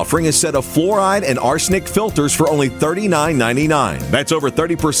also offering a set of fluoride and arsenic filters for only $39.99. That's over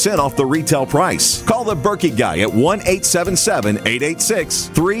 30% off the retail price. Call the Berkey Guy at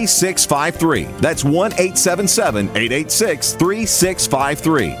 1-877-886-3653. That's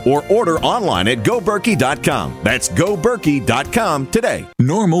 1-877-886-3653. Or order online at goberkey.com. That's goberkey.com today.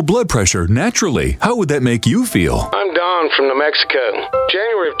 Normal blood pressure, naturally. How would that make you feel? I'm Don from New Mexico.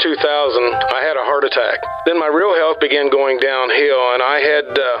 January of 2000, I had a heart attack. Then my real health began going downhill, and I had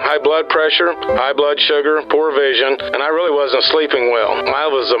high blood pressure, high blood sugar, poor vision, and I really wasn't sleeping well. I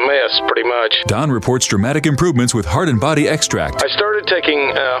was a mess, pretty much. Don reports dramatic improvements with Heart and Body Extract. I started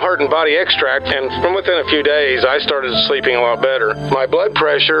taking Heart and Body Extract, and from within a few days, I started sleeping a lot better. My blood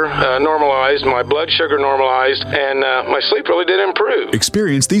pressure normalized, my blood sugar normalized, and my sleep really did improve.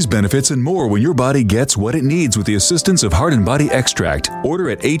 Experience these benefits and more when your body gets what it needs with the assistance of Heart and Body Extract. Order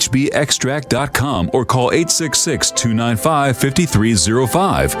at hbextract.com or call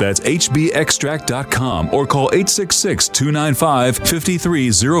 866-295-5305. That's hbextract.com or call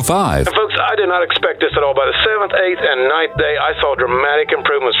 866-295-5305. Folks, I did not expect this at all. By the 7th, 8th, and 9th day, I saw dramatic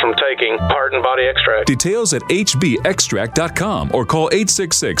improvements from taking Heart and Body Extract. Details at hbextract.com or call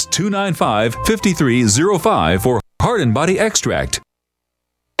 866-295-5305 for Heart and Body Extract.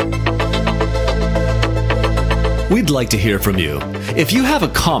 We'd like to hear from you. If you have a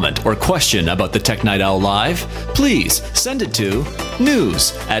comment or question about the Tech Night Owl Live, please send it to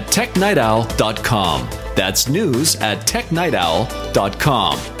news@technightowl.com. That's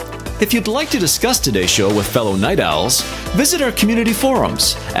news@technightowl.com. If you'd like to discuss today's show with fellow night owls, visit our community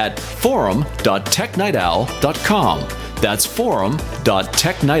forums at forum.technightowl.com. That's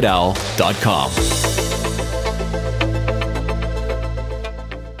forum.technightowl.com.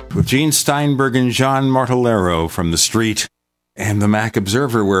 With Gene Steinberg and John Martellero from The Street and the Mac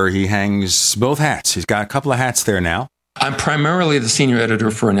Observer, where he hangs both hats. He's got a couple of hats there now. I'm primarily the senior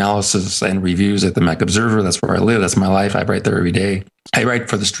editor for analysis and reviews at the Mac Observer. That's where I live. That's my life. I write there every day. I write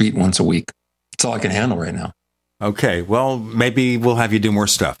for The Street once a week. That's all I can handle right now. Okay. Well, maybe we'll have you do more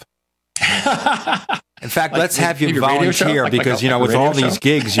stuff. In fact, let's have you volunteer because, with all these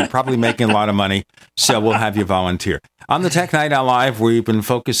gigs, you're probably making a lot of money. So we'll have you volunteer. On the Tech Night Owl Live, we've been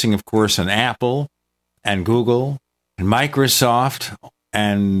focusing, of course, on Apple and Google and Microsoft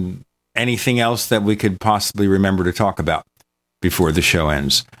and anything else that we could possibly remember to talk about before the show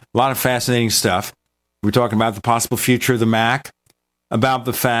ends. A lot of fascinating stuff. We're talking about the possible future of the Mac, about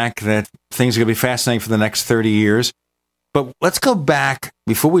the fact that things are going to be fascinating for the next 30 years. But let's go back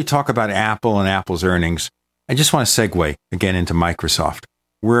before we talk about Apple and Apple's earnings. I just want to segue again into Microsoft,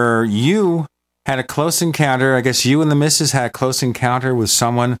 where you had a close encounter. I guess you and the missus had a close encounter with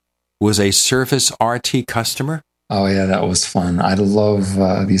someone who was a Surface RT customer. Oh yeah, that was fun. I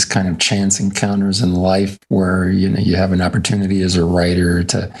love these kind of chance encounters in life where you have an opportunity as a writer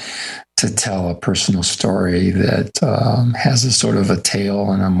to tell a personal story that has a sort of a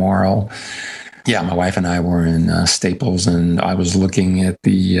tale and a moral. Yeah, my wife and I were in Staples, and I was looking at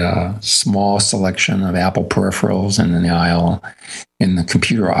the small selection of Apple peripherals in the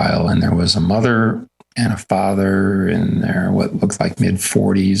computer aisle, and there was a mother and a father in their what looked like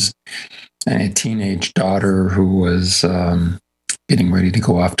mid-40s, and a teenage daughter who was getting ready to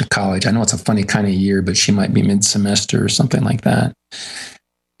go off to college. I know it's a funny kind of year, but she might be mid-semester or something like that.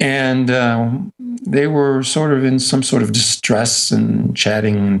 And they were sort of in some sort of distress and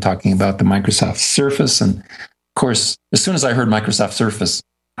chatting and talking about the Microsoft Surface. And of course, as soon as I heard Microsoft Surface,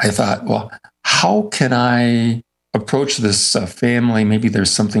 I thought, well, how can I approach this family? Maybe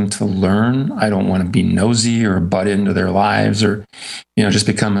there's something to learn. I don't want to be nosy or butt into their lives, or just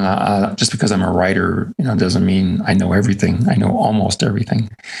because I'm a writer, doesn't mean I know everything. I know almost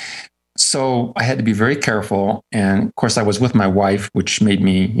everything. So I had to be very careful. And of course, I was with my wife, which made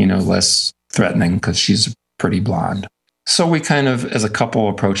me, less threatening because she's pretty blonde. So we kind of, as a couple,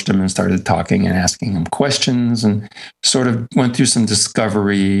 approached him and started talking and asking him questions and sort of went through some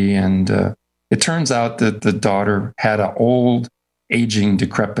discovery. And it turns out that the daughter had an old, aging,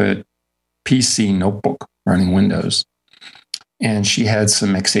 decrepit PC notebook running Windows. And she had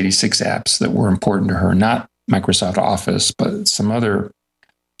some x86 apps that were important to her, not Microsoft Office, but some other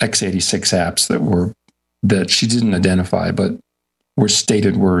x86 apps that she didn't identify, but were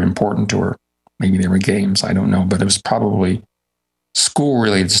stated were important to her. Maybe they were games, I don't know, but it was probably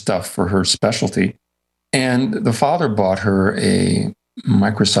school-related stuff for her specialty. And the father bought her a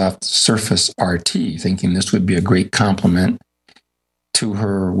Microsoft Surface RT, thinking this would be a great complement to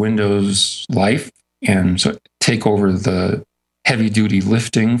her Windows life and so take over the heavy-duty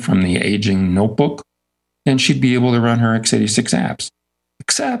lifting from the aging notebook, and she'd be able to run her x86 apps.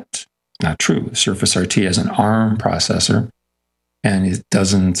 Except, not true. Surface RT has an ARM processor, and it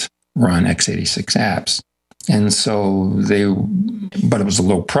doesn't run x86 apps. And so but it was a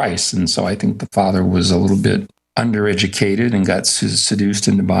low price. And so I think the father was a little bit undereducated and got seduced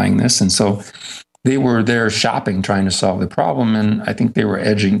into buying this. And so they were there shopping, trying to solve the problem. And I think they were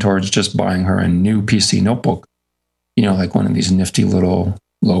edging towards just buying her a new PC notebook, like one of these nifty little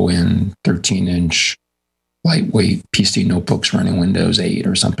low-end 13-inch lightweight PC notebooks running Windows 8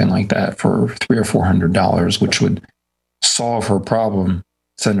 or something like that for $300 or $400, which would solve her problem,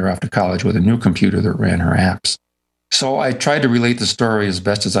 send her off to college with a new computer that ran her apps. So I tried to relate the story as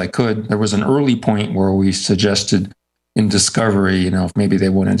best as I could. There was an early point where we suggested in discovery, if maybe they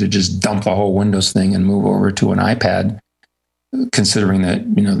wanted to just dump the whole Windows thing and move over to an iPad, considering that,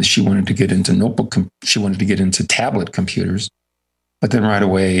 she wanted to get into she wanted to get into tablet computers. But then right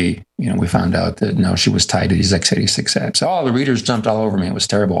away, we found out that no, she was tied to these x86 apps. Oh, the readers jumped all over me. It was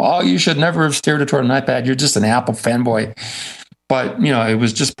terrible. Oh, you should never have steered it toward an iPad. You're just an Apple fanboy. But, it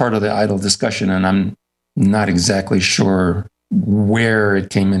was just part of the idle discussion. And I'm not exactly sure where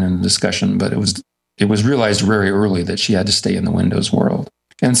it came in the discussion, but it was realized very early that she had to stay in the Windows world.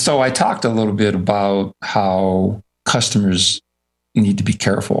 And so I talked a little bit about how customers need to be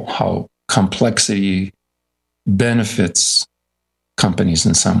careful, how complexity benefits companies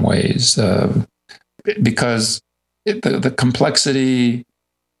in some ways, because the complexity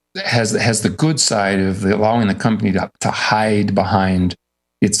has the good side of allowing the company to hide behind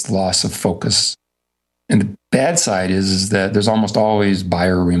its loss of focus. And the bad side is that there's almost always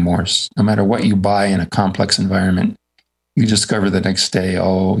buyer remorse. No matter what you buy in a complex environment, you discover the next day,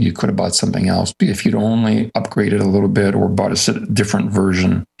 oh, you could have bought something else. If you'd only upgraded a little bit or bought a different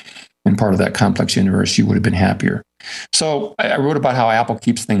version in part of that complex universe, you would have been happier. So I wrote about how Apple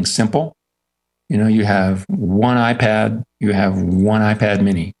keeps things simple. You have one iPad, you have one iPad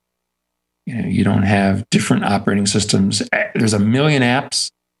mini. You don't have different operating systems. There's 1 million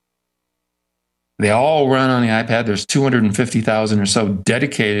apps. They all run on the iPad. There's 250,000 or so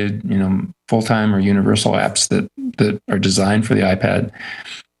dedicated, full-time or universal apps that are designed for the iPad.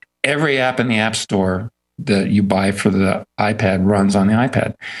 Every app in the App Store that you buy for the iPad runs on the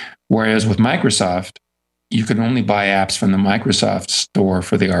iPad. Whereas with Microsoft, you could only buy apps from the Microsoft store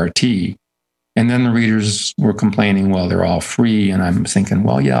for the RT. And then the readers were complaining, well, they're all free. And I'm thinking,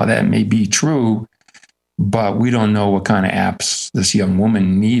 well, yeah, that may be true, but we don't know what kind of apps this young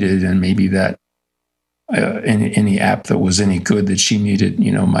woman needed. And maybe that any app that was any good that she needed,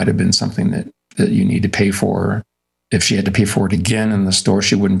 might have been something that you need to pay for. If she had to pay for it again in the store,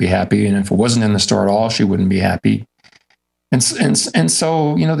 she wouldn't be happy. And if it wasn't in the store at all, she wouldn't be happy. And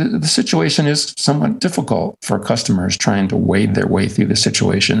so, the situation is somewhat difficult for customers trying to wade their way through the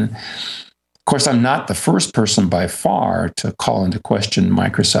situation. Of course, I'm not the first person by far to call into question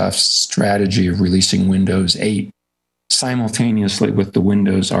Microsoft's strategy of releasing Windows 8 simultaneously with the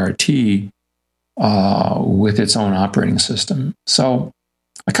Windows RT with its own operating system. So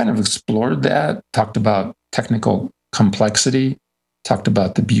I kind of explored that, talked about technical complexity, talked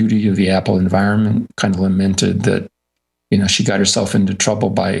about the beauty of the Apple environment, kind of lamented that, she got herself into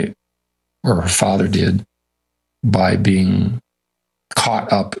trouble or her father did, by being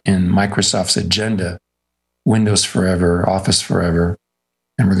caught up in Microsoft's agenda, Windows forever, Office forever,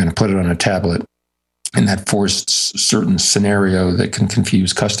 and we're going to put it on a tablet. And that forced certain scenario that can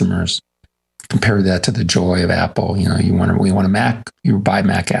confuse customers. Compare that to the joy of Apple. You want a Mac, you buy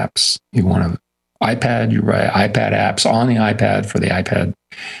Mac apps. You want an iPad, you buy iPad apps on the iPad for the iPad.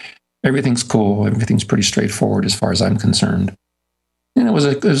 Everything's cool. Everything's pretty straightforward as far as I'm concerned. And it was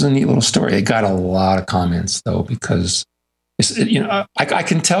a neat little story. It got a lot of comments though, because I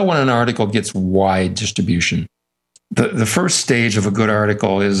can tell when an article gets wide distribution. The first stage of a good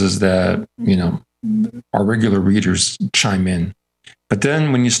article is that our regular readers chime in. But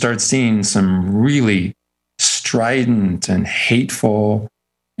then when you start seeing some really strident and hateful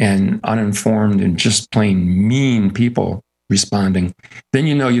and uninformed and just plain mean people responding, then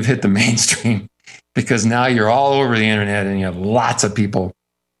you've hit the mainstream, because now you're all over the internet and you have lots of people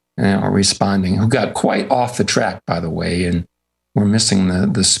responding who got quite off the track, by the way, and we're missing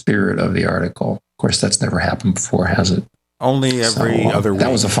the spirit of the article. Of course, that's never happened before, has it? Only every other week.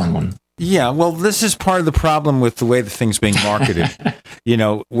 That was a fun one. Yeah, well, this is part of the problem with the way the thing's being marketed,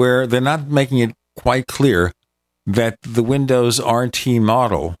 where they're not making it quite clear that the Windows RT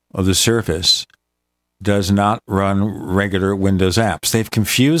model of the Surface does not run regular Windows apps. They've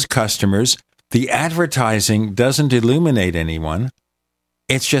confused customers. The advertising doesn't illuminate anyone.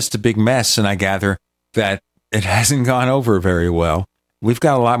 It's just a big mess, and I gather that it hasn't gone over very well. We've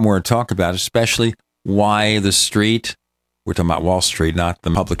got a lot more to talk about, especially why the street, we're talking about Wall Street, not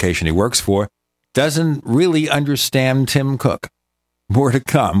the publication he works for, doesn't really understand Tim Cook. More to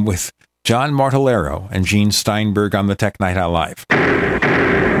come with John Martellero and Gene Steinberg on the Tech Night Owl Live.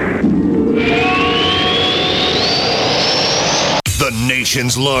 The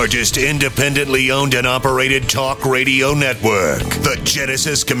nation's largest independently owned and operated talk radio network. The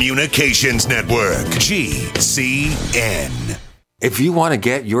Genesis Communications Network. GCN. If you want to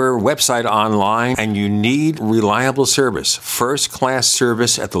get your website online and you need reliable service, first-class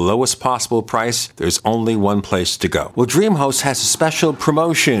service at the lowest possible price, there's only one place to go. Well, DreamHost has a special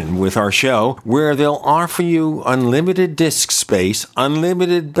promotion with our show where they'll offer you unlimited disk space,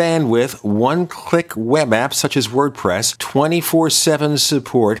 unlimited bandwidth, one-click web apps such as WordPress, 24/7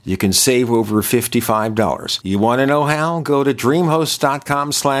 support. You can save over $55. You want to know how? Go to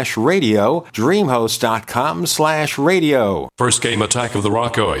DreamHost.com/radio, DreamHost.com/radio. First came Attack of the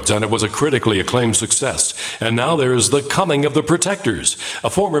Rockoids, and it was a critically acclaimed success. And now there's The Coming of the Protectors. A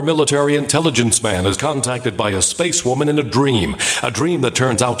former military intelligence man is contacted by a space woman in a dream that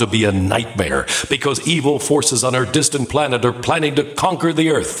turns out to be a nightmare because evil forces on her distant planet are planning to conquer the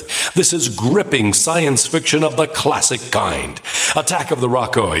Earth. This is gripping science fiction of the classic kind. Attack of the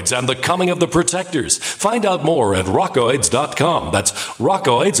Rockoids and The Coming of the Protectors. Find out more at rockoids.com. That's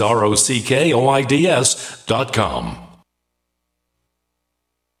Rockoids, ROCKOIDS.com.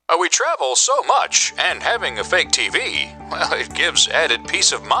 We travel so much, and having a fake TV, well, it gives added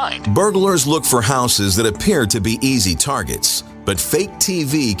peace of mind. Burglars look for houses that appear to be easy targets. But fake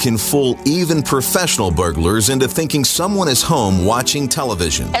TV can fool even professional burglars into thinking someone is home watching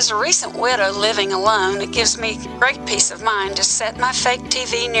television. As a recent widow living alone, it gives me great peace of mind to set my fake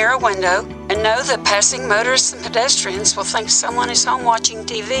TV near a window and know that passing motorists and pedestrians will think someone is home watching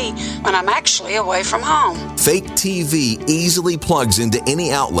TV when I'm actually away from home. Fake TV easily plugs into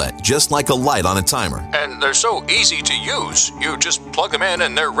any outlet, just like a light on a timer. And they're so easy to use. You just plug them in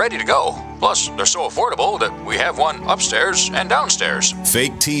and they're ready to go. Plus, they're so affordable that we have one upstairs and downstairs.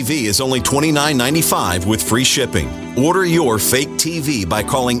 Fake TV is only $29.95 with free shipping. Order your Fake TV by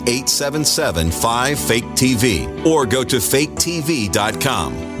calling 877-5-FAKE-TV or go to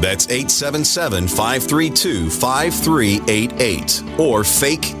faketv.com. That's 877-532-5388 or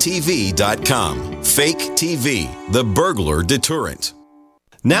faketv.com. Fake TV, the burglar deterrent.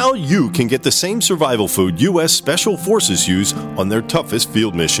 Now you can get the same survival food U.S. Special Forces use on their toughest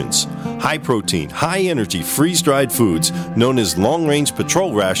field missions. High-protein, high-energy, freeze-dried foods known as long-range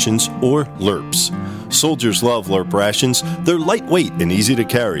patrol rations or LRPs. Soldiers love LRP rations. They're lightweight and easy to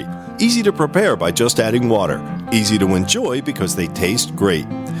carry. Easy to prepare by just adding water. Easy to enjoy because they taste great.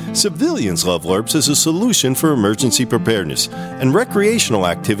 Civilians love LRPs as a solution for emergency preparedness and recreational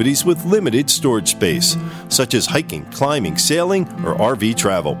activities with limited storage space, such as hiking, climbing, sailing, or RV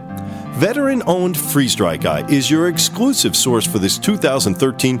travel. Veteran-owned Freeze Dry Guy is your exclusive source for this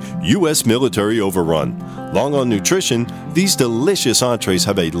 2013 U.S. military overrun. Long on nutrition, these delicious entrees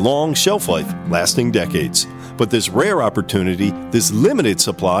have a long shelf life, lasting decades. But this rare opportunity, this limited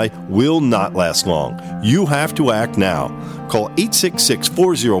supply, will not last long. You have to act now. Call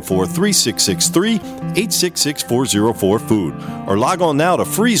 866-404-3663, 866-404-FOOD, or log on now to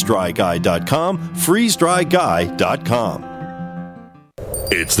freezedryguy.com, freezedryguy.com.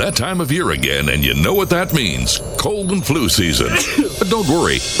 It's that time of year again, and you know what that means. Cold and flu season. But don't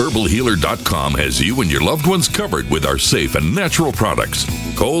worry, herbalhealer.com has you and your loved ones covered with our safe and natural products.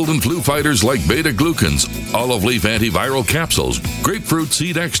 Cold and flu fighters like beta-glucans, olive leaf antiviral capsules, grapefruit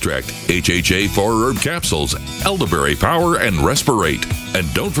seed extract, HHA 4-herb capsules, elderberry power, and respirate.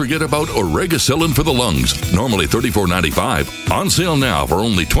 And don't forget about Oregacillin for the lungs, normally $34.95, on sale now for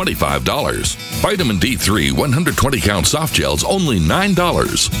only $25. Vitamin D3 120-count soft gels, only $9.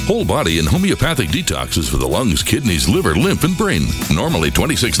 Whole body and homeopathic detoxes for the lungs, kidneys, liver, lymph, and brain, normally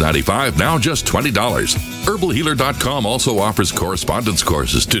 $26.95, now just $20. Herbalhealer.com also offers correspondence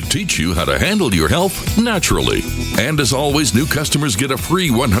courses to teach you how to handle your health naturally. And as always, new customers get a free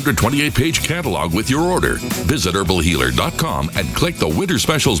 128-page catalog with your order. Visit herbalhealer.com and click the Winter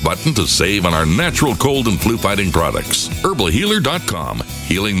Specials button to save on our natural cold and flu fighting products. Herbalhealer.com,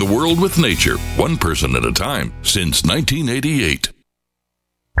 healing the world with nature, one person at a time, since 1988.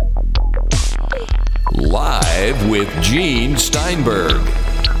 Live with Gene Steinberg.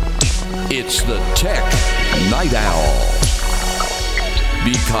 It's the Tech Night Owl.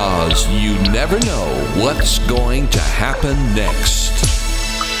 Because you never know what's going to happen next.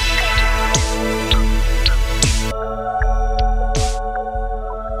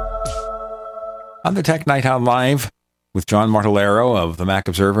 On the Tech Night Owl Live with John Martellero of the Mac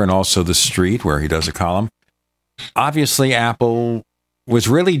Observer and also The Street, where he does a column. Obviously, Apple was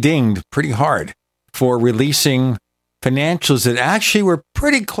really dinged pretty hard for releasing financials that actually were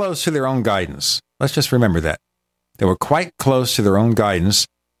pretty close to their own guidance. Let's just remember that. They were quite close to their own guidance,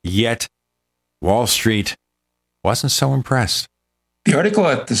 yet Wall Street wasn't so impressed. The article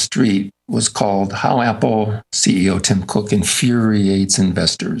at The Street was called How Apple CEO Tim Cook Infuriates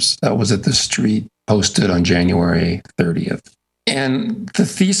Investors. That was at The Street, posted on January 30th. And the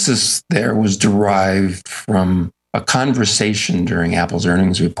thesis there was derived from a conversation during Apple's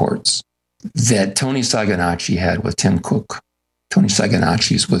earnings reports that Tony Saganacci had with Tim Cook. Tony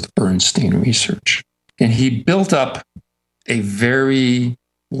Saganacci's with Bernstein Research. And he built up a very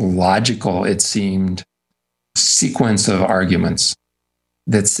logical, it seemed, sequence of arguments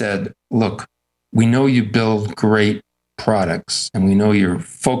that said, look, we know you build great products and we know you're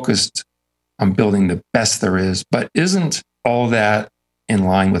focused on building the best there is, but isn't all that in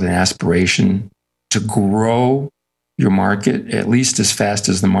line with an aspiration to grow your market at least as fast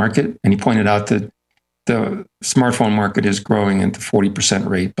as the market? And he pointed out that the smartphone market is growing at the 40%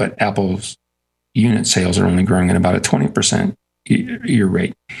 rate, but Apple's unit sales are only growing at about a 20% year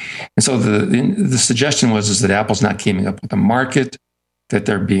rate. And so the suggestion was that Apple's not keeping up with the market, that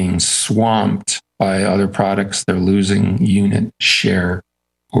they're being swamped by other products. They're losing unit share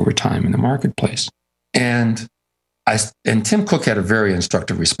over time in the marketplace. And Tim Cook had a very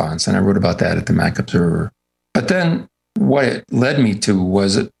instructive response, and I wrote about that at the Mac Observer. But then what it led me to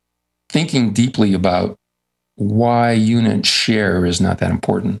was thinking deeply about why unit share is not that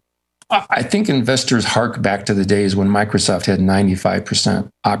important. I think investors hark back to the days when Microsoft had 95%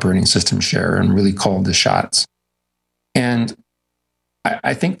 operating system share and really called the shots. And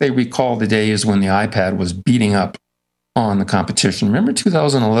I think they recall the days when the iPad was beating up on the competition. Remember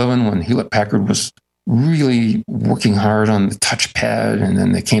 2011 when Hewlett-Packard was really working hard on the touchpad, and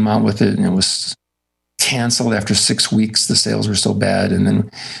then they came out with it and it was canceled after 6 weeks. The sales were so bad. And then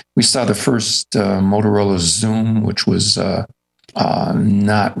we saw the first Motorola Zoom, which was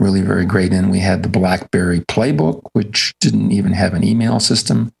not really very great in. We had the BlackBerry Playbook, which didn't even have an email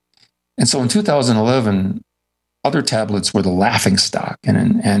system. And so in 2011, other tablets were the laughingstock,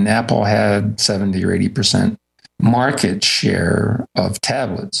 and Apple had 70 or 80% market share of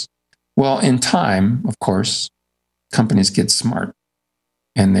tablets. Well, in time, of course, companies get smart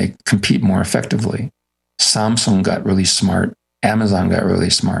and they compete more effectively. Samsung got really smart. Amazon got really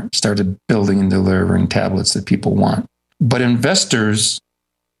smart, started building and delivering tablets that people want. But investors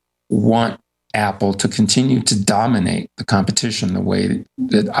want Apple to continue to dominate the competition the way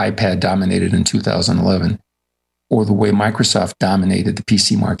that iPad dominated in 2011, or the way Microsoft dominated the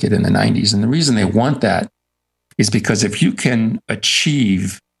PC market in the 90s. And the reason they want that is because if you can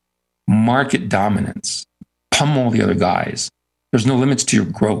achieve market dominance, pummel the other guys, there's no limits to your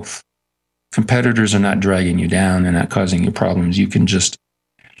growth. Competitors are not dragging you down. They're not causing you problems. You can just,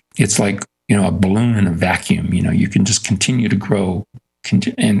 it's like, a balloon in a vacuum. You can just continue to grow.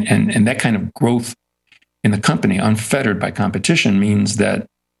 And that kind of growth in the company, unfettered by competition, means that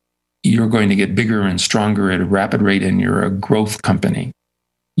you're going to get bigger and stronger at a rapid rate, and you're a growth company.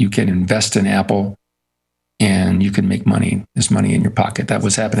 You can invest in Apple and you can make money. There's money in your pocket. That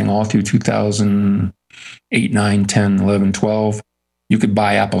was happening all through 2008, 9, 10, 11, 12. You could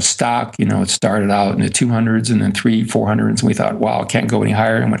buy Apple stock. It started out in the 200s and then 300, 400s. And we thought, wow, it can't go any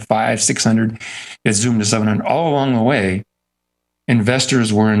higher. And went 500, 600. It zoomed to 700. All along the way,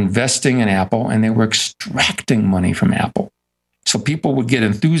 investors were investing in Apple and they were extracting money from Apple. So people would get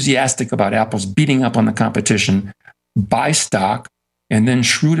enthusiastic about Apple's beating up on the competition, buy stock, and then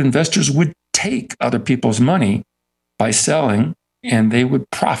shrewd investors would take other people's money by selling, and they would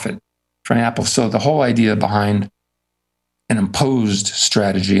profit from Apple. So the whole idea behind an imposed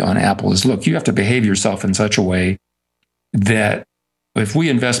strategy on Apple is, look, you have to behave yourself in such a way that if we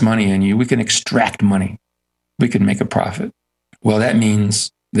invest money in you, we can extract money. We can make a profit. Well, that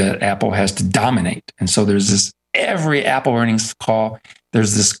means that Apple has to dominate. And so there's this, every Apple earnings call,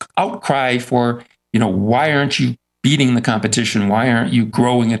 there's this outcry for, why aren't you beating the competition? Why aren't you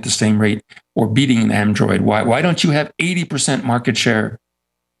growing at the same rate or beating Android? Why don't you have 80% market share?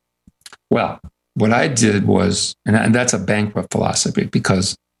 Well, what I did was, and that's a bankrupt philosophy,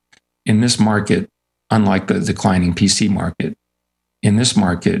 because in this market, unlike the declining PC market, in this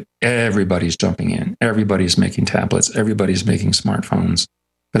market, everybody's jumping in. Everybody's making tablets. Everybody's making smartphones.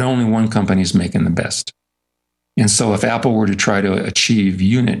 But only one company's making the best. And so if Apple were to try to achieve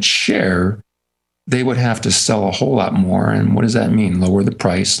unit share, they would have to sell a whole lot more. And what does that mean? Lower the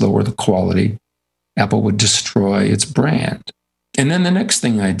price, lower the quality. Apple would destroy its brand. And then the next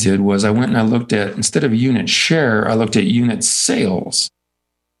thing I did was I went and I looked at, instead of unit share, I looked at unit sales.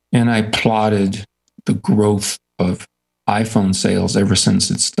 And I plotted the growth of iPhone sales ever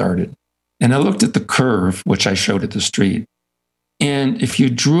since it started. And I looked at the curve, which I showed at the street. And if you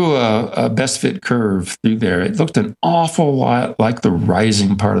drew a best fit curve through there, it looked an awful lot like the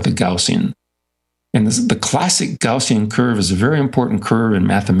rising part of the Gaussian. And the classic Gaussian curve is a very important curve in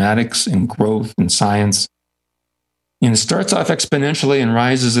mathematics and growth and science. And it starts off exponentially and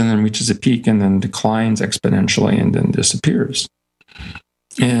rises and then reaches a peak and then declines exponentially and then disappears.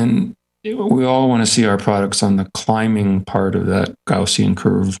 And we all want to see our products on the climbing part of that Gaussian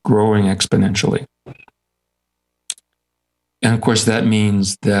curve, growing exponentially. And of course, that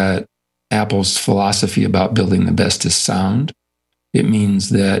means that Apple's philosophy about building the best is sound. It means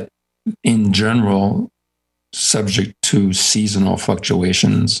that, in general, subject to seasonal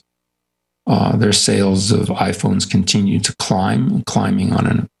fluctuations, their sales of iPhones continue to climb, climbing on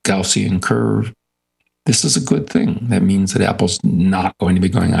a Gaussian curve. This is a good thing. That means that Apple's not going to be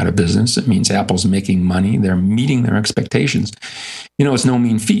going out of business. It means Apple's making money. They're meeting their expectations. It's no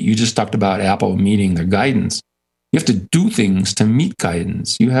mean feat. You just talked about Apple meeting their guidance. You have to do things to meet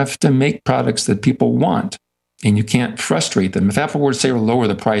guidance. You have to make products that people want, and you can't frustrate them. If Apple were to say lower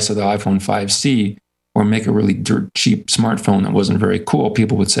the price of the iPhone 5C or make a really dirt cheap smartphone that wasn't very cool,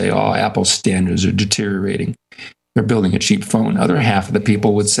 people would say, oh, Apple's standards are deteriorating. They're building a cheap phone. Other half of the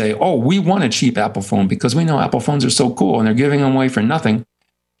people would say, oh, we want a cheap Apple phone because we know Apple phones are so cool and they're giving them away for nothing.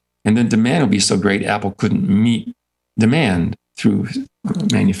 And then demand would be so great, Apple couldn't meet demand through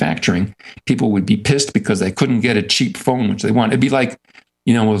manufacturing. People would be pissed because they couldn't get a cheap phone, which they want. It'd be like,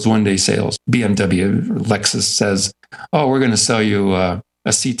 it was one-day sales. BMW, Lexus says, oh, we're going to sell you a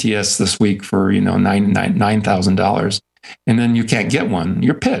CTS this week for, $9,000. And then you can't get one.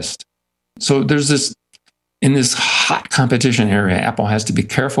 You're pissed. So there's this, in this hot competition area, Apple has to be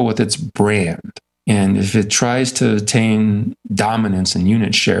careful with its brand. And if it tries to attain dominance and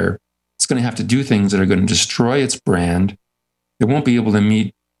unit share, it's going to have to do things that are going to destroy its brand. It won't be able to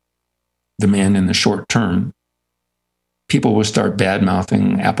meet demand in the short term. people will start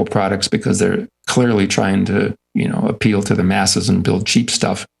bad-mouthing Apple products because they're clearly trying to, appeal to the masses and build cheap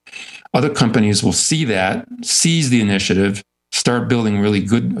stuff. Other companies will see that, seize the initiative, start building really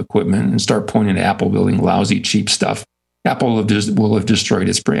good equipment, and start pointing to Apple building lousy, cheap stuff. Apple will have destroyed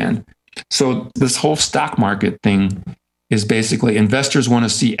its brand. So this whole stock market thing is basically investors want to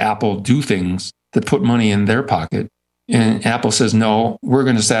see Apple do things that put money in their pocket. And Apple says, no, we're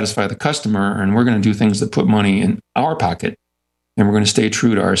going to satisfy the customer, and we're going to do things that put money in our pocket, and we're going to stay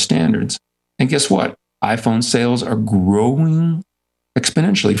true to our standards. And guess what? iPhone sales are growing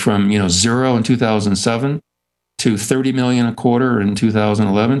exponentially from 0 in 2007 to 30 million a quarter in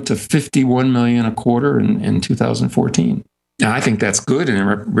 2011 to 51 million a quarter in 2014. Now, I think that's good, and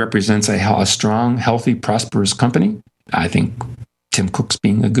it represents a strong, healthy, prosperous company. I think Tim Cook's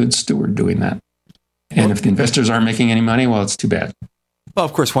being a good steward doing that. And if the investors aren't making any money, well, it's too bad. Well,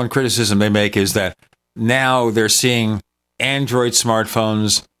 of course, one criticism they make is that now they're seeing Android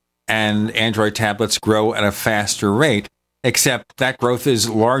smartphones and Android tablets grow at a faster rate, except that growth is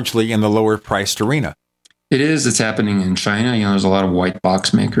largely in the lower priced arena. It is. It's happening in China. There's a lot of white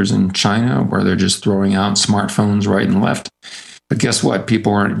box makers in China where they're just throwing out smartphones right and left. But guess what?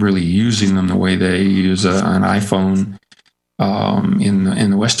 People aren't really using them the way they use an iPhone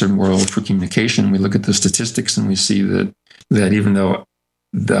in the Western world for communication. We look at the statistics and we see that even though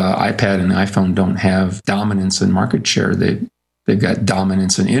the iPad and the iPhone don't have dominance in market share, they've got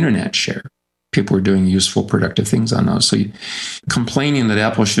dominance in internet share. People are doing useful, productive things on those. So complaining that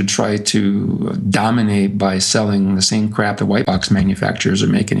Apple should try to dominate by selling the same crap the white box manufacturers are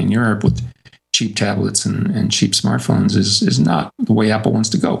making in Europe with cheap tablets and cheap smartphones is not the way Apple wants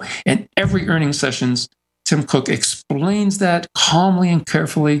to go. And every earnings sessions, Tim Cook explains that calmly and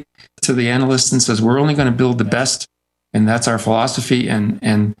carefully to the analysts and says, we're only going to build the best, and that's our philosophy.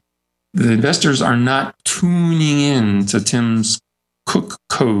 And the investors are not tuning in to Tim's Cook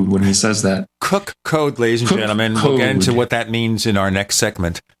code when he says that. Cook code, ladies and gentlemen. We'll get into what that means in our next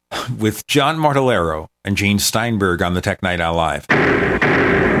segment with John Martellero and Gene Steinberg on the Tech Night Owl Live.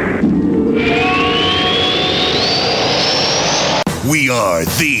 We are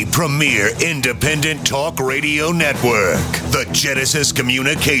the premier independent talk radio network, the Genesis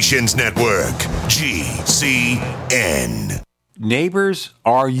Communications Network, GCN. Neighbors,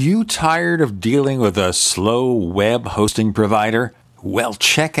 are you tired of dealing with a slow web hosting provider? Well,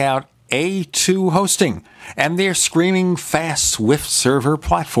 check out A2 Hosting and their screaming fast Swift server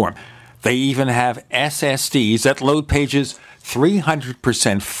platform. They even have SSDs that load pages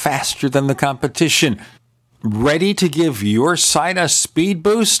 300% faster than the competition. Ready to give your site a speed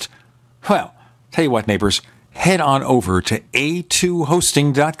boost? Well, tell you what, neighbors, head on over to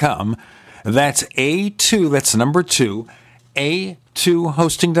a2hosting.com. That's A2, that's number 2,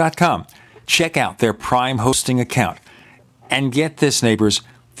 a2hosting.com. Check out their Prime hosting account. And get this, neighbors,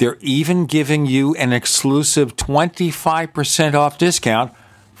 they're even giving you an exclusive 25% off discount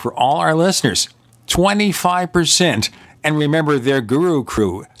for all our listeners. 25%. And remember, their Guru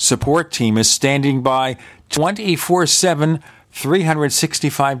Crew support team is standing by 24/7,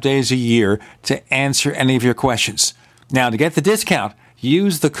 365 days a year to answer any of your questions. Now, to get the discount,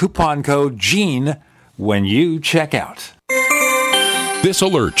 use the coupon code GENE when you check out. This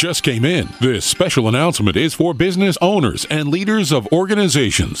alert just came in. This special announcement is for business owners and leaders of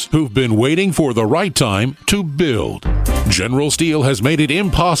organizations who've been waiting for the right time to build. General Steel has made it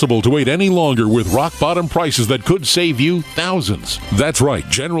impossible to wait any longer with rock-bottom prices that could save you thousands. That's right,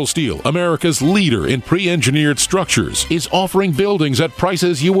 General Steel, America's leader in pre-engineered structures, is offering buildings at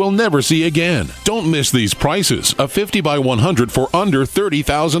prices you will never see again. Don't miss these prices. A 50 by 100 for under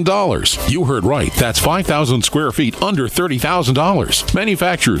 $30,000. You heard right. That's 5,000 square feet under $30,000.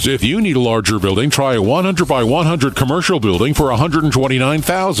 Manufacturers, if you need a larger building, try a 100 by 100 commercial building for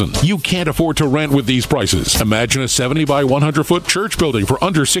 $129,000. You can't afford to rent with these prices. Imagine a 70 by 100 foot church building for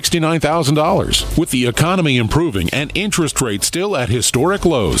under $69,000. With the economy improving and interest rates still at historic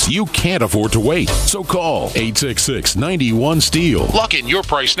lows, you can't afford to wait. So call 866-91-STEEL. Lock in your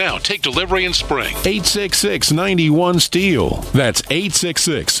price now. Take delivery in spring. 866-91-STEEL. That's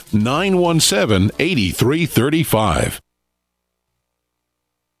 866-917-8335.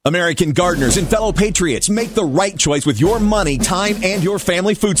 American gardeners and fellow patriots, make the right choice with your money, time, and your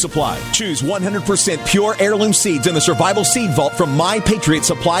family food supply. Choose 100% pure heirloom seeds in the Survival Seed Vault from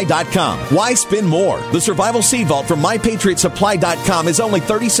MyPatriotSupply.com. Why spend more? The Survival Seed Vault from MyPatriotSupply.com is only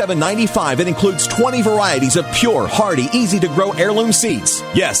 $37.95 and includes 20 varieties of pure, hardy, easy-to-grow heirloom seeds.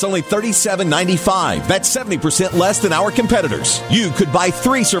 Yes, only $37.95. That's 70% less than our competitors. You could buy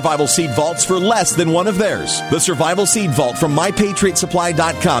 3 Survival Seed Vaults for less than one of theirs. The Survival Seed Vault from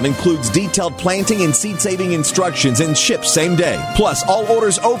MyPatriotSupply.com MyPatriotSupply.com includes detailed planting and seed-saving instructions and ships same day. Plus, all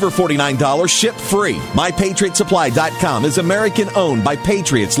orders over $49 ship free. MyPatriotSupply.com is American-owned by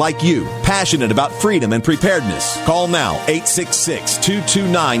patriots like you, passionate about freedom and preparedness. Call now,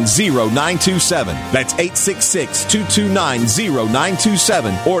 866-229-0927. That's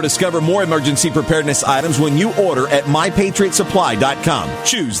 866-229-0927. Or discover more emergency preparedness items when you order at MyPatriotSupply.com.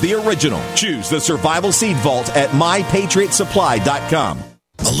 Choose the original. Choose the Survival Seed Vault at MyPatriotSupply.com.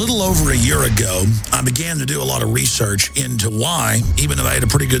 A little over a year ago, I began to do a lot of research into why, even though I had a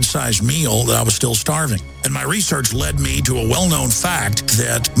pretty good-sized meal, that I was still starving. And my research led me to a well-known fact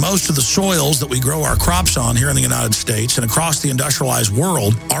that most of the soils that we grow our crops on here in the United States and across the industrialized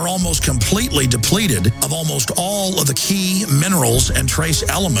world are almost completely depleted of almost all of the key minerals and trace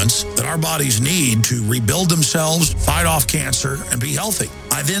elements that our bodies need to rebuild themselves, fight off cancer, and be healthy.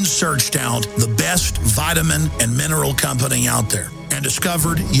 I then searched out the best vitamin and mineral company out there and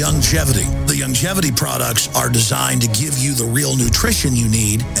discovered Youngevity. The Youngevity products are designed to give you the real nutrition you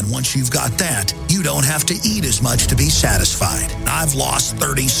need, and once you've got that, you don't have to eat as much to be satisfied. I've lost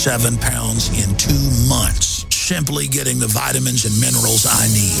 37 pounds in 2 months, simply getting the vitamins and minerals I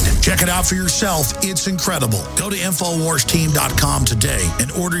need. Check it out for yourself. It's incredible. Go to InfoWarsTeam.com today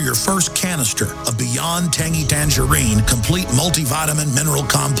and order your first canister of Beyond Tangy Tangerine Complete Multivitamin Mineral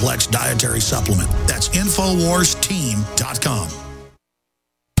Complex Dietary Supplement. That's InfoWarsTeam.com.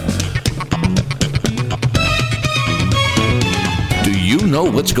 Do you know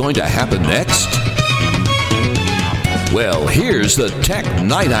what's going to happen next? Well, here's the Tech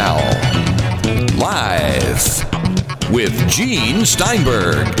Night Owl. Live with Gene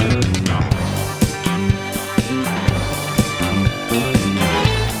Steinberg.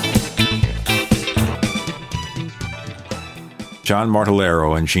 John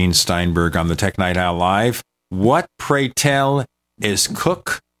Martellero and Gene Steinberg on the Tech Night Owl Live. What, pray tell, is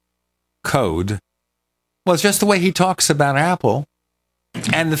Cook code? Well, it's just the way he talks about Apple.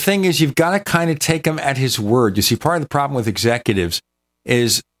 And the thing is, you've got to kind of take him at his word. You see, part of the problem with executives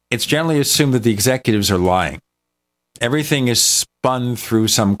is it's generally assumed that the executives are lying. Everything is spun through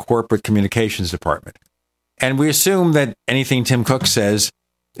some corporate communications department. And we assume that anything Tim Cook says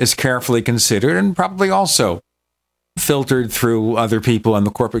is carefully considered and probably also filtered through other people in the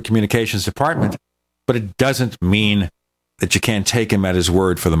corporate communications department. But it doesn't mean that you can't take him at his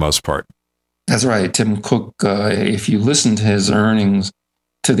word for the most part. That's right. Tim Cook, if you listen to his earnings,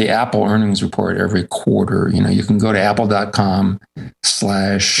 to the Apple earnings report every quarter, you can go to apple.com/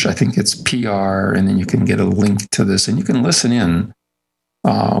 I think it's PR, and then you can get a link to this, and you can listen in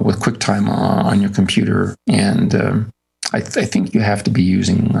with QuickTime on your computer. And I think you have to be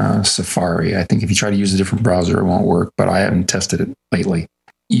using Safari. I think if you try to use a different browser, it won't work, but I haven't tested it lately.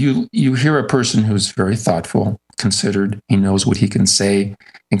 You hear a person who's very thoughtful, considered. He knows what he can say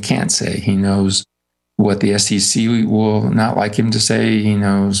and can't say. He knows what the SEC will not like him to say. He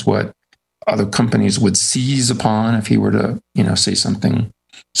knows what other companies would seize upon if he were to, say something,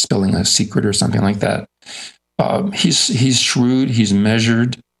 spilling a secret or something like that. He's shrewd. He's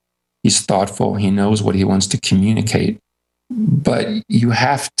measured. He's thoughtful. He knows what he wants to communicate. But you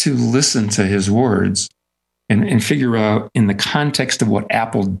have to listen to his words and figure out, in the context of what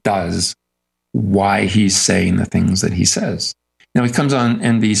Apple does, why he's saying the things that he says. He comes on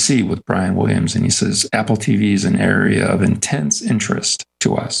NBC with Brian Williams and he says, Apple TV is an area of intense interest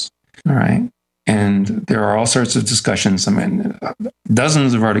to us. All right. And there are all sorts of discussions.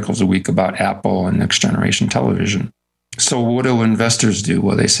 Dozens of articles a week about Apple and next generation television. So what do investors do?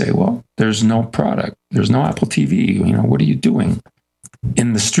 Well, they say, well, there's no product. There's no Apple TV. What are you doing?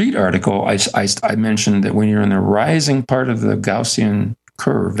 In the Street article, I mentioned that when you're in the rising part of the Gaussian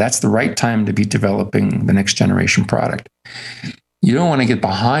curve, that's the right time to be developing the next generation product. You don't want to get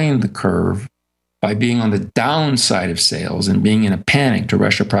behind the curve by being on the downside of sales and being in a panic to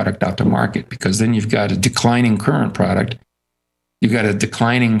rush a product out to market, because then you've got a declining current product. You've got a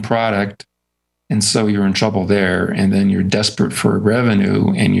declining product, and so you're in trouble there. And then you're desperate for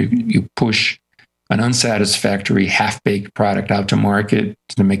revenue, and you push an unsatisfactory, half-baked product out to market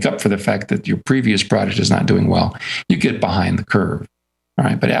to make up for the fact that your previous product is not doing well. You get behind the curve. All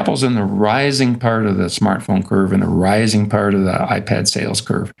right, but Apple's in the rising part of the smartphone curve and the rising part of the iPad sales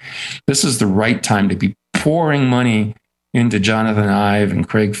curve. This is the right time to be pouring money into Jonathan Ive and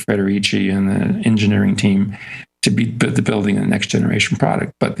Craig Federici and the engineering team to be building a next generation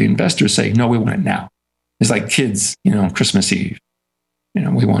product. But the investors say, no, we want it now. It's like kids, Christmas Eve.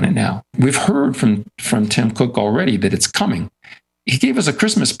 We want it now. We've heard from Tim Cook already that it's coming. He gave us a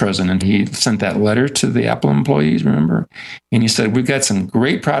Christmas present, and he sent that letter to the Apple employees, remember? And he said, we've got some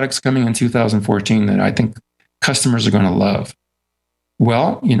great products coming in 2014 that I think customers are going to love.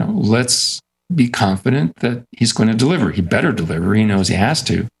 Well, let's be confident that he's going to deliver. He better deliver. He knows he has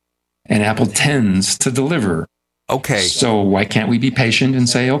to. And Apple tends to deliver. Okay. So why can't we be patient and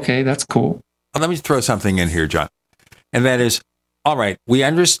say, okay, that's cool? Well, let me throw something in here, John. And that is, all right, we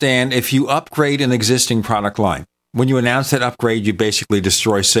understand if you upgrade an existing product line, when you announce that upgrade, you basically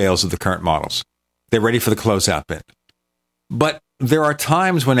destroy sales of the current models. They're ready for the closeout bit. But there are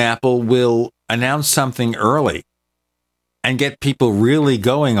times when Apple will announce something early and get people really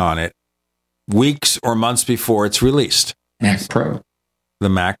going on it weeks or months before it's released. Mac Pro. The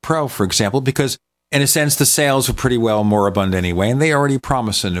Mac Pro, for example, because in a sense, the sales were pretty well moribund anyway, and they already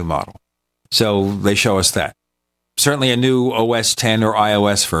promised a new model. So they show us that. Certainly a new OS 10 or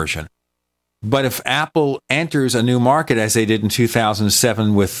iOS version. But if Apple enters a new market, as they did in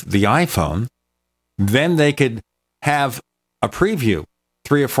 2007 with the iPhone, then they could have a preview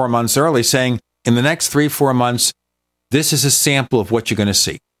 3 or 4 months early saying, in the next 3-4 months, this is a sample of what you're going to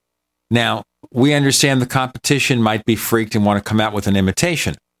see. Now, we understand the competition might be freaked and want to come out with an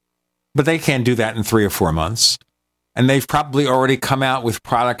imitation, but they can't do that in 3 or 4 months. And they've probably already come out with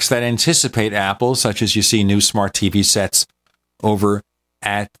products that anticipate Apple, such as you see new smart TV sets over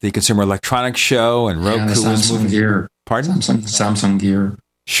at the Consumer Electronics Show, and Roku is moving. Gear. Pardon? Samsung Gear.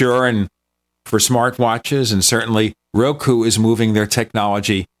 Sure, and for smartwatches, and certainly Roku is moving their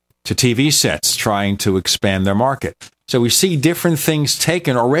technology to TV sets, trying to expand their market. So we see different things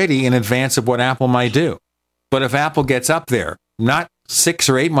taken already in advance of what Apple might do. But if Apple gets up there, not 6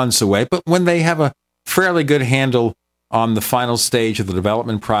 or 8 months away, but when they have a fairly good handle on the final stage of the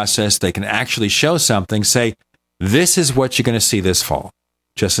development process, they can actually show something, say, this is what you're going to see this fall,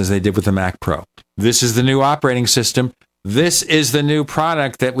 just as they did with the Mac Pro. This is the new operating system. This is the new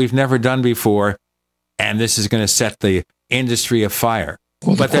product that we've never done before, and this is going to set the industry afire.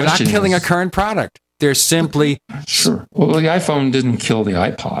 Well, but they're not killing a current product. They're simply... Sure. Well, the iPhone didn't kill the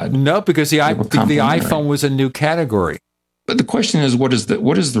iPod. No, because the iPhone was a new category. But the question is, what is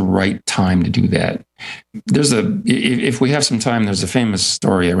the right time to do that? If we have some time, there's a famous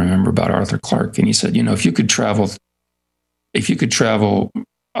story I remember about Arthur Clarke, and he said, if you could travel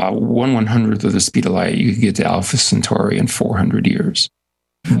 1/100th of the speed of light, you could get to Alpha Centauri in 400 years.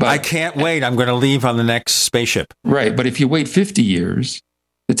 But I can't wait. I'm going to leave on the next spaceship. Right, but if you wait 50 years,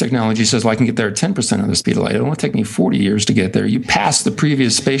 the technology says, well, I can get there at 10% of the speed of light. It'll only take me 40 years to get there. You pass the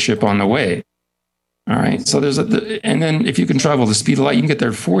previous spaceship on the way. All right. So and then if you can travel the speed of light, you can get there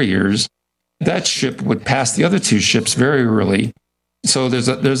in 4 years. That ship would pass the other 2 ships very early. So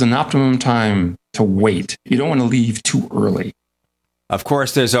there's an optimum time to wait. You don't want to leave too early. Of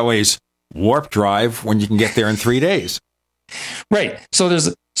course, there's always warp drive when you can get there in 3 days. Right. So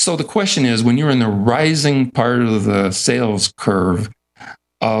the question is, when you're in the rising part of the sales curve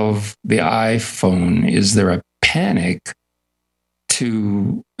of the iPhone, is there a panic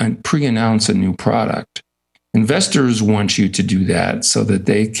to pre-announce a new product? Investors want you to do that so that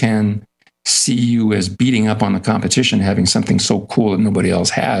they can see you as beating up on the competition, having something so cool that nobody else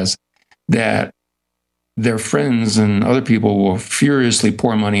has, that their friends and other people will furiously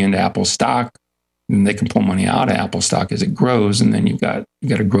pour money into Apple stock, and they can pull money out of Apple stock as it grows, and then you got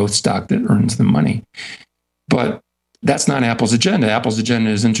a growth stock that earns the money. But that's not Apple's agenda. Apple's agenda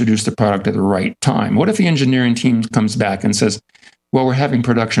is introduce the product at the right time. What if the engineering team comes back and says, well, we're having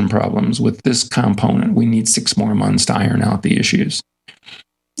production problems with this component. We need 6 more months to iron out the issues.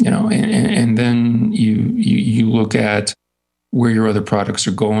 And then you look at where your other products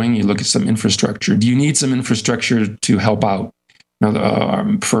are going. You look at some infrastructure. Do you need some infrastructure to help out?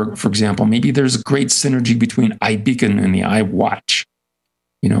 For example, maybe there's a great synergy between iBeacon and the iWatch.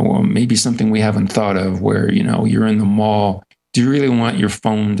 Maybe something we haven't thought of where, you're in the mall. Do you really want your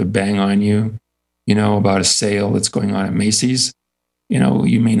phone to bang on you, about a sale that's going on at Macy's?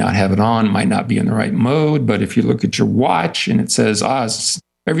 You may not have it on, might not be in the right mode, but if you look at your watch and it says,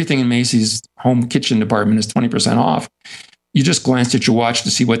 everything in Macy's home kitchen department is 20% off, you just glanced at your watch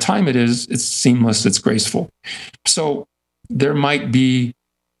to see what time it is. It's seamless, it's graceful. So there might be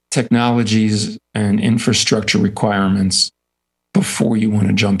technologies and infrastructure requirements before you want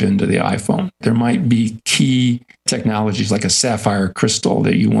to jump into the iPhone. There might be key technologies like a sapphire crystal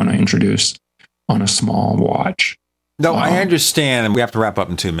that you want to introduce on a small watch. No, I understand, and we have to wrap up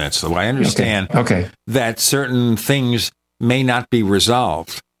in 2 minutes, so I understand that certain things may not be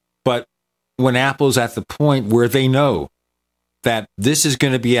resolved. But when Apple's at the point where they know that this is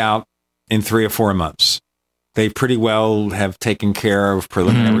going to be out in 3 or 4 months, they pretty well have taken care of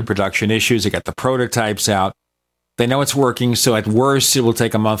preliminary production issues. They got the prototypes out. They know it's working, so at worst, it will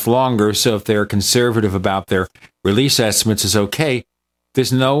take a month longer. So if they're conservative about their release estimates, is okay.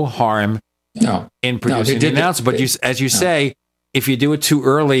 There's no harm in producing the announcement. But as you say, if you do it too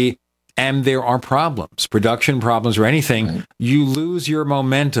early and there are problems, production problems or anything, you lose your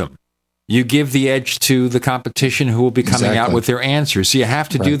momentum. You give the edge to the competition who will be coming out with their answers. So you have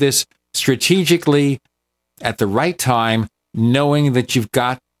to do this strategically at the right time, knowing that you've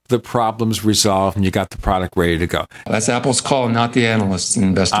got the problems resolved and you got the product ready to go. That's Apple's call, not the analysts and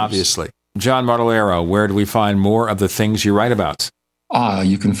investors. Obviously. John Martellaro, where do we find more of the things you write about?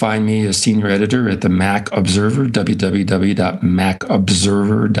 You can find me as senior editor at the Mac Observer,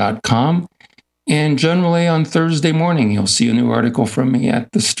 www.macobserver.com. And generally on Thursday morning, you'll see a new article from me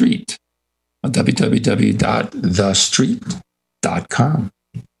at The Street, www.thestreet.com.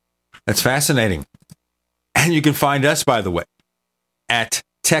 That's fascinating. And you can find us, by the way, at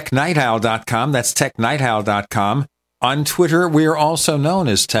technightowl.com. That's technightowl.com. On Twitter, we are also known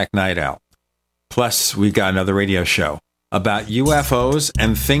as Tech Night Owl. Plus, we've got another radio show about UFOs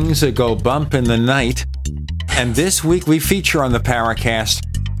and things that go bump in the night. And this week, we feature on the Paracast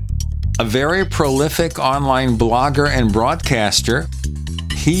a very prolific online blogger and broadcaster.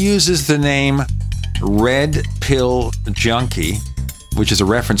 He uses the name Red Pill Junkie, which is a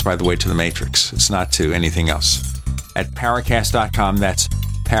reference, by the way, to The Matrix. It's not to anything else. At Paracast.com, that's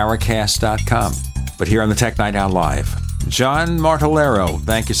Paracast.com. But here on the Tech Night Owl Live, John Martellaro,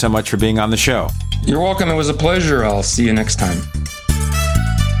 thank you so much for being on the show. You're welcome. It was a pleasure. I'll see you next time.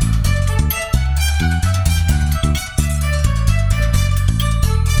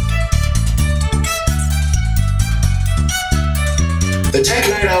 The Tech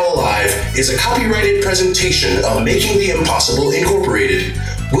Night Owl Live is a copyrighted presentation of Making the Impossible Incorporated.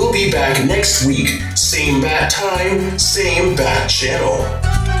 We'll be back next week. Same bat time, same bat channel.